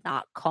he could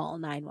not call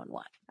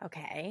 911.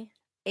 Okay.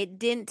 It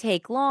didn't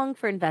take long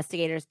for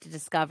investigators to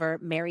discover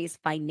Mary's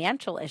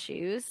financial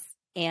issues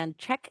and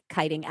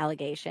check-kiting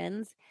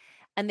allegations,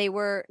 and they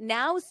were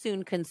now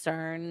soon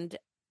concerned.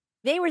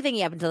 They were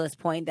thinking up until this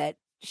point that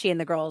she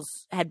and the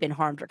girls had been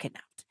harmed or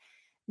kidnapped.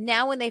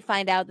 Now when they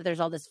find out that there's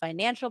all this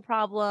financial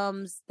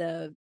problems,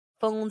 the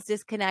phone's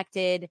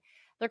disconnected,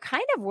 They're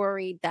kind of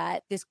worried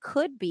that this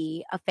could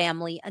be a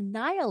family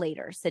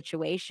annihilator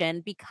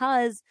situation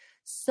because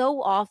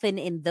so often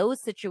in those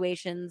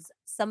situations,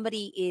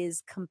 somebody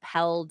is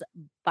compelled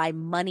by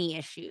money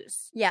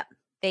issues. Yep.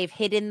 They've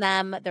hidden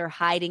them, they're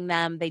hiding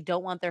them. They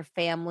don't want their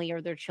family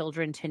or their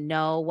children to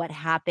know what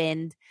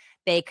happened.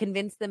 They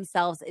convince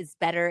themselves it's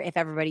better if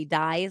everybody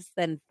dies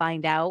than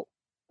find out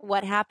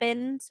what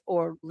happened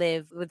or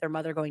live with their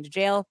mother going to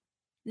jail.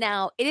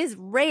 Now, it is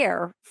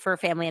rare for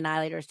family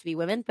annihilators to be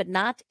women, but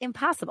not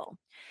impossible.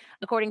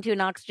 According to an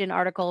Oxygen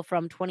article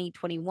from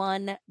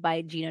 2021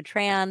 by Gina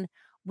Tran,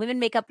 women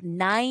make up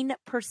 9%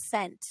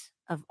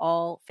 of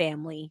all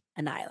family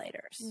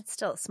annihilators. It's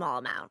still a small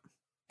amount.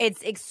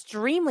 It's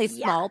extremely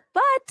small,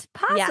 but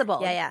possible.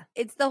 Yeah.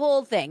 It's the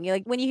whole thing.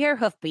 Like when you hear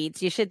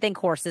hoofbeats, you should think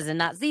horses and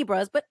not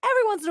zebras, but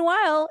every once in a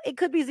while, it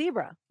could be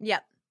zebra.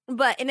 Yep.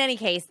 But in any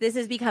case, this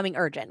is becoming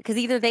urgent because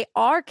either they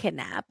are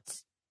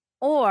kidnapped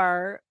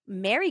or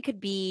Mary could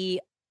be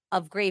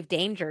of grave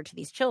danger to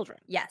these children.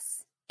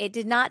 Yes. It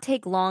did not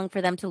take long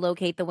for them to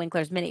locate the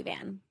Winkler's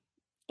minivan.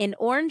 In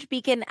Orange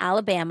Beacon,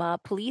 Alabama,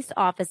 police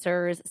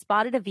officers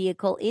spotted a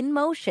vehicle in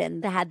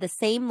motion that had the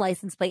same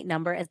license plate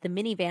number as the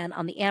minivan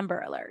on the Amber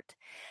Alert.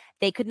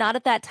 They could not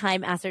at that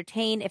time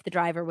ascertain if the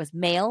driver was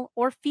male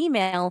or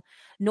female,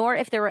 nor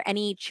if there were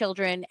any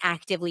children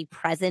actively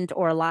present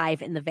or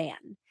alive in the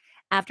van.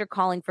 After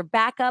calling for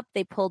backup,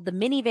 they pulled the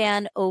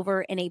minivan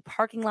over in a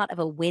parking lot of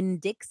a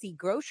Winn-Dixie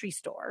grocery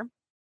store.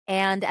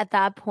 And at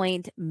that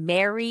point,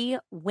 Mary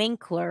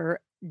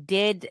Winkler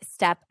did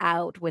step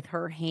out with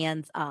her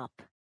hands up.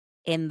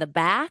 In the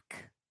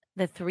back,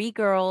 the three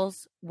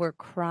girls were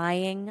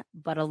crying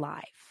but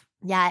alive.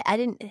 Yeah, I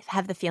didn't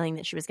have the feeling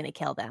that she was going to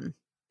kill them.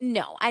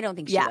 No, I don't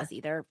think she was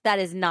either. That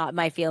is not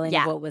my feeling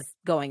of what was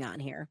going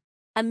on here.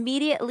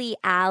 Immediately,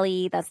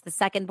 Allie, that's the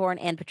second born,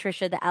 and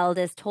Patricia, the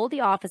eldest, told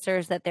the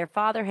officers that their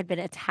father had been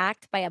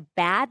attacked by a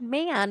bad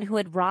man who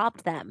had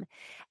robbed them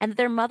and that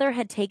their mother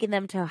had taken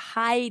them to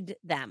hide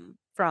them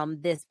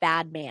from this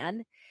bad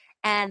man.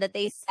 And that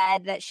they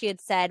said that she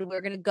had said,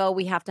 we're going to go.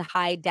 We have to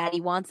hide.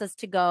 Daddy wants us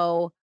to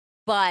go,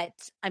 but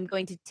I'm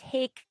going to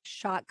take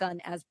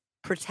shotgun as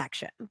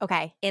protection.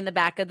 Okay. In the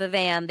back of the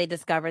van, they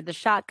discovered the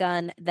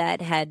shotgun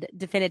that had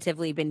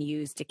definitively been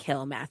used to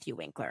kill Matthew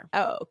Winkler.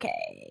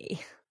 Okay.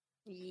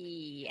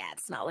 Yeah,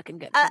 it's not looking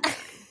good.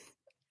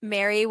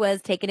 Mary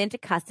was taken into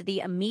custody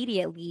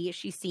immediately.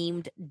 She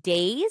seemed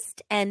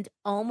dazed and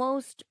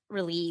almost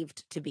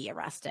relieved to be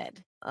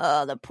arrested.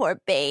 Oh, the poor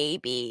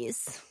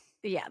babies.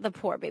 Yeah, the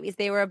poor babies.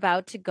 They were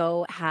about to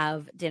go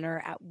have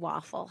dinner at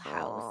Waffle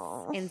House.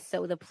 Oh. And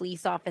so the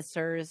police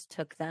officers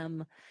took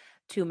them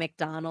to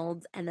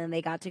McDonald's, and then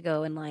they got to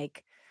go in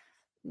like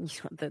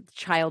the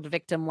child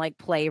victim like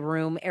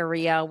playroom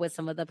area with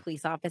some of the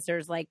police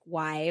officers like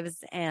wives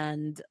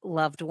and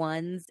loved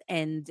ones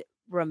and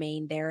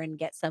remain there and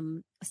get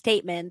some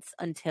statements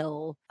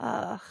until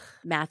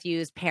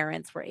Matthew's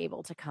parents were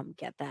able to come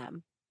get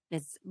them.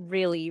 It's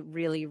really,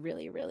 really,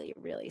 really, really,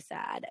 really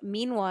sad.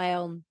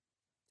 Meanwhile,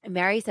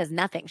 Mary says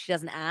nothing. She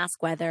doesn't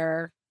ask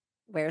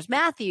where's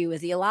Matthew?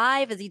 Is he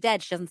alive? Is he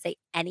dead? She doesn't say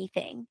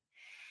anything.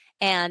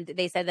 And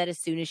they said that as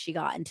soon as she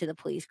got into the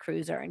police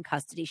cruiser in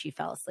custody, she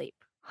fell asleep.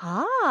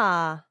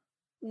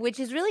 Which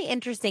is really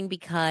interesting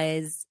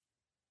because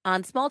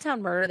on Small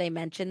Town Murder, they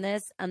mention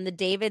this. On the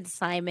David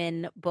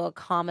Simon book,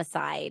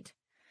 Homicide,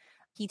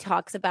 he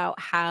talks about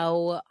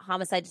how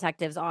homicide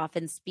detectives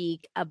often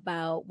speak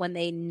about when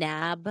they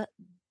nab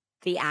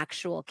the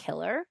actual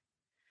killer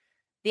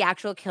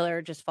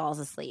just falls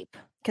asleep.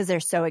 Because they're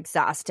so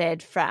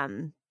exhausted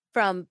from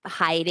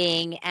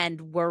hiding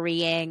and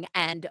worrying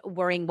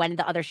when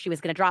the other shoe is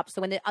going to drop.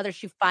 So when the other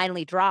shoe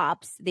finally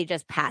drops, they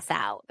just pass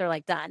out. They're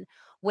like done.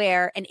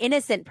 Where an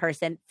innocent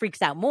person freaks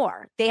out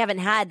more. They haven't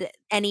had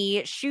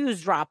any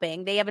shoes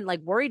dropping. They haven't like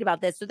worried about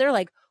this. So they're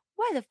like,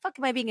 why the fuck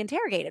am I being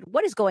interrogated?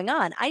 What is going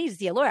on? I need to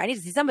see a lawyer. I need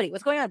to see somebody.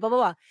 What's going on? Blah, blah,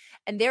 blah.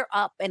 And they're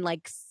up and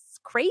like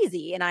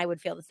crazy. And I would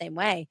feel the same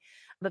way.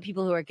 But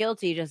people who are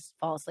guilty just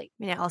fall asleep.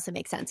 I mean, it also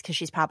makes sense because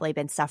she's probably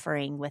been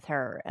suffering with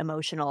her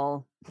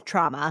emotional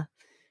trauma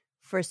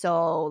for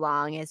so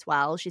long as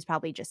well. She's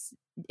probably just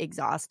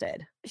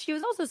exhausted. She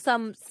was also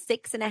some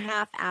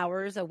 6.5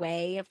 hours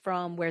away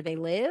from where they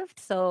lived.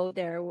 So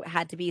there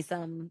had to be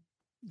some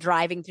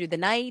driving through the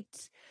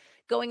night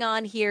going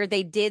on here.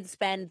 They did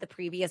spend the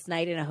previous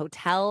night in a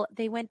hotel.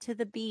 They went to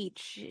the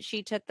beach.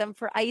 She took them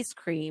for ice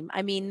cream.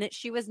 I mean,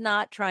 she was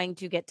not trying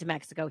to get to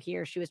Mexico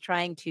here. She was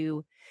trying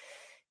to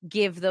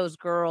give those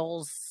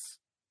girls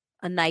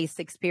a nice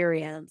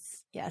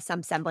experience. Yeah,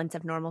 some semblance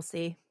of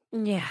normalcy.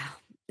 Yeah.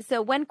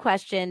 So when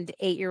questioned,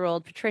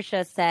 8-year-old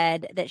Patricia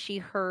said that she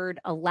heard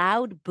a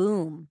loud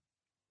boom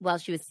while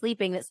she was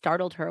sleeping that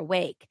startled her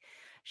awake.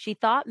 She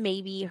thought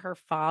maybe her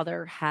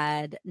father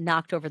had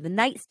knocked over the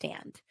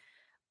nightstand.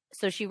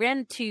 So she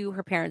ran to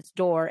her parents'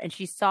 door and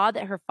she saw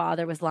that her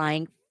father was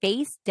lying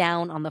face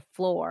down on the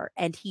floor,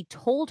 and he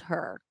told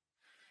her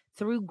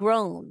through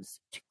groans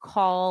to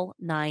call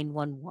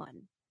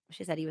 911.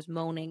 She said he was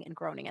moaning and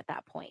groaning at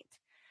that point.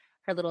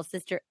 Her little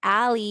sister,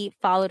 Allie,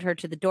 followed her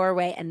to the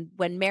doorway. And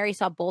when Mary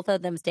saw both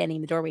of them standing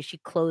in the doorway, she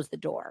closed the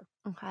door.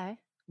 Okay.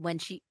 When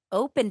she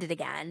opened it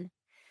again,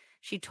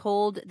 she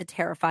told the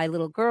terrified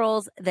little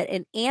girls that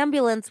an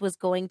ambulance was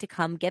going to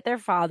come get their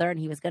father and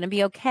he was going to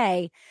be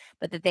okay,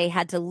 but that they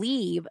had to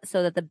leave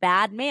so that the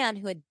bad man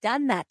who had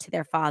done that to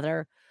their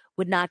father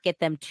would not get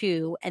them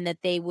too, and that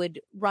they would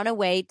run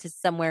away to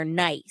somewhere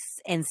nice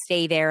and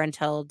stay there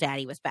until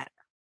daddy was better.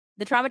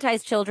 The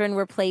traumatized children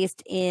were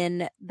placed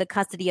in the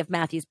custody of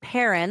Matthew's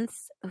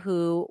parents,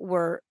 who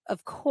were,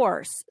 of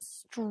course,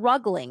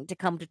 struggling to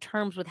come to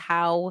terms with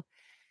how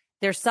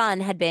their son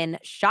had been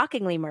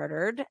shockingly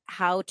murdered,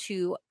 how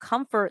to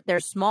comfort their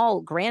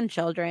small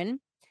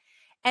grandchildren,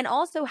 and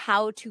also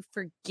how to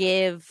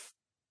forgive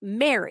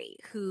Mary,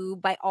 who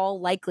by all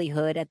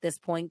likelihood at this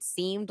point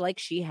seemed like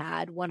she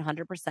had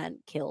 100%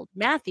 killed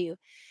Matthew.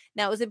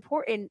 Now, it was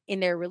important in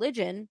their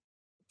religion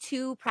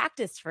to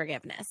practice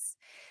forgiveness.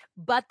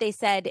 But they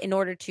said in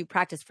order to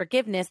practice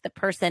forgiveness, the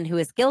person who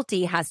is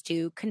guilty has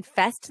to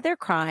confess to their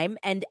crime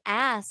and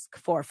ask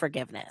for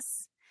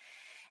forgiveness.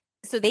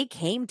 So they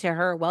came to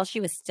her while she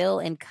was still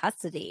in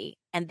custody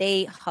and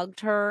they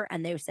hugged her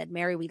and they said,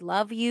 Mary, we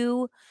love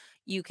you.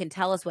 You can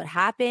tell us what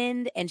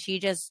happened. And she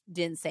just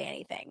didn't say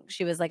anything.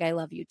 She was like, I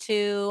love you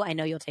too. I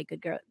know you'll take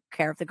good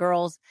care of the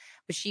girls.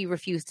 But she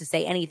refused to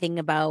say anything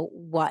about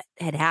what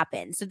had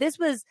happened. So this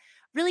was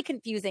really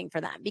confusing for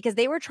them because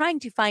they were trying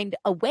to find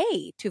a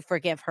way to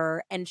forgive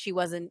her and she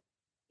wasn't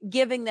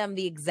giving them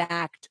the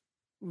exact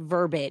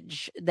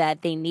verbiage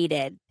that they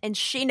needed. And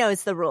she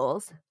knows the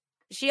rules.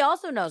 She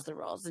also knows the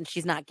rules and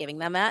she's not giving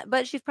them that,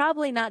 but she's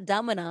probably not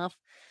dumb enough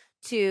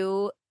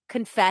to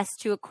confess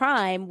to a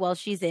crime while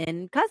she's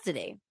in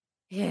custody.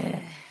 Yeah.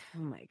 Oh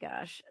my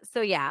gosh.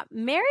 So yeah,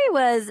 Mary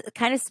was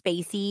kind of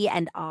spacey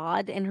and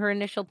odd in her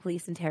initial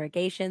police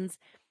interrogations.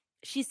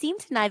 She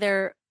seemed to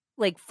neither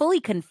fully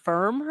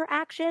confirm her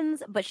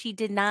actions, but she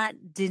did not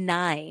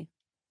deny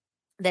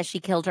that she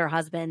killed her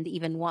husband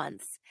even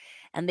once.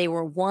 And they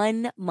were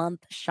 1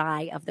 month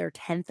shy of their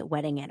 10th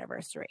wedding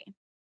anniversary.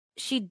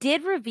 She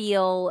did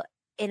reveal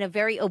in a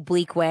very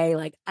oblique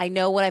way, I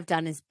know what I've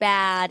done is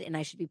bad and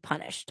I should be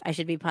punished. I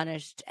should be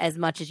punished as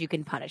much as you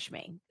can punish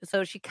me.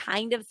 So she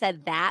kind of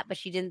said that, but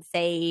she didn't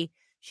say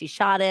she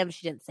shot him.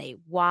 She didn't say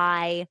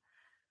why.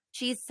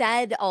 She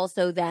said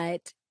also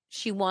that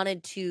she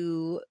wanted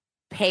to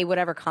pay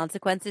whatever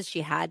consequences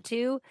she had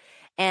to,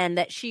 and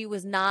that she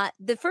was not,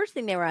 the first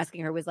thing they were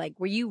asking her was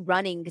were you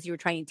running because you were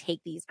trying to take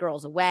these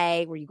girls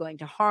away? Were you going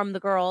to harm the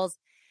girls?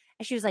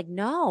 And she was like,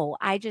 no,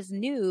 I just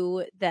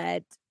knew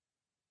that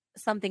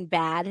something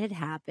bad had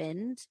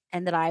happened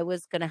and that I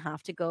was going to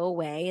have to go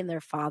away and their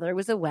father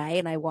was away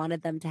and I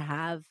wanted them to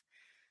have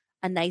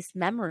a nice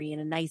memory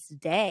and a nice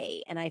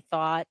day. And I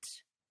thought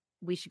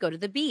we should go to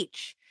the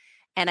beach.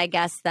 And I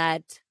guess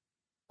that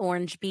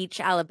Orange Beach,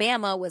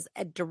 Alabama was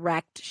a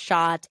direct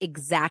shot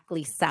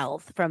exactly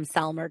south from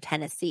Selmer,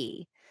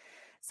 Tennessee.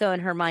 So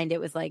in her mind,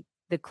 it was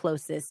the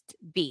closest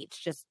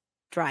beach, just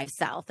drive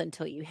south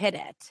until you hit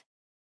it.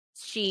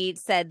 She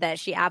said that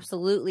she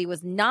absolutely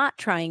was not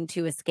trying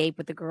to escape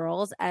with the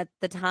girls. At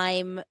the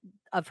time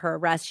of her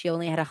arrest, she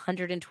only had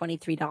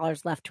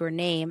 $123 left to her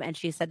name. And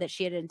she said that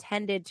she had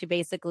intended to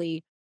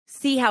basically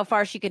see how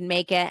far she could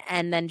make it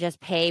and then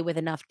just pay with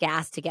enough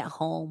gas to get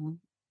home,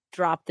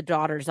 drop the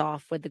daughters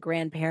off with the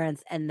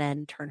grandparents, and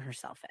then turn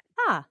herself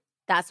in.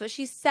 That's what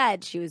she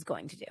said she was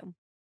going to do.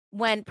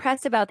 When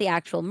pressed about the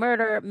actual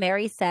murder,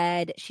 Mary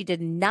said she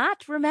did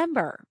not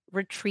remember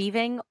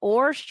retrieving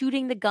or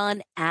shooting the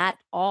gun at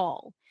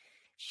all.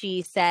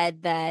 She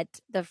said that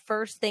the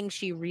first thing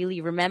she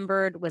really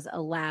remembered was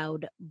a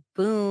loud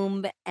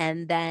boom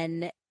and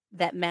then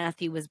that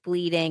Matthew was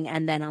bleeding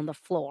and then on the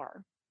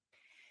floor.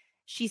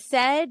 She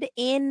said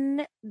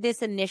in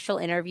this initial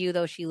interview,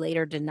 though she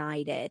later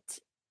denied it,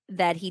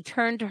 that he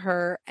turned to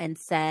her and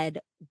said,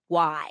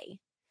 "Why?"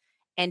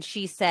 And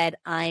she said,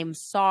 "I'm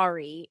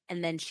sorry."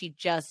 And then she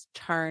just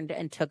turned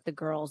and took the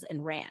girls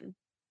and ran.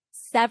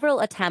 Several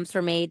attempts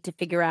were made to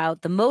figure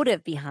out the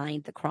motive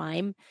behind the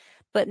crime,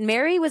 but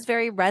Mary was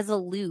very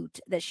resolute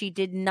that she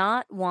did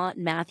not want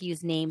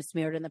Matthew's name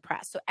smeared in the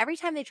press. So every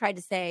time they tried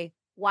to say,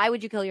 why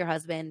would you kill your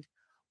husband?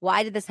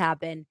 Why did this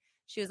happen?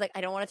 She was like,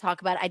 I don't want to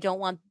talk about it. I don't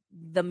want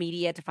the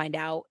media to find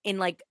out,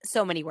 in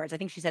so many words. I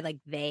think she said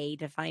they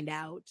to find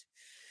out.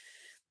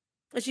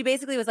 She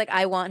basically was like,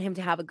 I want him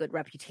to have a good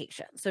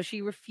reputation. So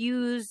she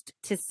refused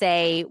to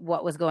say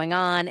what was going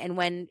on. And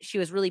when she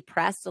was really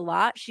pressed a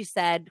lot, she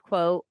said,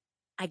 quote,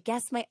 "I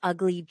guess my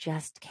ugly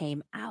just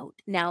came out."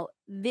 Now,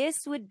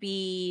 this would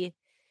be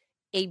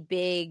a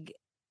big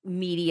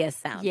media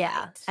sound.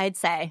 Yeah, I'd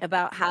say.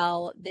 About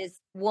how this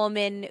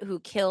woman who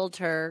killed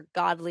her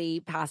godly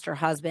pastor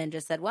husband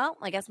just said, well,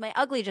 I guess my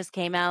ugly just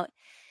came out.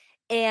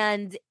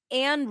 And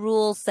Anne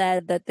Rule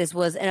said that this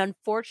was an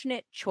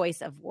unfortunate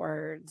choice of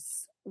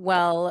words.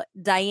 Well,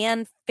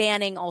 Diane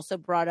Fanning also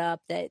brought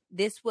up that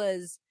this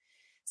was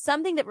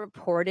something that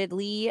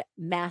reportedly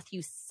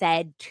Matthew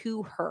said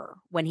to her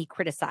when he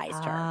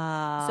criticized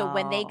her. So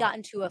when they got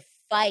into a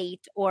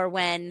fight or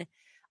when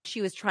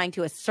she was trying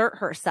to assert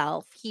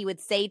herself, he would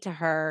say to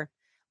her,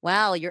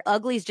 "Well, your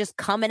ugly's just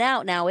coming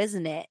out now,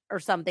 isn't it?" or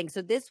something.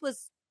 So this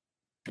was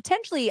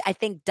potentially, I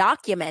think,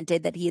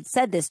 documented that he had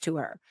said this to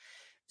her.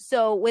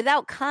 So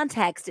without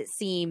context, it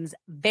seems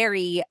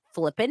very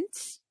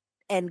flippant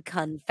and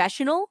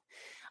confessional.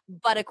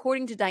 But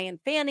according to Diane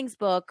Fanning's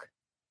book,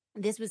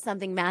 this was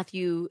something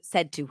Matthew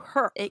said to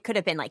her. It could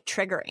have been like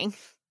triggering.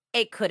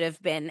 It could have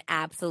been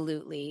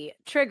absolutely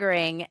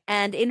triggering.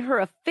 And in her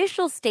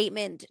official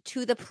statement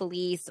to the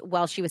police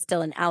while she was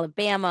still in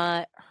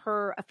Alabama,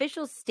 her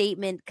official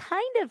statement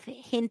kind of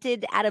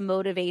hinted at a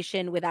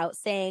motivation without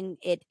saying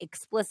it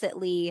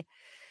explicitly.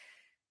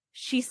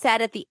 She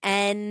said at the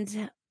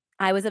end,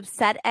 "I was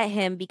upset at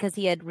him because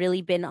he had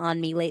really been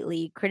on me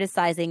lately,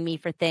 criticizing me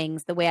for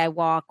things, the way I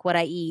walk, what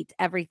I eat,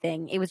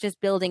 everything. It was just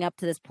building up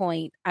to this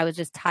point. I was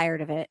just tired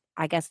of it.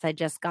 I guess I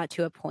just got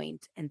to a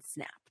point and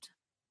snapped."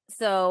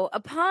 So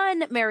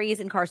upon Mary's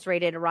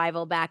incarcerated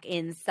arrival back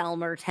in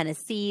Selmer,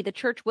 Tennessee, the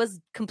church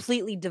was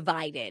completely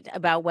divided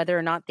about whether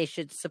or not they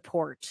should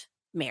support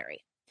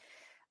Mary.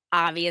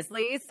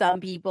 Obviously,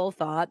 some people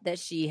thought that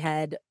she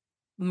had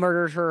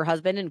murdered her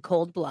husband in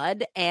cold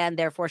blood and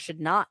therefore should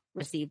not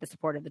receive the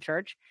support of the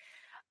church.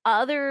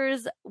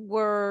 Others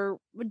were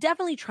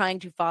definitely trying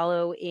to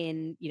follow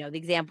in, the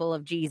example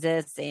of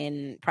Jesus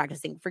in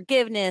practicing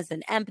forgiveness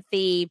and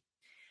empathy.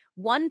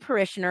 One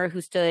parishioner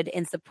who stood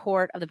in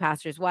support of the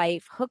pastor's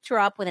wife hooked her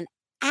up with an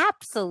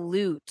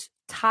absolute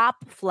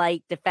top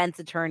flight defense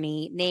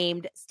attorney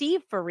named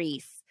Steve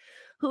Farese,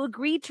 who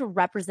agreed to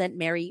represent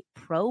Mary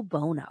pro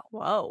bono.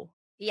 Whoa.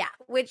 Yeah,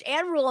 which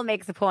Ann Rule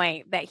makes a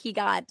point that he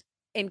got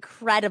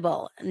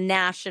incredible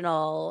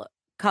national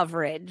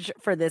coverage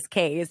for this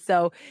case.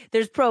 So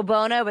there's pro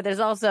bono, but there's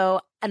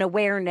also an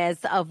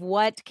awareness of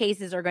what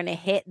cases are going to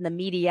hit in the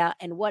media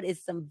and what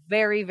is some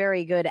very,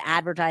 very good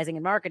advertising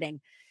and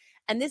marketing.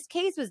 And this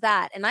case was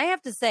that. And I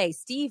have to say,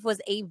 Steve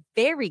was a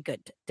very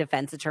good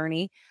defense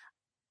attorney.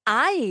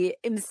 I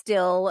am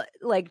still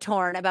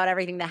torn about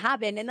everything that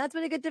happened. And that's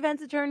what a good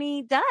defense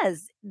attorney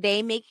does.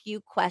 They make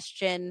you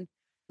question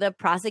the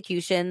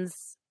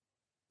prosecution's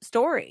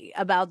story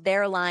about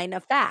their line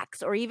of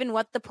facts, or even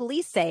what the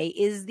police say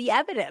is the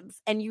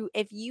evidence. And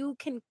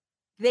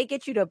they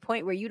get you to a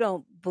point where you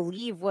don't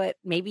believe what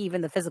maybe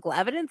even the physical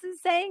evidence is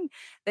saying,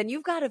 then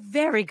you've got a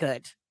very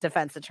good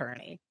defense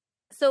attorney.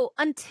 So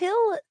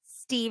until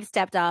Steve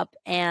stepped up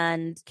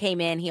and came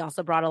in, he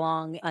also brought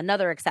along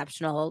another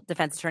exceptional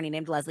defense attorney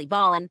named Leslie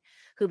Ballin,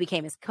 who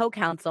became his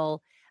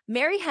co-counsel.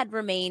 Mary had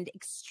remained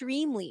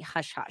extremely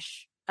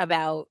hush-hush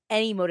about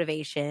any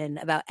motivation,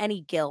 about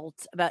any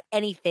guilt, about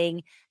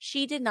anything.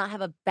 She did not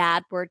have a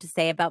bad word to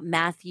say about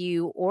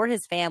Matthew or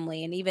his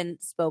family, and even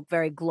spoke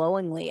very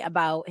glowingly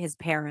about his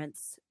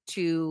parents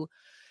to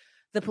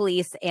the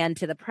police and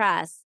to the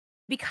press.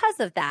 Because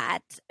of that,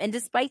 and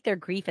despite their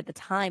grief at the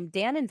time,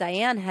 Dan and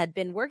Diane had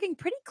been working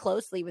pretty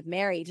closely with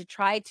Mary to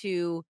try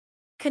to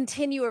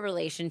continue a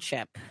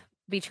relationship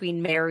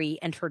between Mary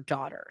and her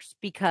daughters,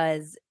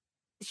 because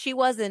she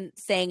wasn't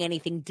saying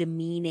anything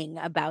demeaning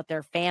about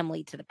their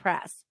family to the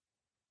press.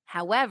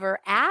 However,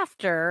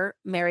 after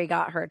Mary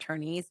got her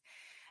attorneys,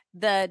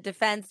 the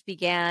defense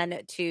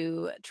began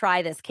to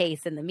try this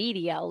case in the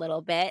media a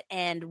little bit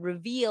and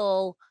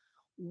reveal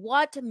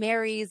what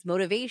Mary's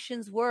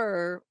motivations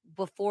were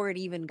before it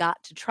even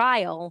got to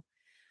trial.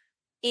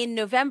 In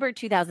November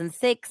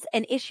 2006,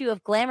 an issue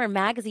of Glamour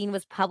magazine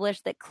was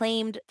published that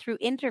claimed through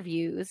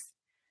interviews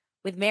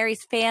with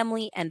Mary's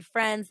family and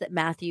friends that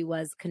Matthew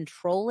was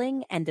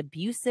controlling and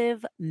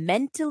abusive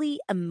mentally,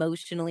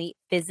 emotionally,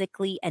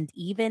 physically, and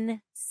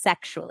even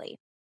sexually.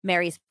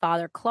 Mary's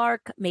father,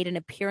 Clark, made an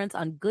appearance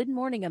on Good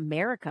Morning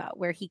America,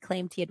 where he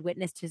claimed he had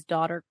witnessed his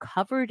daughter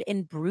covered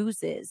in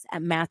bruises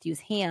at Matthew's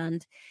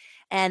hand,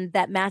 and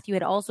that Matthew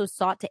had also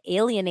sought to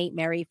alienate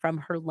Mary from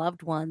her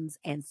loved ones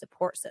and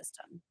support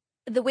system.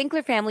 The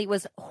Winkler family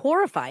was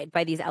horrified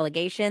by these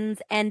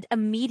allegations and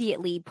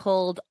immediately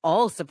pulled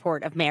all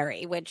support of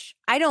Mary, which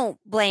I don't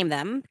blame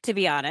them, to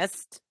be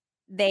honest.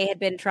 They had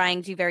been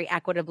trying to very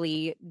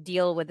equitably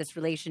deal with this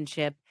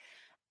relationship.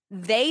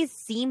 They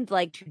seemed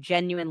like to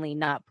genuinely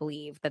not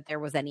believe that there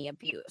was any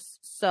abuse.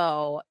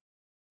 So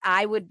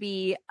I would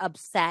be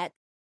upset.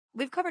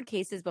 We've covered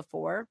cases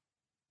before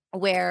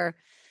where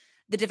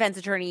the defense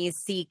attorneys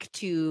seek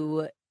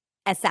to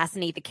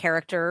assassinate the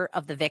character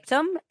of the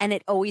victim, and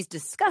it always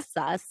disgusts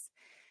us.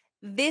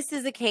 This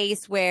is a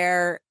case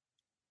where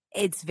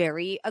it's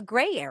a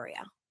gray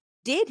area.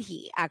 Did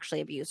he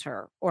actually abuse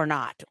her or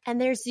not?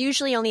 And there's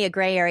usually only a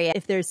gray area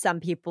if there's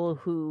some people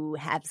who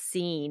have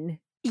seen.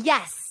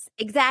 Yes,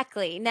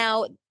 exactly.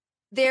 Now,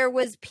 there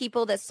was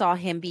people that saw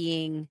him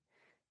being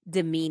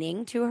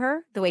demeaning to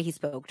her, the way he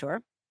spoke to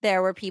her.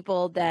 There were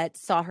people that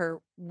saw her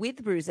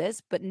with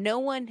bruises, but no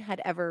one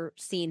had ever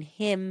seen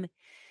him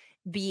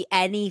be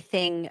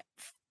anything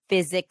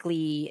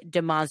physically,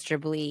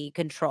 demonstrably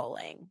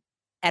controlling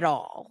at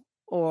all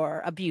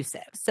or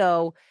abusive.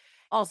 So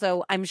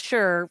also, I'm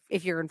sure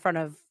if you're in front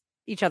of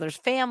each other's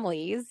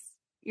families,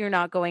 you're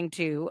not going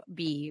to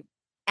be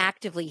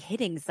actively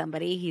hitting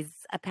somebody. He's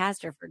a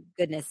pastor, for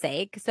goodness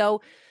sake.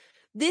 So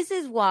this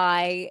is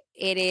why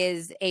it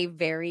is a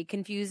very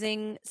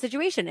confusing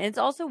situation. And it's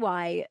also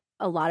why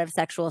a lot of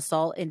sexual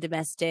assault and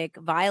domestic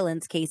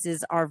violence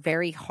cases are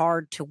very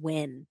hard to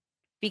win,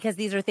 because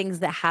these are things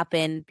that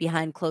happen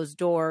behind closed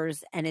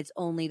doors and it's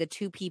only the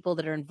two people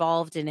that are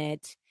involved in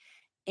it.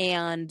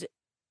 And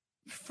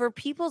for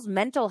people's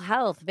mental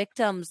health,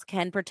 victims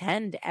can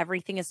pretend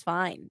everything is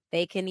fine.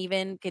 They can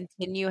even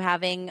continue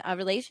having a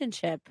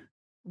relationship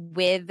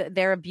with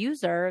their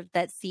abuser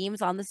that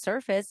seems on the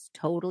surface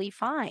totally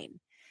fine.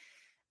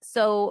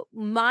 So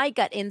my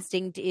gut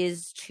instinct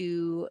is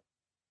to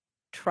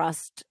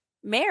trust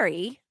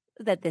Mary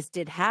that this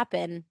did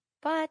happen.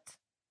 But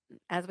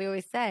as we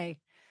always say,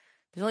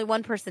 there's only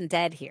one person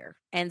dead here.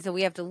 And so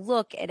we have to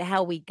look at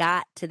how we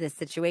got to this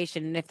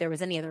situation and if there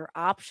was any other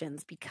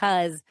options,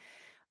 because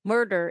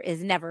murder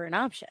is never an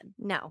option.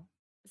 No.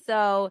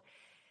 So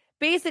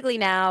basically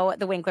now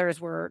the Winklers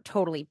were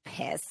totally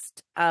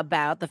pissed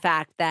about the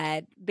fact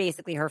that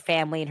basically her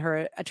family and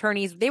her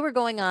attorneys, they were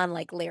going on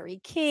like Larry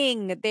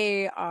King.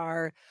 They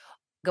are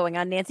going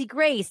on Nancy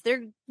Grace.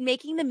 They're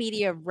making the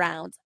media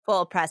rounds.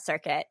 Full press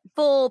circuit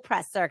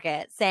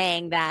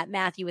saying that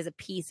Matthew was a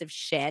piece of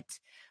shit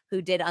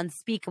who did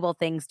unspeakable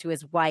things to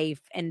his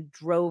wife and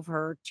drove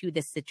her to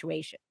this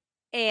situation.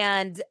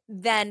 And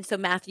then, so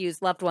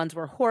Matthew's loved ones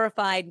were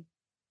horrified.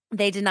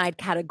 They denied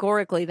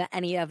categorically that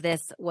any of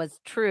this was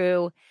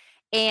true.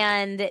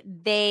 And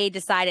they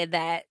decided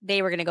that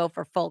they were going to go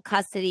for full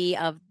custody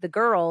of the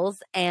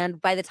girls.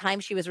 And by the time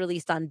she was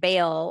released on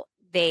bail,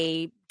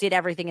 they did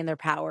everything in their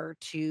power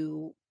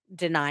to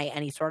deny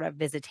any sort of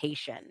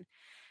visitation,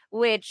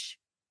 which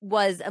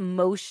was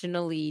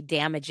emotionally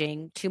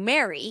damaging to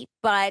Mary.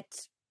 But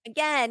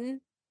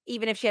again,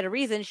 even if she had a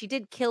reason, she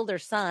did kill their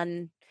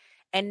son.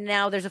 And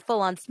now there's a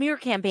full-on smear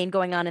campaign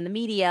going on in the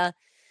media.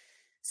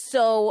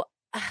 So,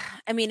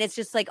 I mean, it's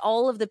just like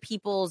all of the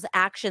people's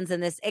actions in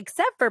this,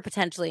 except for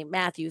potentially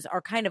Matthew's,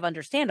 are kind of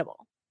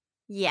understandable.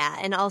 Yeah.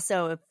 And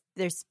also,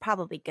 there's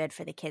probably good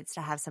for the kids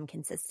to have some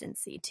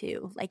consistency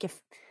too. Like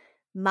if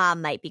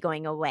mom might be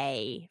going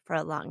away for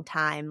a long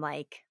time,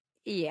 like.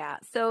 Yeah.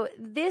 So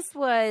this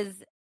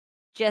was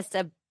just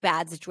a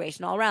bad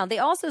situation all around. They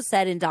also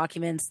said in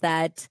documents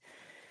that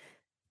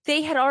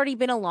they had already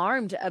been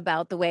alarmed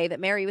about the way that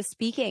Mary was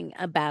speaking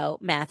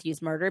about Matthew's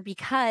murder,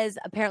 because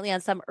apparently on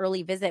some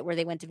early visit where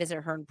they went to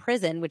visit her in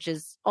prison, which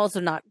is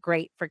also not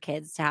great for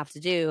kids to have to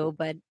do,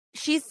 but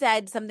she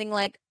said something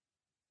like,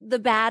 the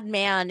bad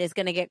man is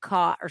going to get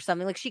caught or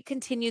something. Like she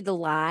continued the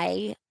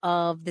lie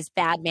of this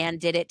bad man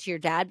did it to your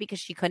dad because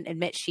she couldn't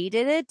admit she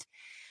did it,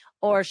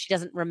 or she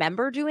doesn't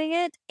remember doing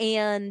it.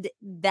 And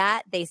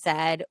that, they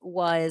said,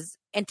 was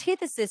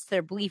antithesis to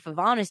their belief of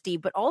honesty,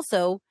 but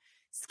also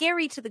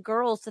scary to the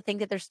girls to think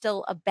that there's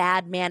still a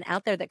bad man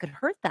out there that could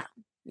hurt them.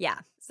 Yeah.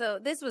 So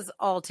this was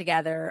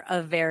altogether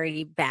a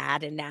very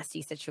bad and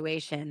nasty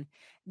situation.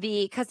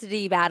 The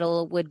custody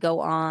battle would go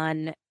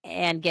on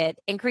and get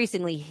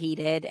increasingly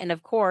heated. And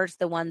of course,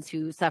 the ones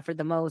who suffered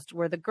the most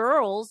were the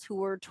girls, who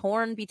were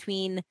torn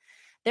between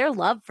their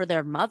love for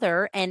their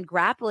mother and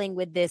grappling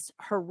with this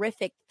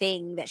horrific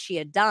thing that she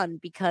had done,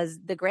 because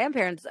the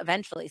grandparents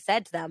eventually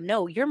said to them,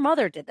 no, your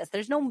mother did this.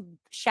 There's no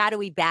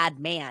shadowy bad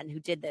man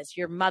who did this.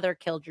 Your mother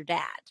killed your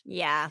dad.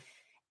 Yeah.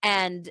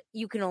 And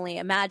you can only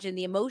imagine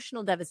the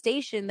emotional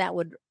devastation that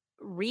would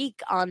wreak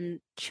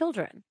on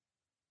children.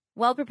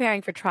 While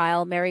preparing for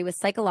trial, Mary was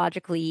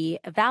psychologically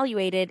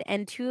evaluated,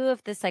 and two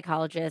of the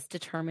psychologists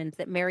determined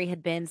that Mary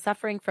had been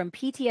suffering from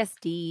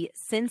PTSD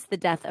since the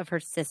death of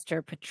her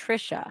sister,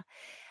 Patricia,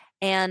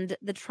 and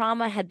the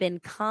trauma had been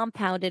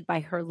compounded by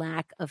her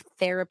lack of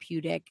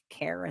therapeutic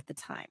care at the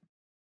time.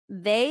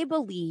 They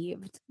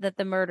believed that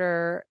the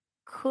murder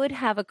could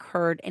have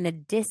occurred in a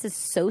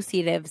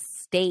dissociative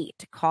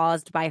state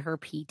caused by her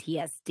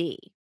PTSD.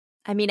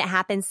 I mean, it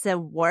happens to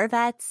war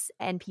vets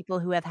and people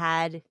who have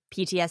had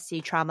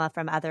PTSD trauma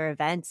from other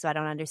events. So I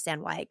don't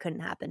understand why it couldn't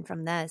happen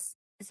from this.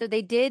 So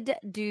they did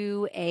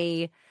do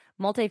a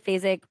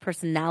multiphasic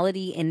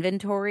personality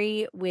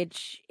inventory,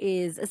 which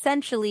is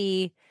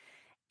essentially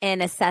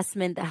an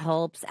assessment that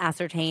helps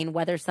ascertain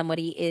whether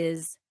somebody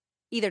is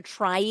either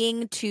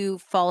trying to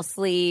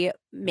falsely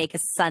make a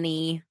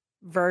sunny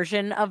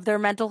version of their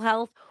mental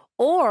health,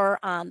 or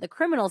on the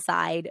criminal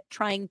side,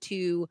 trying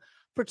to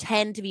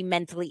pretend to be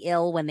mentally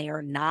ill when they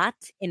are not,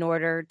 in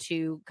order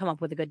to come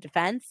up with a good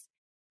defense.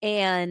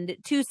 And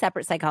two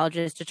separate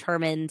psychologists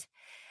determined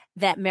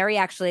that Mary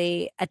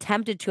actually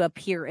attempted to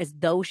appear as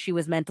though she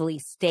was mentally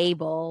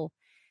stable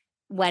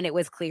when it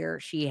was clear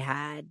she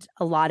had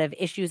a lot of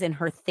issues in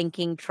her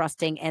thinking,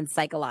 trusting, and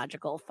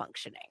psychological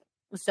functioning.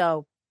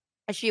 So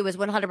she was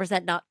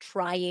 100% not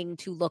trying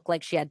to look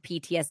like she had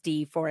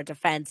PTSD for a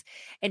defense.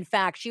 In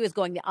fact, she was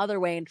going the other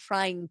way and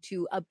trying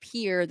to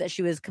appear that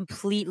she was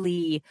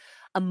completely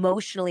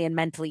emotionally and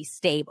mentally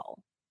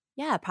stable.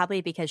 Yeah,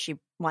 probably because she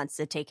wants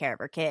to take care of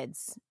her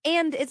kids.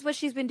 And it's what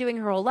she's been doing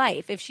her whole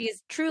life. If she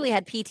has truly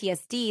had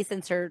PTSD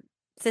since her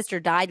sister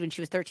died when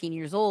she was 13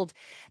 years old,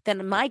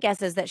 then my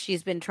guess is that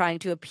she's been trying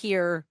to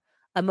appear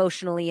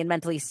emotionally and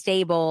mentally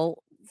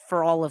stable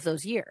for all of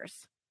those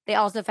years. They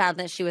also found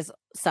that she was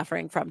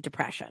suffering from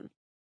depression.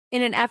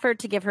 In an effort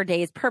to give her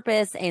days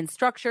purpose and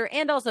structure,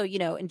 and also,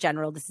 in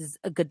general, this is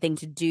a good thing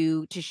to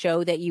do to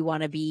show that you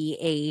want to be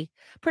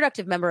a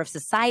productive member of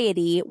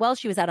society. While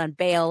she was out on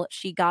bail,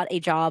 she got a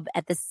job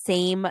at the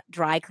same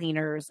dry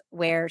cleaners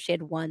where she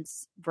had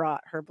once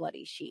brought her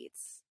bloody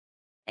sheets.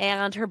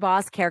 And her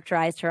boss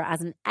characterized her as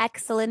an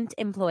excellent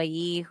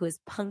employee who is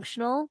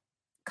punctual,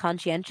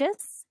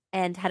 conscientious,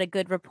 and had a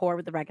good rapport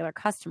with the regular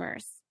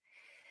customers.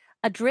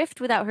 Adrift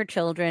without her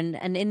children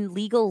and in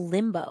legal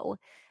limbo,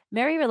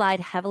 Mary relied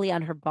heavily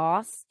on her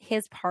boss,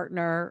 his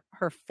partner,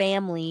 her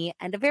family,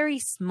 and a very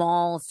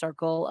small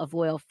circle of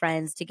loyal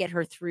friends to get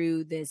her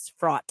through this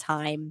fraught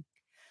time.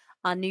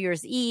 On New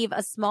Year's Eve,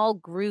 a small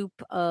group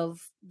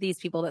of these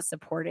people that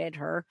supported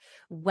her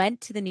went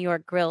to the New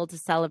York Grill to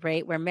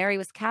celebrate, where Mary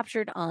was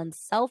captured on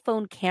cell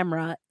phone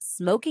camera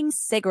smoking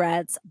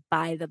cigarettes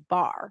by the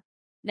bar.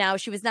 Now,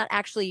 she was not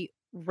actually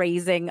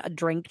raising a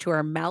drink to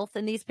her mouth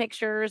in these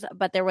pictures,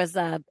 but there was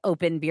a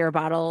open beer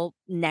bottle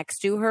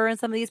next to her in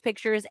some of these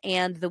pictures,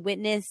 and the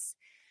witness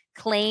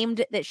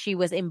claimed that she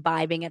was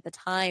imbibing at the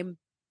time.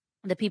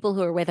 The people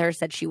who were with her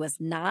said she was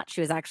not.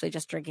 She was actually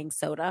just drinking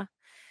soda.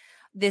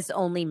 This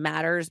only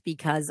matters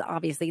because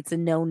obviously it's a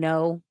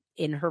no-no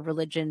in her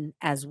religion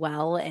as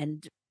well,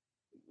 and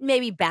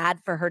maybe bad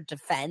for her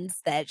defense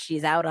that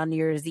she's out on New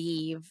Year's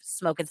Eve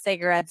smoking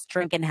cigarettes,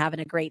 drinking, having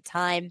a great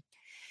time.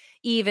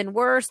 Even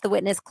worse, the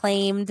witness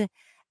claimed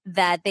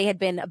that they had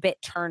been a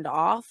bit turned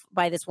off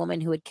by this woman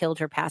who had killed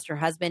her pastor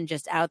husband,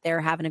 just out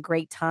there having a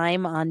great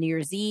time on New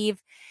Year's Eve.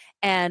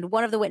 And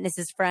one of the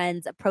witness's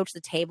friends approached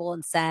the table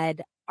and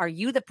said, "Are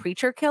you the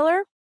preacher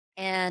killer?"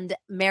 And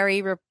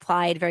Mary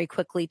replied very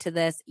quickly to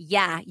this,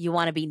 "Yeah, you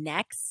want to be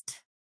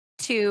next?"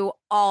 To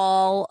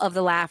all of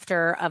the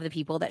laughter of the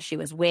people that she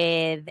was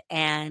with.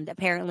 And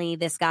apparently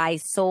this guy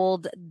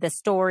sold the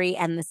story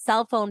and the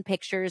cell phone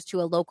pictures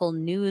to a local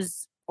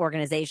news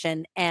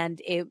organization,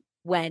 and it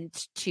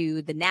went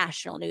to the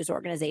national news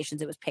organizations.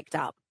 It was picked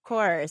up. Of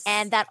course.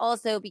 And that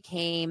also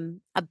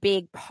became a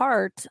big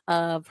part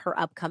of her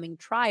upcoming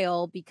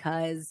trial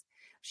because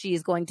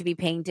she's going to be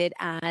painted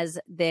as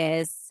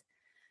this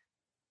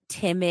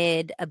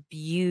timid,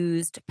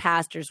 abused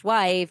pastor's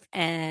wife,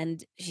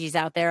 and she's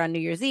out there on New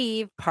Year's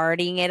Eve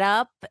partying it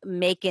up,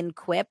 making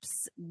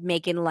quips,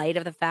 making light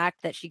of the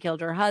fact that she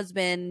killed her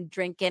husband,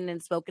 drinking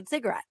and smoking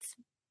cigarettes.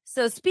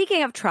 So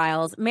speaking of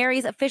trials,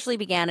 Mary's officially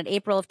began in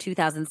April of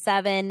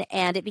 2007,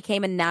 and it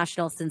became a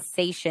national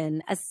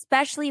sensation,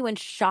 especially when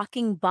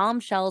shocking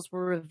bombshells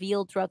were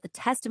revealed throughout the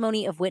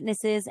testimony of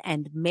witnesses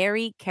and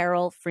Mary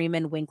Carol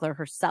Freeman Winkler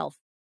herself.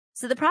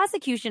 So the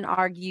prosecution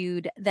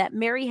argued that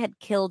Mary had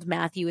killed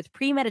Matthew with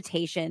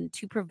premeditation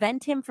to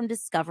prevent him from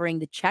discovering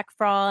the check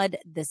fraud,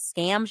 the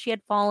scam she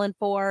had fallen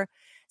for,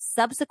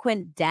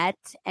 subsequent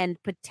debt,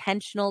 and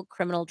potential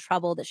criminal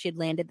trouble that she had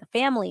landed the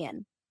family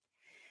in.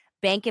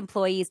 Bank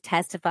employees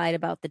testified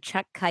about the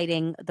check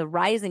kiting, the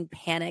rising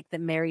panic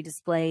that Mary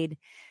displayed,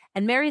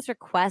 and Mary's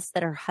request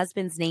that her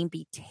husband's name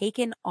be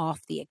taken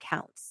off the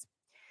accounts.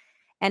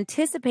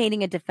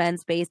 Anticipating a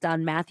defense based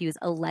on Matthew's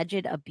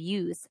alleged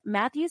abuse,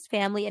 Matthew's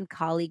family and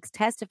colleagues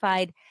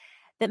testified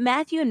that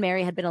Matthew and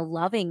Mary had been a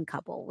loving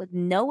couple with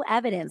no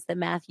evidence that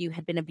Matthew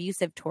had been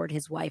abusive toward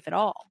his wife at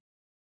all.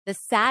 The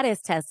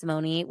saddest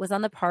testimony was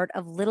on the part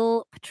of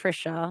little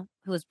Patricia,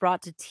 who was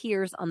brought to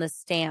tears on the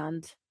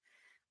stand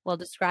while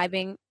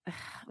describing,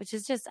 which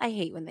is just, I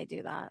hate when they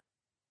do that.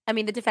 I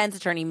mean, the defense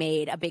attorney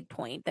made a big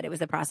point that it was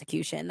the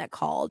prosecution that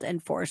called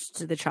and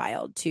forced the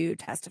child to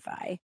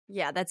testify.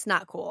 Yeah, that's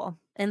not cool.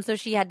 And so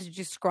she had to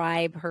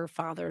describe her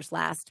father's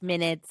last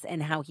minutes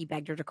and how he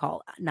begged her to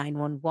call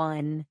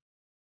 911.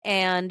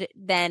 And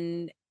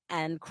then,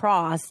 and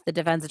Cross, the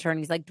defense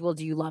attorney's like, "Well,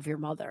 do you love your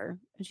mother?"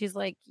 And she's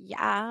like,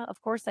 "Yeah,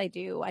 of course I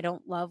do. I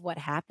don't love what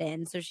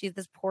happened." So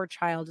this poor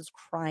child is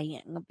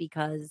crying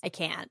because I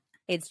can't.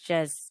 It's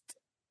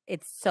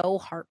so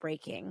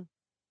heartbreaking.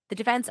 The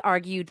defense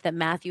argued that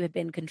Matthew had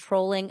been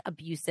controlling,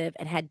 abusive,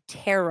 and had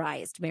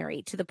terrorized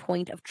Mary to the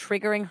point of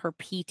triggering her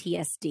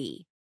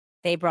PTSD.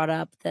 They brought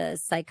up the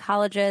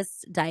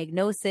psychologist's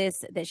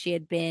diagnosis that she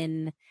had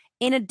been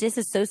in a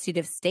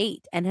dissociative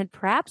state and had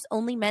perhaps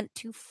only meant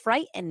to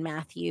frighten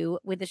Matthew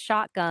with a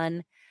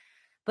shotgun,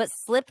 but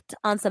slipped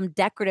on some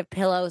decorative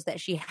pillows that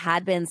she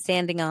had been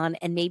standing on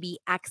and maybe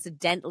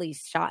accidentally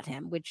shot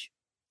him, which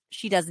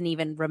she doesn't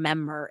even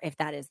remember if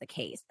that is the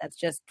case. That's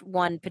just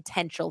one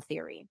potential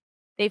theory.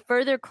 They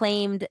further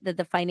claimed that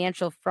the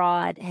financial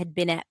fraud had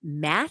been at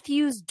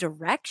Matthew's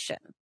direction.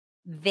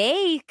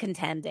 They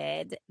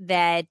contended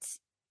that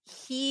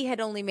he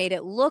had only made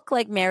it look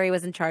like Mary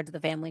was in charge of the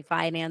family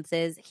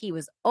finances. He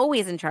was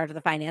always in charge of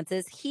the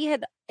finances. He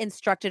had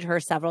instructed her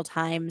several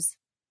times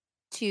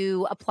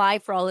to apply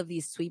for all of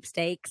these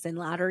sweepstakes and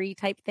lottery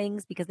type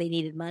things because they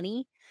needed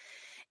money.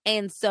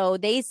 And so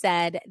they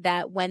said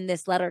that when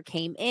this letter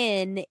came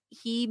in,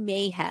 he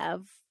may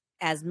have,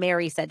 as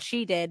Mary said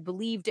she did,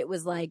 believed it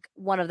was like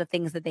one of the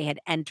things that they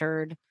had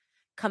entered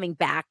coming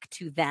back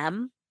to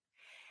them.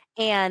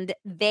 And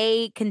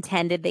they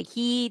contended that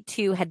he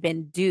too had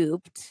been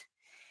duped.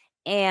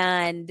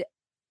 And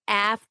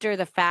after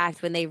the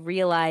fact, when they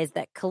realized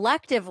that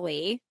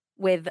collectively,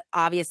 with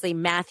obviously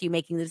Matthew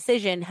making the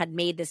decision, had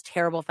made this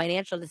terrible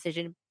financial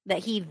decision, that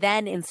he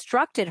then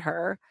instructed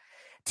her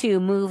to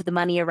move the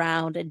money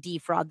around and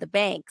defraud the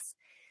banks.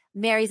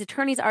 Mary's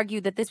attorneys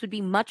argued that this would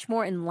be much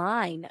more in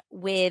line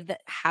with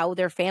how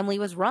their family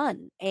was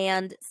run.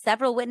 And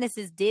several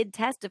witnesses did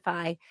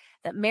testify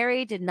that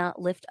Mary did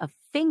not lift a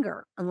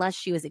finger unless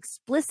she was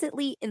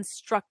explicitly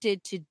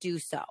instructed to do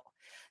so.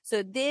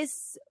 So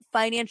this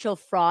financial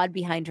fraud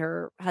behind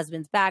her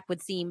husband's back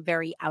would seem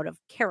very out of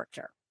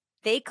character.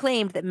 They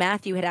claimed that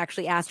Matthew had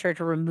actually asked her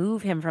to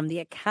remove him from the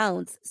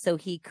accounts so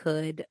he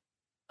could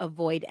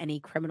avoid any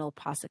criminal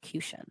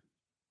prosecution.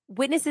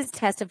 Witnesses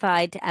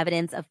testified to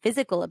evidence of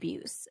physical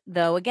abuse,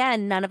 though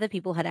again, none of the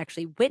people had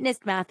actually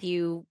witnessed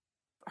Matthew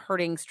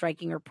hurting,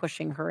 striking, or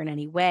pushing her in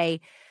any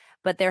way,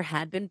 but there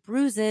had been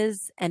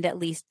bruises and at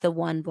least the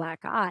one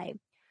black eye.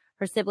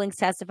 Her siblings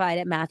testified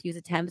at Matthew's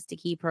attempts to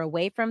keep her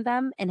away from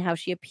them and how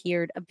she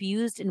appeared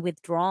abused and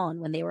withdrawn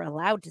when they were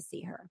allowed to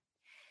see her.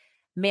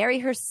 Mary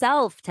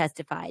herself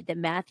testified that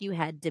Matthew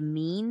had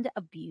demeaned,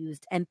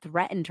 abused, and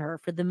threatened her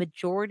for the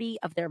majority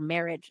of their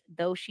marriage,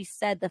 though she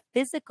said the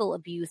physical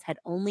abuse had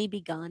only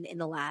begun in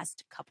the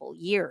last couple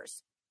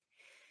years.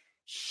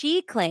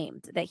 She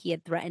claimed that he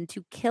had threatened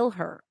to kill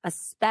her,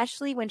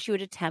 especially when she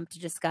would attempt to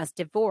discuss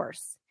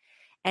divorce.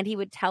 And he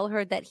would tell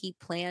her that he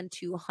planned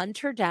to hunt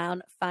her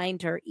down,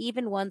 find her,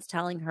 even once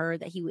telling her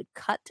that he would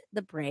cut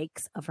the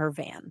brakes of her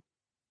van.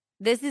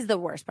 This is the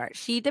worst part.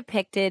 She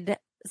depicted,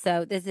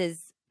 so this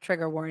is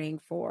trigger warning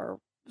for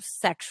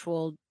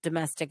sexual,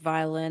 domestic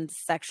violence,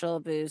 sexual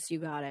abuse. You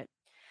got it.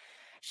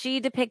 She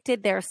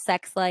depicted their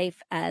sex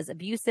life as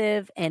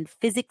abusive and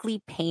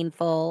physically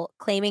painful,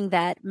 claiming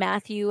that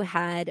Matthew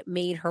had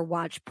made her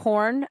watch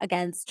porn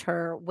against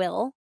her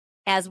will,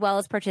 as well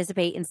as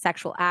participate in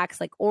sexual acts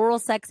like oral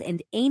sex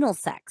and anal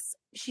sex.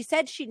 She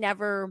said she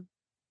never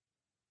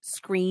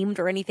screamed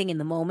or anything in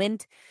the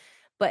moment,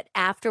 but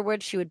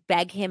afterwards she would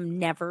beg him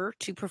never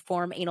to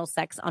perform anal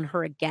sex on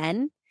her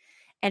again.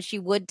 And she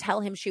would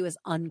tell him she was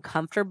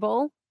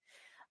uncomfortable.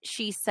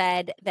 She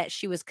said that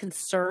she was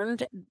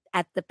concerned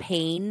at the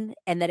pain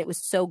and that it was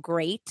so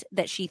great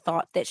that she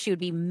thought that she would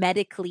be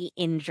medically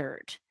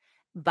injured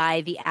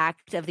by the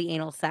act of the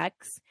anal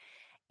sex.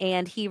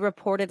 And he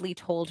reportedly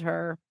told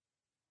her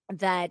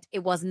that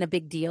it wasn't a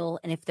big deal.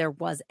 And if there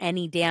was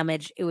any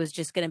damage, it was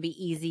just going to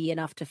be easy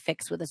enough to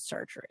fix with a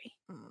surgery.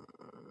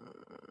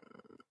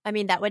 I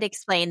mean, that would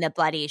explain the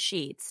bloody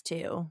sheets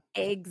too.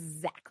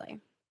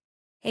 Exactly.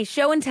 A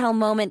show and tell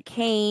moment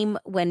came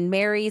when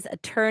Mary's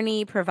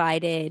attorney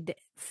provided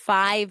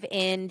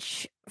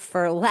 5-inch,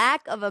 for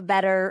lack of a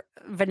better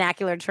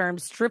vernacular term,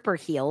 stripper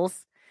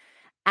heels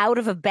out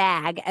of a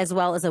bag, as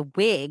well as a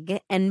wig.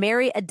 And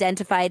Mary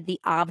identified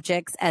the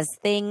objects as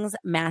things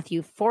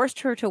Matthew forced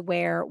her to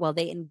wear while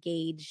they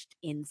engaged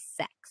in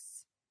sex.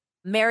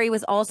 Mary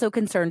was also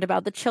concerned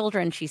about the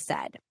children, she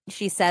said.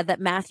 She said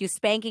that Matthew's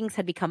spankings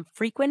had become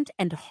frequent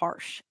and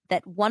harsh,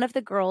 that one of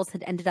the girls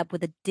had ended up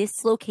with a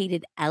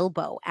dislocated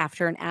elbow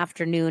after an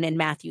afternoon in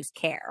Matthew's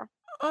care.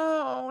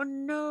 Oh,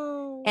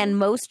 no. And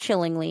most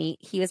chillingly,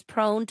 he was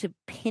prone to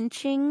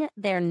pinching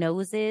their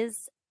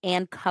noses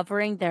and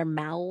covering their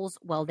mouths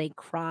while they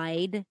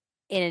cried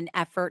in an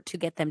effort to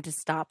get them to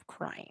stop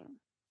crying.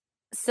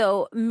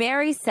 So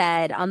Mary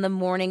said on the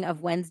morning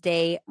of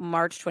Wednesday,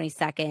 March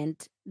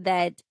 22nd,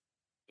 that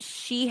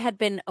she had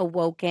been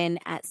awoken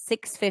at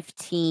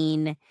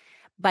 6:15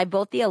 by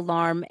both the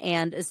alarm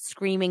and a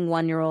screaming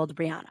 1-year-old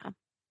Brianna.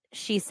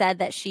 She said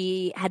that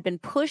she had been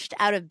pushed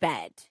out of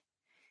bed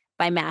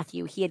by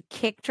Matthew. He had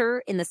kicked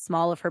her in the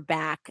small of her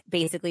back,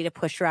 basically to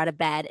push her out of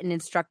bed, and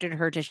instructed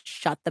her to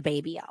shut the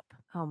baby up.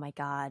 Oh my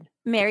God.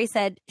 Mary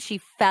said she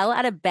fell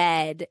out of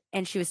bed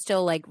and she was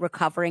still like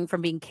recovering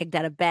from being kicked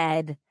out of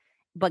bed,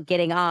 but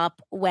getting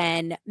up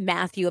when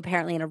Matthew,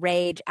 apparently in a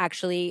rage,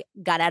 actually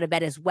got out of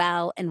bed as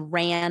well and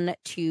ran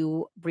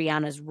to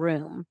Brianna's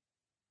room.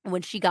 And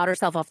when she got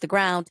herself off the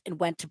ground and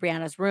went to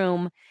Brianna's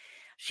room,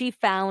 she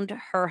found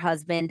her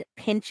husband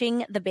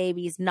pinching the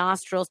baby's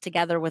nostrils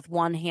together with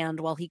one hand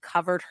while he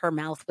covered her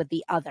mouth with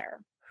the other.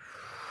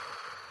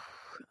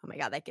 Oh my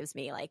God, that gives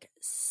me like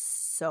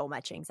so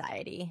much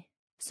anxiety.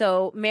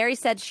 So Mary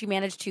said she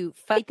managed to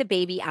fight the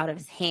baby out of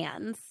his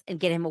hands and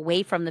get him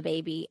away from the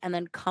baby and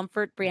then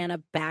comfort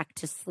Brianna back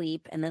to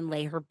sleep and then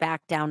lay her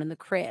back down in the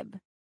crib.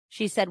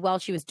 She said while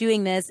she was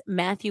doing this,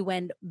 Matthew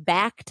went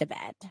back to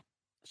bed.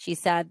 She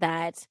said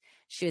that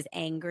she was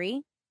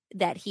angry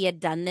that he had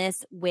done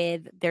this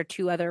with their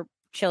 2 other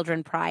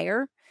children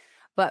prior.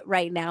 But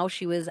right now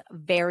she was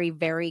very,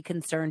 very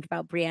concerned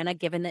about Brianna,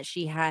 given that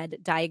she had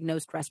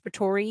diagnosed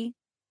respiratory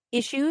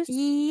issues.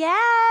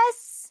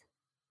 Yes.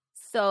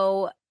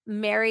 So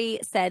Mary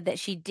said that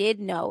she did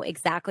know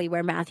exactly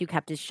where Matthew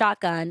kept his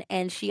shotgun,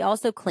 and she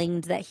also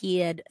claimed that he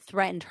had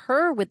threatened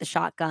her with the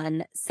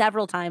shotgun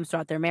several times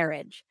throughout their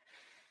marriage.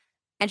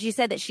 And she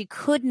said that she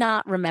could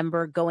not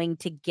remember going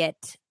to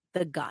get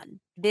the gun.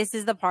 This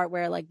is the part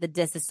where like the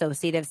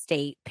disassociative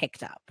state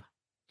picked up.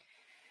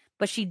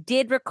 But she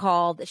did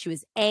recall that she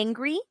was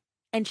angry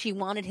and she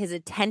wanted his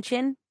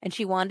attention and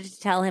she wanted to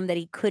tell him that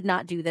he could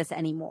not do this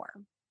anymore.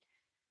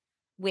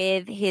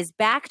 With his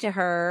back to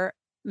her,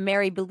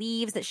 Mary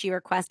believes that she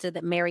requested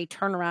that Mary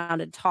turn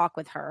around and talk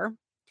with her.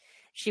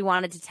 She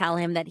wanted to tell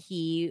him that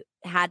he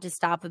had to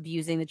stop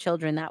abusing the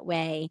children that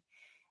way.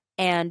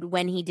 And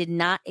when he did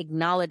not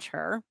acknowledge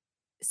her,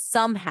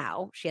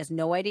 somehow, she has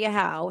no idea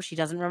how, she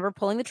doesn't remember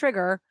pulling the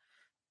trigger,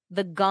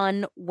 the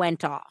gun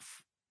went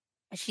off.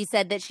 She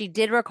said that she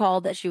did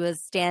recall that she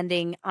was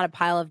standing on a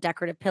pile of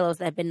decorative pillows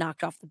that had been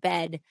knocked off the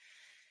bed.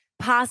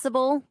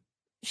 Possible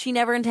she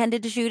never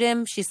intended to shoot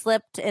him. She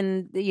slipped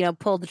and,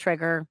 pulled the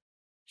trigger.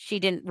 She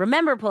didn't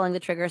remember pulling the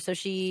trigger, so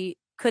she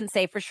couldn't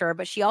say for sure,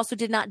 but she also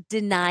did not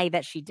deny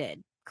that she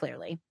did,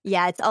 clearly.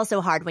 Yeah, it's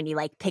also hard when you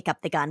pick up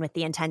the gun with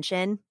the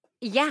intention.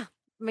 Yeah.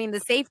 I mean, the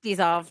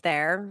safety's off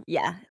there.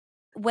 Yeah.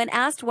 When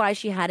asked why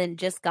she hadn't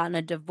just gotten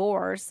a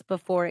divorce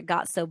before it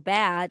got so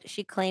bad,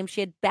 she claimed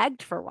she had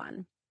begged for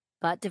one.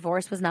 But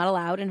divorce was not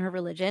allowed in her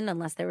religion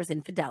unless there was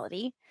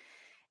infidelity.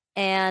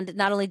 And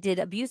not only did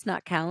abuse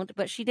not count,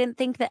 but she didn't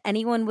think that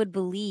anyone would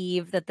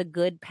believe that the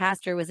good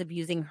pastor was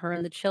abusing her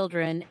and the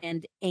children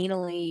and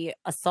anally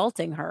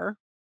assaulting her.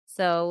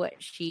 So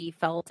she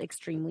felt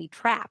extremely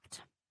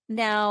trapped.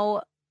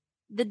 Now,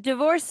 the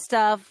divorce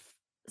stuff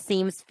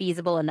seems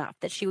feasible enough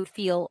that she would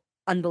feel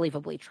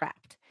unbelievably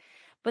trapped.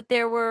 But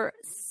there were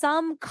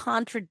some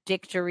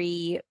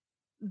contradictory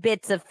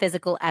bits of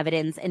physical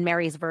evidence in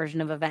Mary's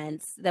version of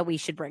events that we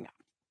should bring up.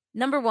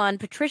 Number one,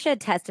 Patricia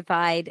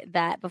testified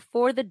that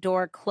before the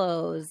door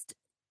closed,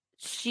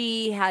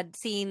 she had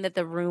seen that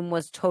the room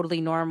was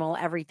totally normal.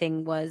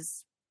 Everything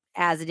was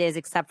as it is,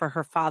 except for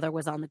her father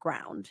was on the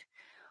ground.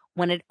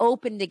 When it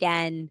opened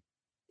again,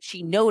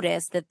 she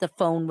noticed that the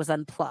phone was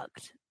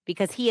unplugged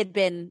because he had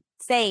been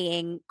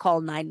saying,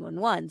 call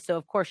 911. So,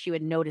 of course, she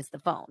would notice the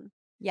phone.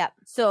 Yep.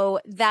 So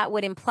that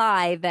would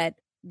imply that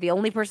the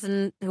only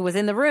person who was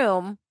in the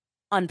room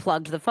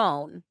unplugged the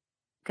phone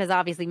because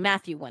obviously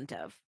Matthew wouldn't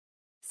have.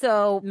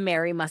 So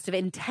Mary must have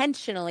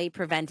intentionally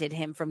prevented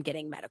him from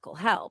getting medical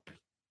help.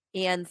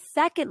 And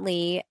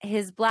secondly,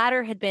 his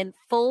bladder had been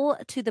full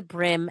to the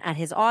brim at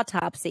his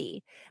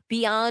autopsy,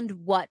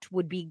 beyond what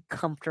would be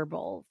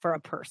comfortable for a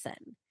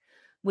person,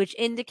 which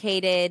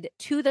indicated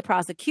to the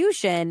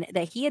prosecution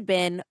that he had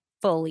been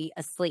fully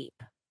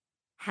asleep.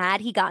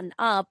 Had he gotten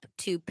up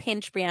to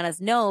pinch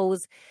Brianna's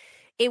nose,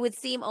 it would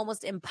seem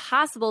almost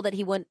impossible that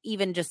he wouldn't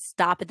even just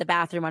stop at the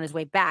bathroom on his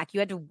way back.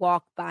 You had to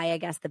walk by, I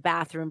guess, the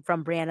bathroom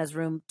from Brianna's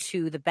room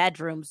to the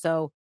bedroom.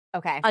 So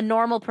a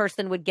normal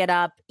person would get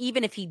up.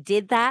 Even if he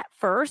did that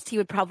first, he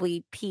would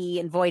probably pee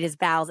and void his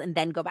bowels and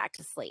then go back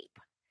to sleep.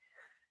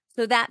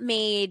 So that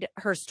made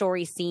her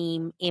story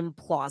seem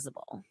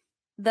implausible.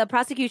 The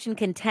prosecution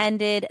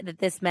contended that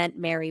this meant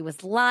Mary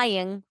was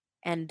lying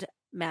and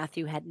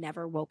Matthew had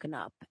never woken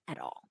up at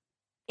all.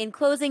 In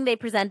closing, they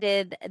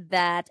presented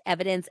that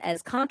evidence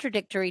as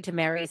contradictory to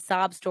Mary's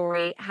sob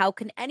story. How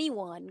can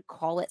anyone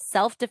call it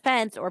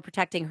self-defense or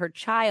protecting her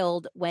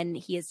child when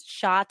he is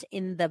shot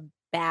in the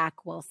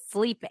back while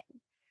sleeping?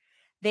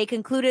 They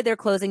concluded their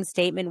closing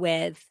statement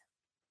with,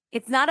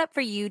 "It's not up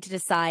for you to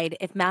decide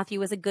if Matthew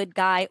was a good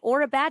guy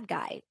or a bad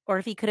guy, or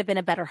if he could have been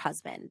a better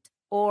husband,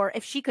 or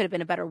if she could have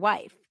been a better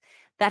wife.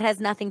 That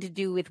has nothing to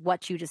do with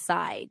what you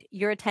decide.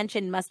 Your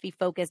attention must be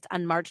focused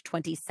on March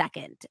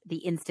 22nd, the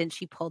instant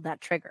she pulled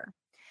that trigger.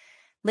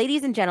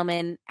 Ladies and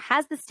gentlemen,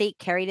 has the state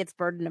carried its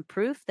burden of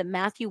proof that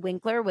Matthew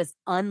Winkler was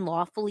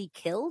unlawfully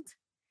killed?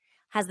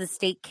 Has the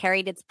state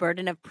carried its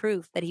burden of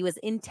proof that he was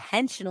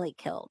intentionally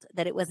killed,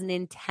 that it was an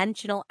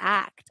intentional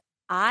act?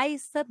 I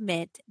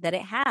submit that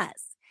it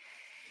has.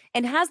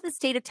 And has the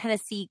state of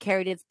Tennessee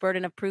carried its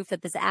burden of proof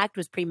that this act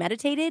was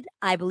premeditated?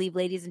 I believe,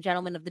 ladies and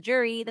gentlemen of the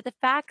jury, that the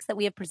facts that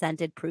we have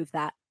presented prove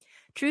that.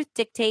 Truth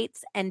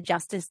dictates and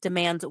justice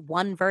demands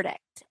one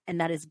verdict,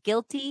 and that is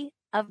guilty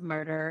of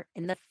murder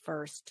in the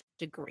first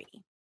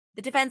degree."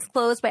 The defense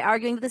closed by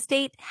arguing that the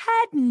state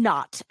had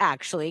not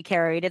actually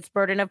carried its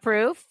burden of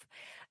proof,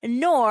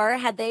 nor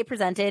had they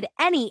presented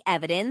any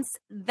evidence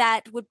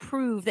that would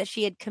prove that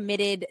she had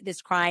committed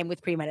this crime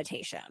with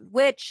premeditation,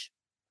 which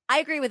I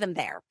agree with him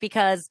there,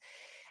 because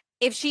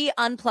if she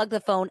unplugged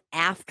the phone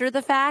after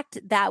the fact,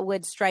 that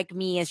would strike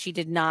me as she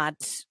did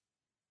not,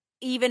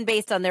 even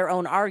based on their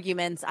own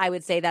arguments, I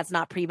would say that's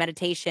not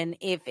premeditation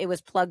if it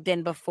was plugged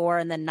in before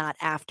and then not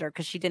after,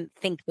 because she didn't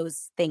think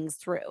those things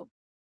through.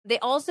 They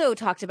also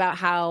talked about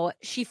how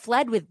she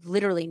fled with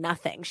literally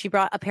nothing. She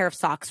brought a pair of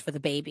socks for the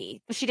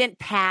baby. She didn't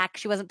pack.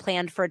 She wasn't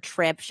planned for a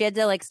trip. She had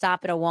to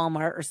stop at a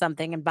Walmart or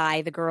something and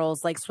buy the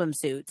girls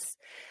swimsuits.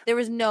 There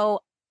was no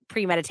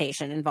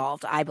premeditation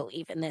involved, I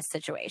believe, in this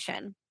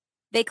situation.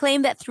 They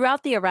claim that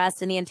throughout the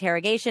arrest and the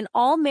interrogation,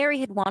 all Mary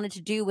had wanted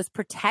to do was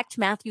protect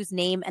Matthew's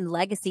name and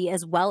legacy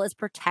as well as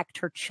protect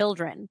her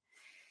children.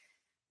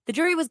 The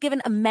jury was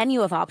given a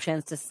menu of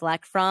options to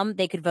select from.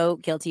 They could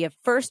vote guilty of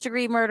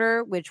first-degree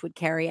murder, which would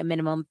carry a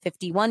minimum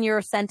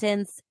 51-year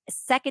sentence,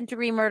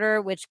 second-degree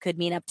murder, which could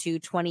mean up to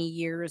 20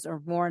 years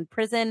or more in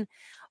prison,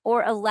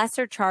 or a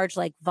lesser charge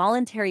like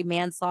voluntary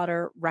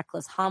manslaughter,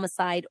 reckless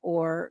homicide,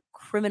 or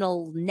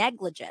criminal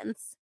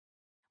negligence,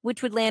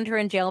 which would land her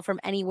in jail from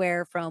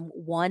anywhere from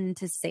 1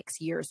 to 6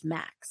 years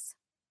max.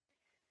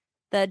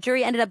 The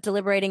jury ended up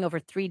deliberating over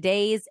 3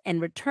 days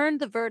and returned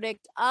the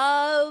verdict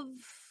of...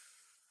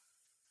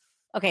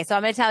 Okay, so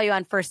I'm going to tell you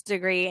on first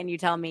degree, and you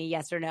tell me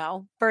yes or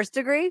no. First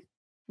degree?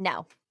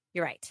 No.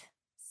 You're right.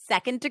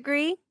 Second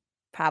degree?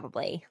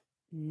 Probably.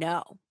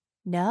 No.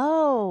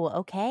 No.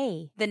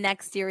 Okay. The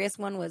next serious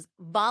one was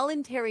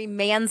voluntary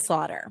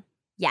manslaughter.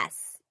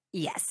 Yes.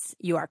 Yes,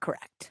 you are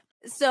correct.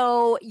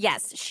 So,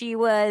 yes, she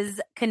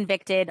was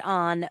convicted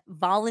on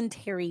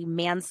voluntary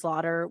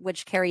manslaughter,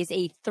 which carries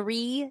a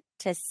 3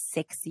 to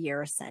 6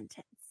 year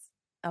sentence.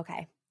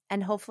 Okay.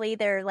 And hopefully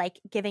they're like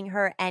giving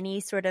her any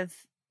sort of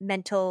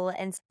mental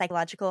and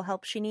psychological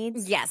help she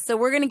needs. Yes, so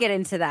we're going to get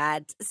into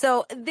that.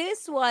 So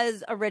this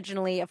was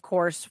originally, of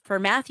course, for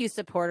Matthew's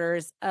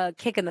supporters, a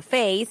kick in the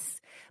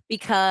face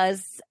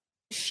because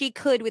she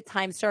could, with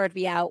time served,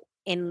 be out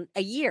in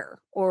a year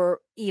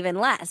or even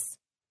less.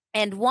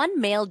 And one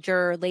male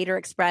juror later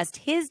expressed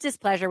his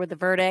displeasure with the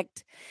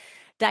verdict.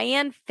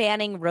 Diane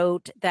Fanning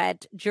wrote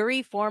that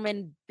jury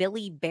foreman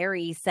Billy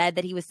Berry said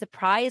that he was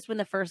surprised when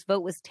the first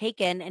vote was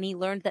taken and he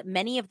learned that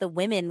many of the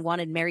women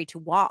wanted Mary to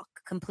walk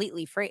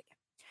completely free.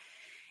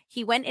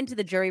 He went into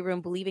the jury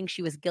room believing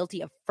she was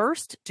guilty of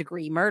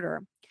first-degree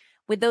murder.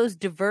 With those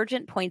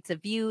divergent points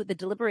of view, the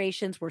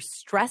deliberations were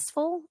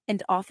stressful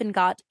and often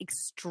got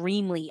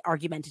extremely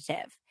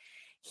argumentative.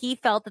 He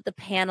felt that the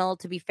panel,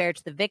 to be fair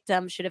to the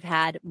victim, should have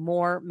had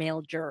more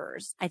male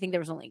jurors. I think there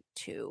was only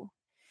 2.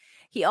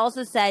 He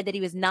also said that he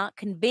was not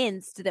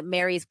convinced that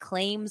Mary's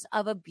claims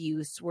of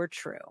abuse were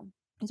true.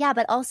 Yeah,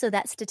 but also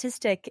that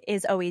statistic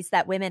is always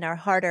that women are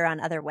harder on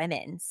other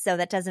women. So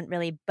that doesn't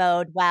really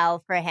bode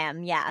well for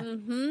him. Yeah.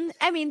 Mm-hmm.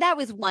 I mean, that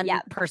was one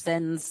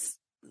person's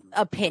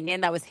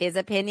opinion. That was his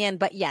opinion.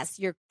 But yes,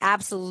 you're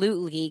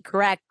absolutely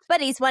correct. But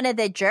he's one of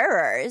the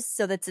jurors,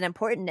 so that's an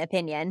important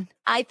opinion.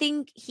 I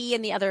think he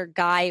and the other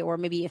guy, or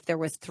maybe if there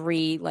was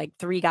 3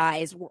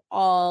 guys, were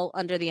all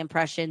under the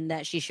impression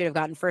that she should have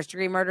gotten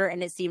first-degree murder,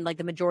 and it seemed like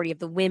the majority of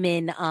the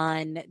women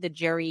on the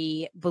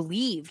jury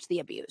believed the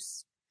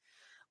abuse,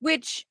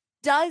 which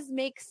does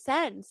make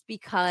sense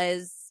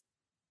because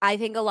I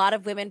think a lot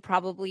of women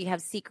probably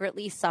have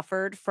secretly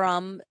suffered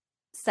from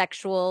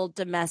sexual,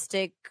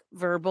 domestic,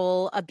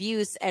 verbal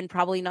abuse and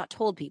probably not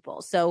told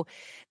people. So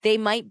they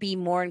might be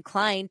more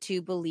inclined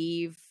to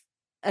believe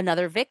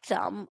another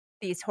victim.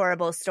 These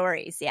horrible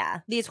stories, yeah.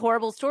 These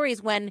horrible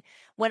stories when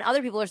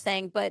other people are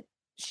saying, but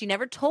she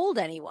never told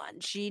anyone.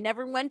 She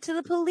never went to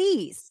the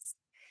police.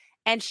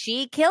 And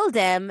she killed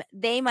him.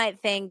 They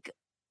might think,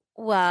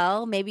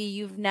 well, maybe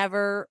you've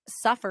never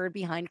suffered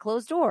behind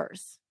closed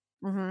doors.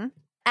 Mm-hmm.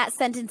 At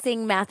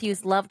sentencing,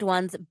 Matthew's loved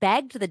ones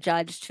begged the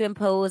judge to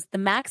impose the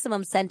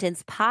maximum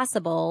sentence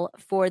possible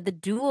for the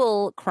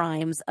dual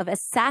crimes of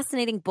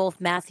assassinating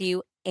both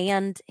Matthew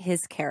and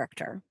his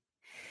character.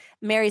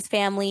 Mary's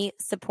family,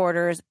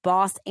 supporters,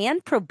 boss,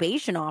 and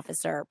probation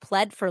officer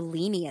pled for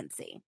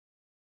leniency.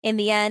 In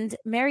the end,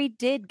 Mary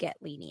did get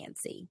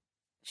leniency.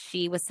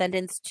 She was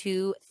sentenced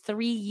to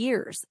 3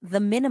 years, the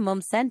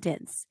minimum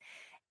sentence,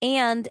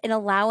 and an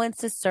allowance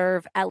to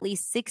serve at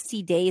least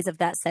 60 days of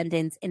that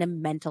sentence in a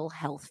mental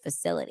health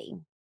facility.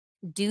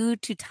 Due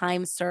to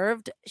time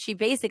served, she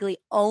basically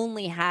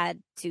only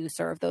had to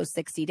serve those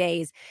 60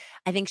 days.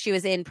 I think she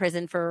was in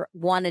prison for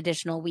 1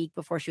 additional week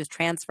before she was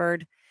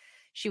transferred.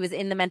 She was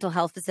in the mental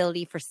health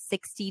facility for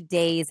 60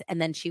 days,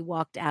 and then she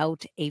walked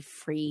out a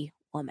free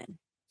woman.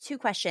 2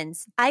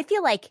 questions. I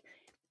feel like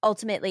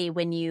ultimately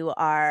when you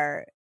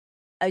are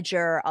a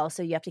juror,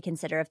 also you have to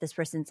consider if this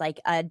person's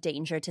like a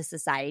danger to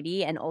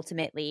society, and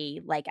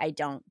ultimately, like, I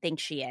don't think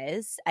she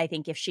is. I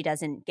think if she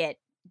doesn't get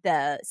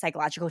the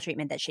psychological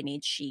treatment that she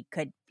needs, she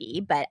could be,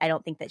 but I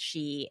don't think that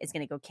she is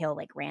going to go kill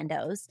like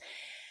randos.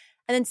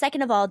 And then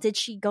second of all, did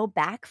she go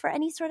back for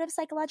any sort of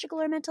psychological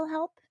or mental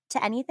help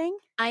to anything?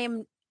 I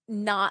am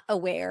not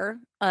aware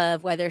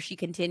of whether she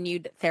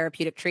continued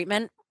therapeutic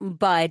treatment,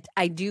 but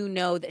I do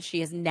know that she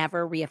has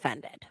never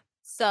reoffended.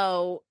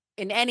 So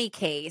in any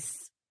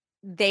case,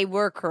 they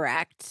were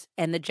correct,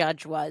 and the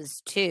judge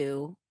was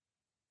too,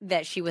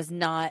 that she was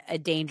not a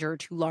danger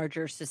to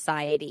larger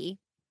society.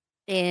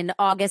 In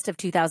August of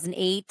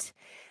 2008,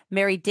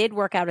 Mary did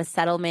work out a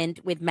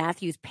settlement with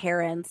Matthew's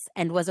parents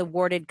and was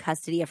awarded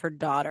custody of her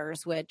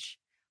daughters, which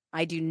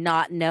I do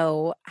not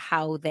know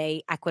how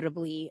they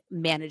equitably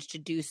managed to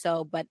do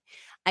so. But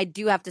I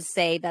do have to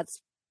say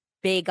that's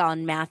big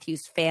on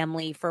Matthew's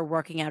family for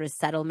working out a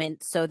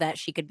settlement so that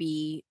she could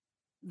be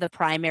the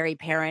primary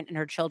parent in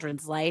her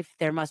children's life.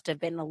 There must have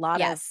been a lot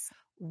of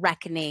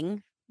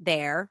reckoning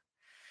there.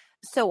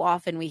 So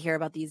often we hear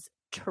about these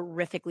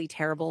terrifically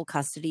terrible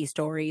custody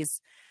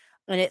stories.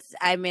 And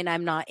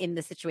I'm not in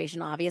the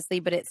situation, obviously,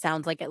 but it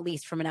sounds like, at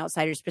least from an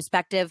outsider's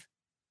perspective,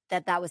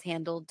 that was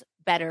handled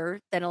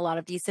better than a lot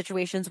of these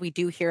situations we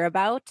do hear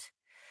about.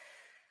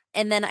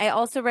 And then I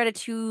also read a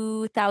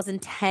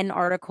 2010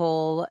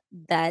 article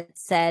that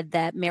said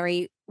that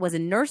Mary was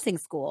in nursing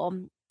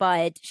school,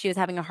 but she was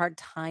having a hard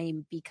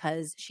time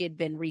because she had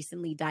been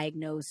recently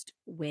diagnosed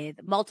with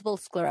multiple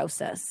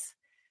sclerosis.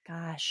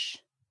 Gosh.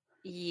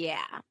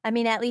 Yeah. I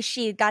mean, at least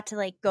she got to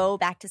like go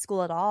back to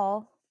school at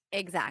all.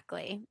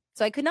 Exactly.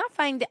 So I could not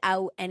find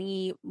out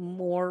any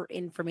more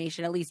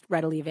information, at least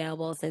readily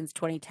available since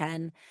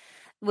 2010,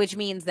 which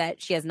means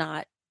that she has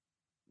not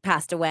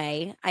passed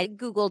away. I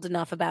Googled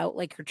enough about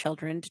like her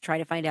children to try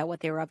to find out what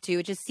they were up to.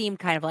 It just seemed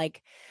kind of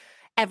like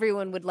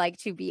everyone would like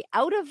to be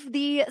out of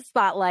the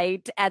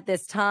spotlight at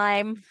this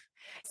time.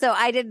 So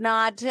I did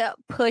not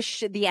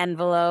push the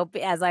envelope,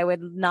 as I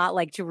would not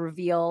like to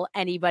reveal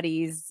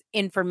anybody's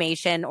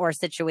information or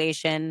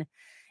situation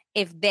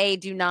if they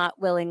do not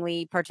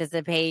willingly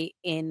participate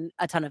in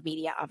a ton of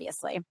media,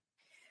 obviously.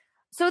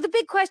 So the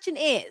big question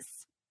is,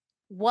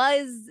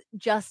 was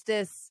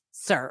justice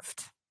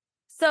served?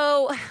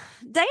 So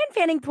Diane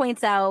Fanning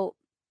points out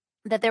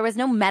that there was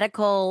no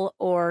medical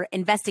or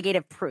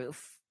investigative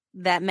proof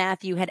that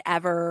Matthew had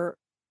ever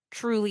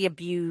truly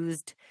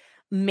abused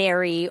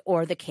Mary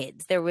or the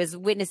kids. There was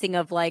witnessing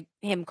of like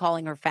him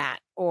calling her fat,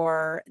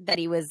 or that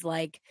he was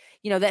like,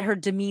 that her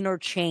demeanor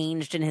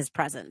changed in his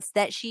presence,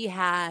 that she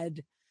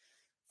had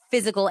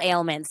physical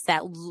ailments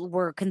that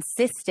were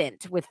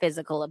consistent with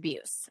physical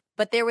abuse.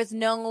 But there was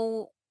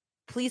no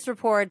police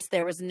reports,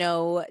 there was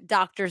no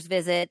doctor's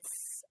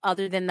visits,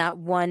 other than that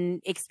one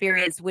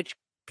experience, which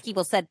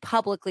people said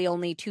publicly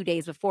only 2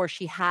 days before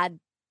she had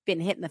been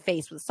hit in the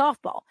face with a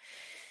softball.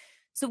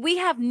 So we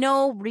have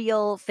no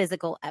real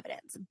physical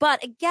evidence.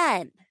 But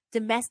again,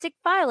 domestic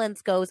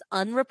violence goes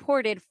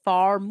unreported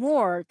far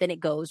more than it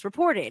goes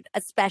reported,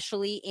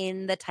 especially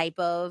in the type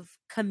of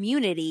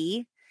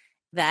community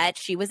that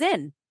she was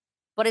in.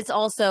 But it's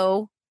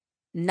also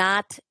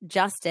not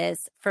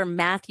justice for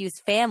Matthew's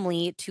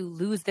family to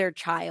lose their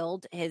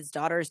child, his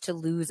daughters to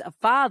lose a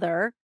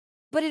father.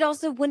 But it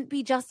also wouldn't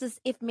be justice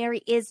if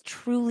Mary is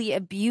truly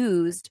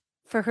abused,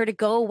 for her to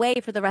go away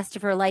for the rest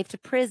of her life to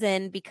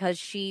prison because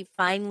she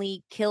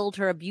finally killed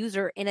her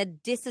abuser in a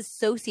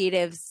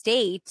disassociative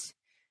state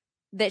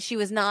that she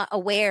was not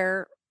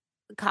aware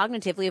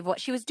cognitively of what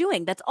she was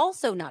doing. That's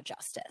also not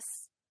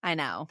justice. I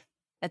know.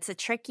 It's a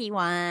tricky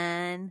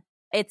one.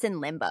 It's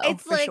in limbo.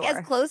 It's for like sure.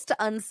 as close to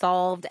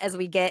unsolved as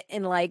we get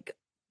in like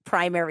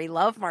primary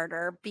love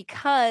murder,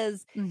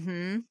 because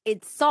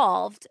it's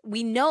solved.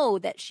 We know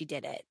that she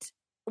did it.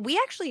 We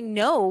actually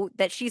know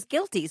that she's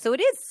guilty. So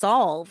it is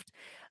solved.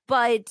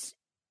 But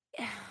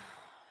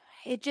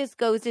it just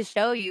goes to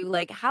show you,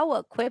 like, how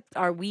equipped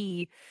are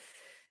we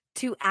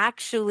to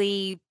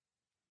actually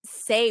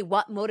say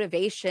what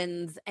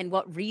motivations and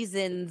what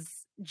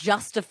reasons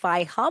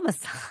justify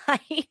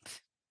homicide?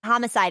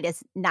 Homicide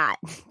is not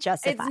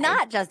justified. It's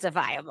not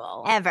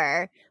justifiable.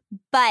 Ever.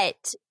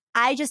 But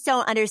I just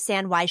don't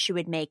understand why she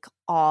would make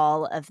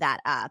all of that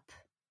up.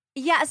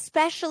 Yeah,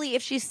 especially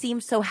if she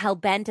seems so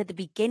hell-bent at the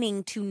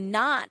beginning to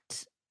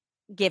not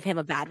give him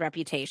a bad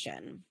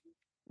reputation.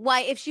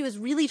 Why, if she was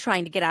really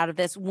trying to get out of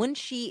this, wouldn't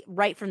she,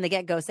 right from the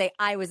get-go, say,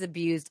 I was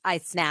abused, I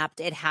snapped,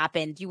 it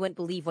happened, you wouldn't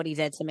believe what he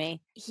did to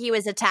me? He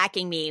was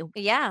attacking me.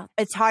 Yeah.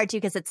 It's hard, too,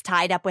 because it's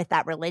tied up with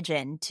that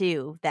religion,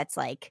 too, that's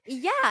like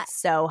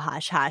so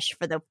hush-hush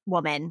for the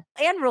woman.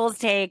 Anne Rule's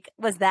take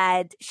was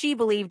that she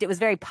believed it was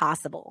very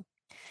possible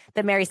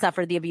that Mary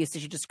suffered the abuse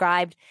that she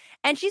described.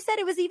 And she said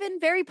it was even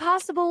very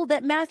possible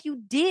that Matthew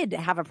did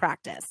have a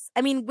practice.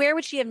 I mean, where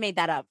would she have made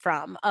that up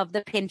from, of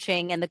the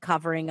pinching and the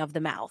covering of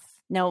the mouth?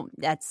 No,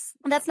 that's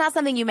not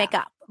something you make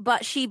up.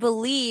 But she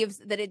believes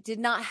that it did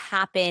not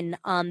happen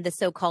on the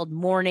so-called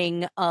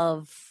morning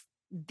of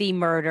the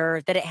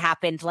murder, that it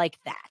happened like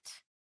that.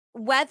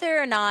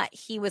 Whether or not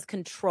he was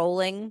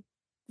controlling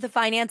the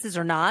finances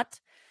or not,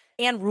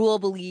 Anne Rule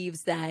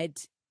believes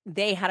that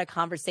they had a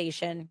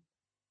conversation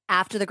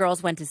after the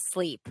girls went to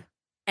sleep,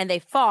 and they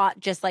fought,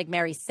 just like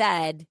Mary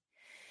said.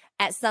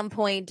 At some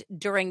point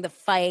during the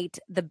fight,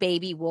 the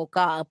baby woke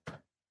up,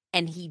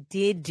 and he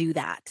did do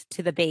that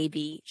to the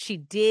baby. She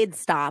did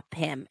stop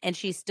him, and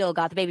she still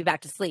got the baby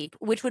back to sleep,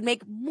 which would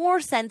make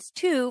more sense,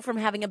 too, from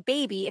having a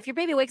baby. If your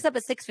baby wakes up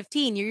at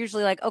 6:15, you're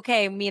usually like,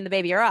 okay, me and the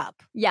baby are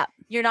up. Yeah.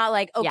 You're not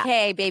like,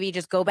 okay, baby,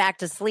 just go back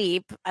to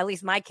sleep. At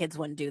least my kids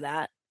wouldn't do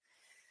that.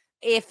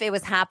 If it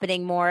was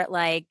happening more at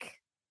like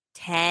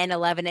 10,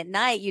 11 at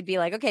night, you'd be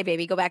like, okay,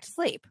 baby, go back to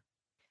sleep.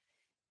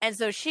 And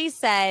so she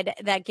said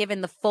that given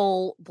the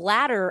full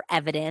bladder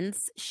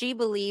evidence, she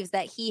believes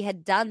that he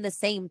had done the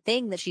same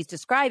thing that she's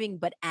describing,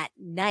 but at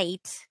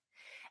night.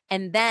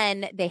 And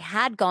then they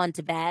had gone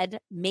to bed.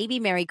 Maybe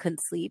Mary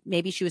couldn't sleep.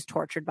 Maybe she was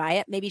tortured by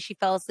it. Maybe she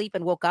fell asleep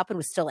and woke up and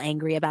was still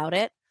angry about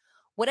it.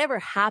 Whatever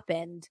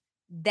happened,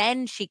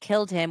 then she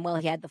killed him while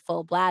he had the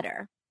full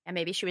bladder. And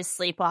maybe she was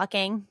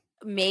sleepwalking.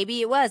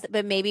 Maybe it was.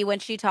 But maybe when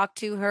she talked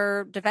to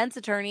her defense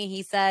attorney,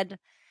 he said,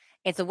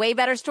 it's a way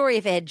better story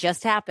if it had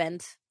just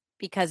happened,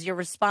 because you're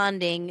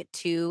responding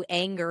to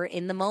anger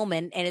in the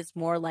moment, and it's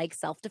more like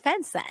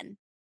self-defense then.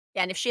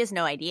 Yeah, and if she has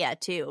no idea,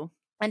 too.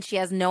 And she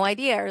has no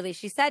idea, or at least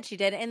she said she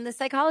did. And the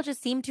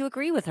psychologist seemed to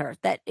agree with her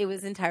that it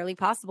was entirely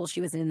possible she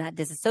was in that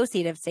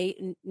disassociative state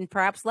and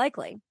perhaps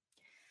likely.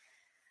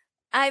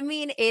 I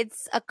mean,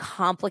 it's a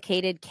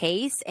complicated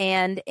case.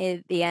 And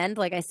at the end,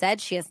 like I said,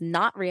 she has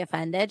not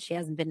reoffended. She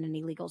hasn't been in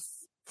any legal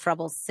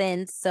trouble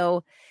since.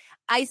 So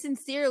I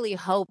sincerely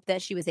hope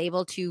that she was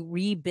able to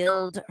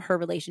rebuild her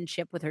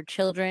relationship with her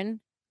children.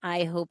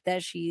 I hope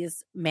that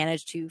she's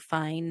managed to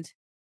find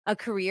a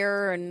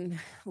career and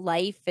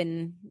life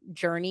and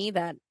journey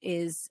that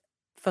is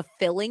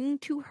fulfilling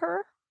to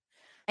her.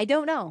 I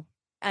don't know.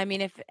 I mean,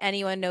 if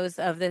anyone knows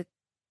of the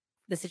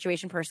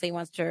situation personally,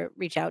 wants to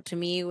reach out to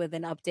me with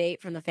an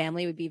update from the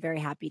family, would be very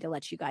happy to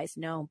let you guys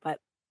know. But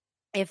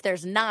if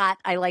there's not,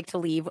 I like to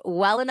leave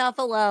well enough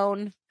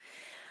alone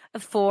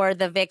for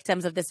the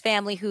victims of this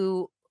family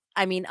who,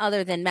 I mean,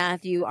 other than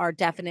Matthew, are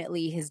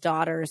definitely his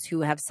daughters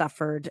who have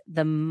suffered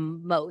the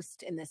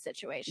most in this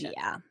situation.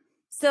 Yeah.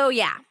 So,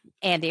 yeah,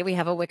 Andy, we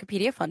have a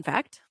Wikipedia fun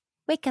fact.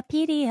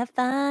 Wikipedia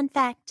fun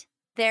fact.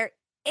 There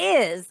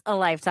is a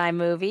Lifetime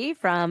movie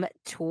from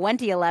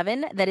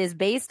 2011 that is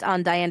based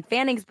on Diane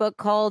Fanning's book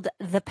called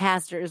The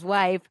Pastor's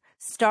Wife,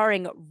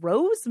 starring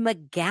Rose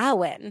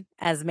McGowan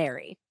as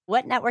Mary.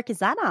 What network is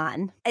that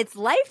on? It's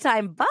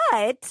Lifetime,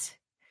 but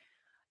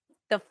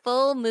the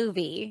full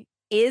movie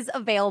is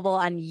available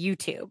on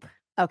YouTube.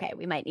 Okay,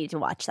 we might need to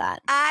watch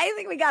that. I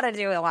think we got to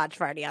do a watch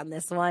party on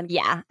this one.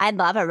 Yeah, I'd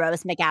love a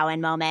Rose McGowan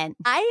moment.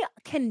 I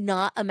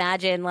cannot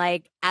imagine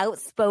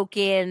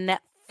outspoken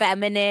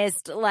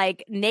feminist,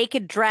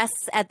 naked dress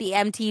at the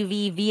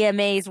MTV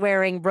VMAs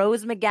wearing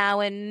Rose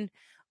McGowan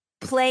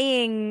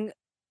playing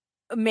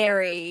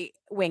Mary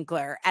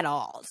Winkler at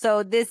all.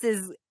 So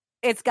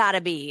it's got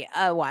to be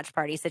a watch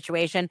party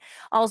situation.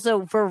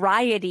 Also,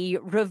 Variety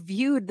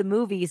reviewed the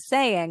movie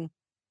saying,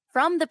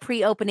 from the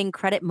pre-opening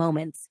credit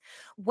moments,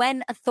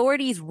 when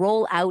authorities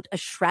roll out a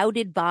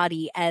shrouded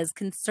body as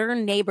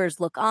concerned neighbors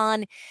look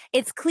on,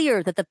 it's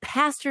clear that The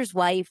Pastor's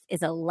Wife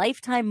is a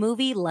Lifetime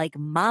movie like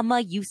Mama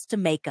used to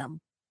make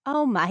 'em.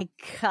 Oh my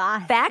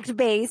God.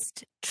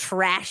 Fact-based,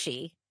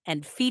 trashy,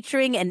 and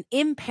featuring an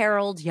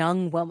imperiled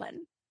young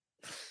woman.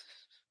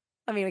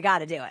 I mean, we got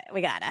to do it.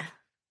 We got to.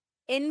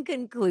 In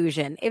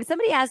conclusion, if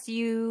somebody asks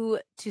you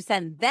to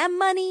send them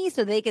money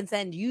so they can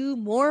send you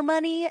more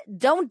money,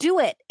 don't do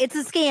it. It's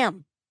a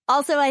scam.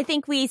 Also, I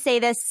think we say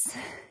this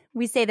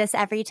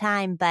every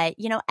time, but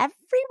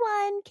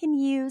everyone can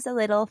use a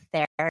little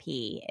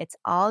therapy. It's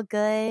all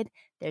good.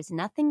 There's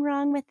nothing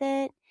wrong with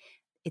it.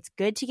 It's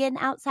good to get an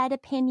outside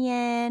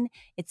opinion.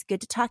 It's good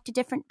to talk to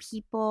different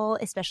people,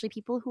 especially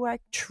people who are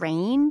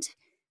trained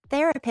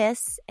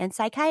therapists and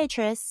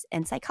psychiatrists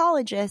and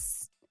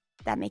psychologists.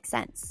 That makes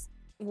sense.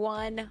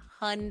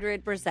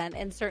 100%.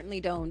 And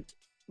certainly don't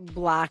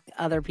block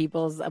other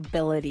people's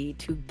ability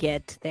to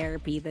get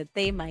therapy that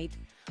they might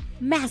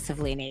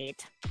massively need.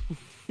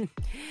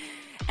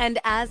 And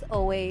as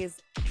always,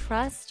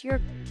 trust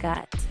your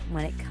gut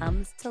when it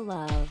comes to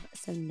love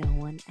so no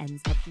one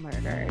ends up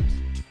murdered.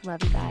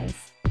 Love you guys.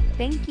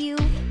 Thank you.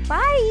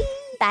 Bye.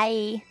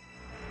 Bye.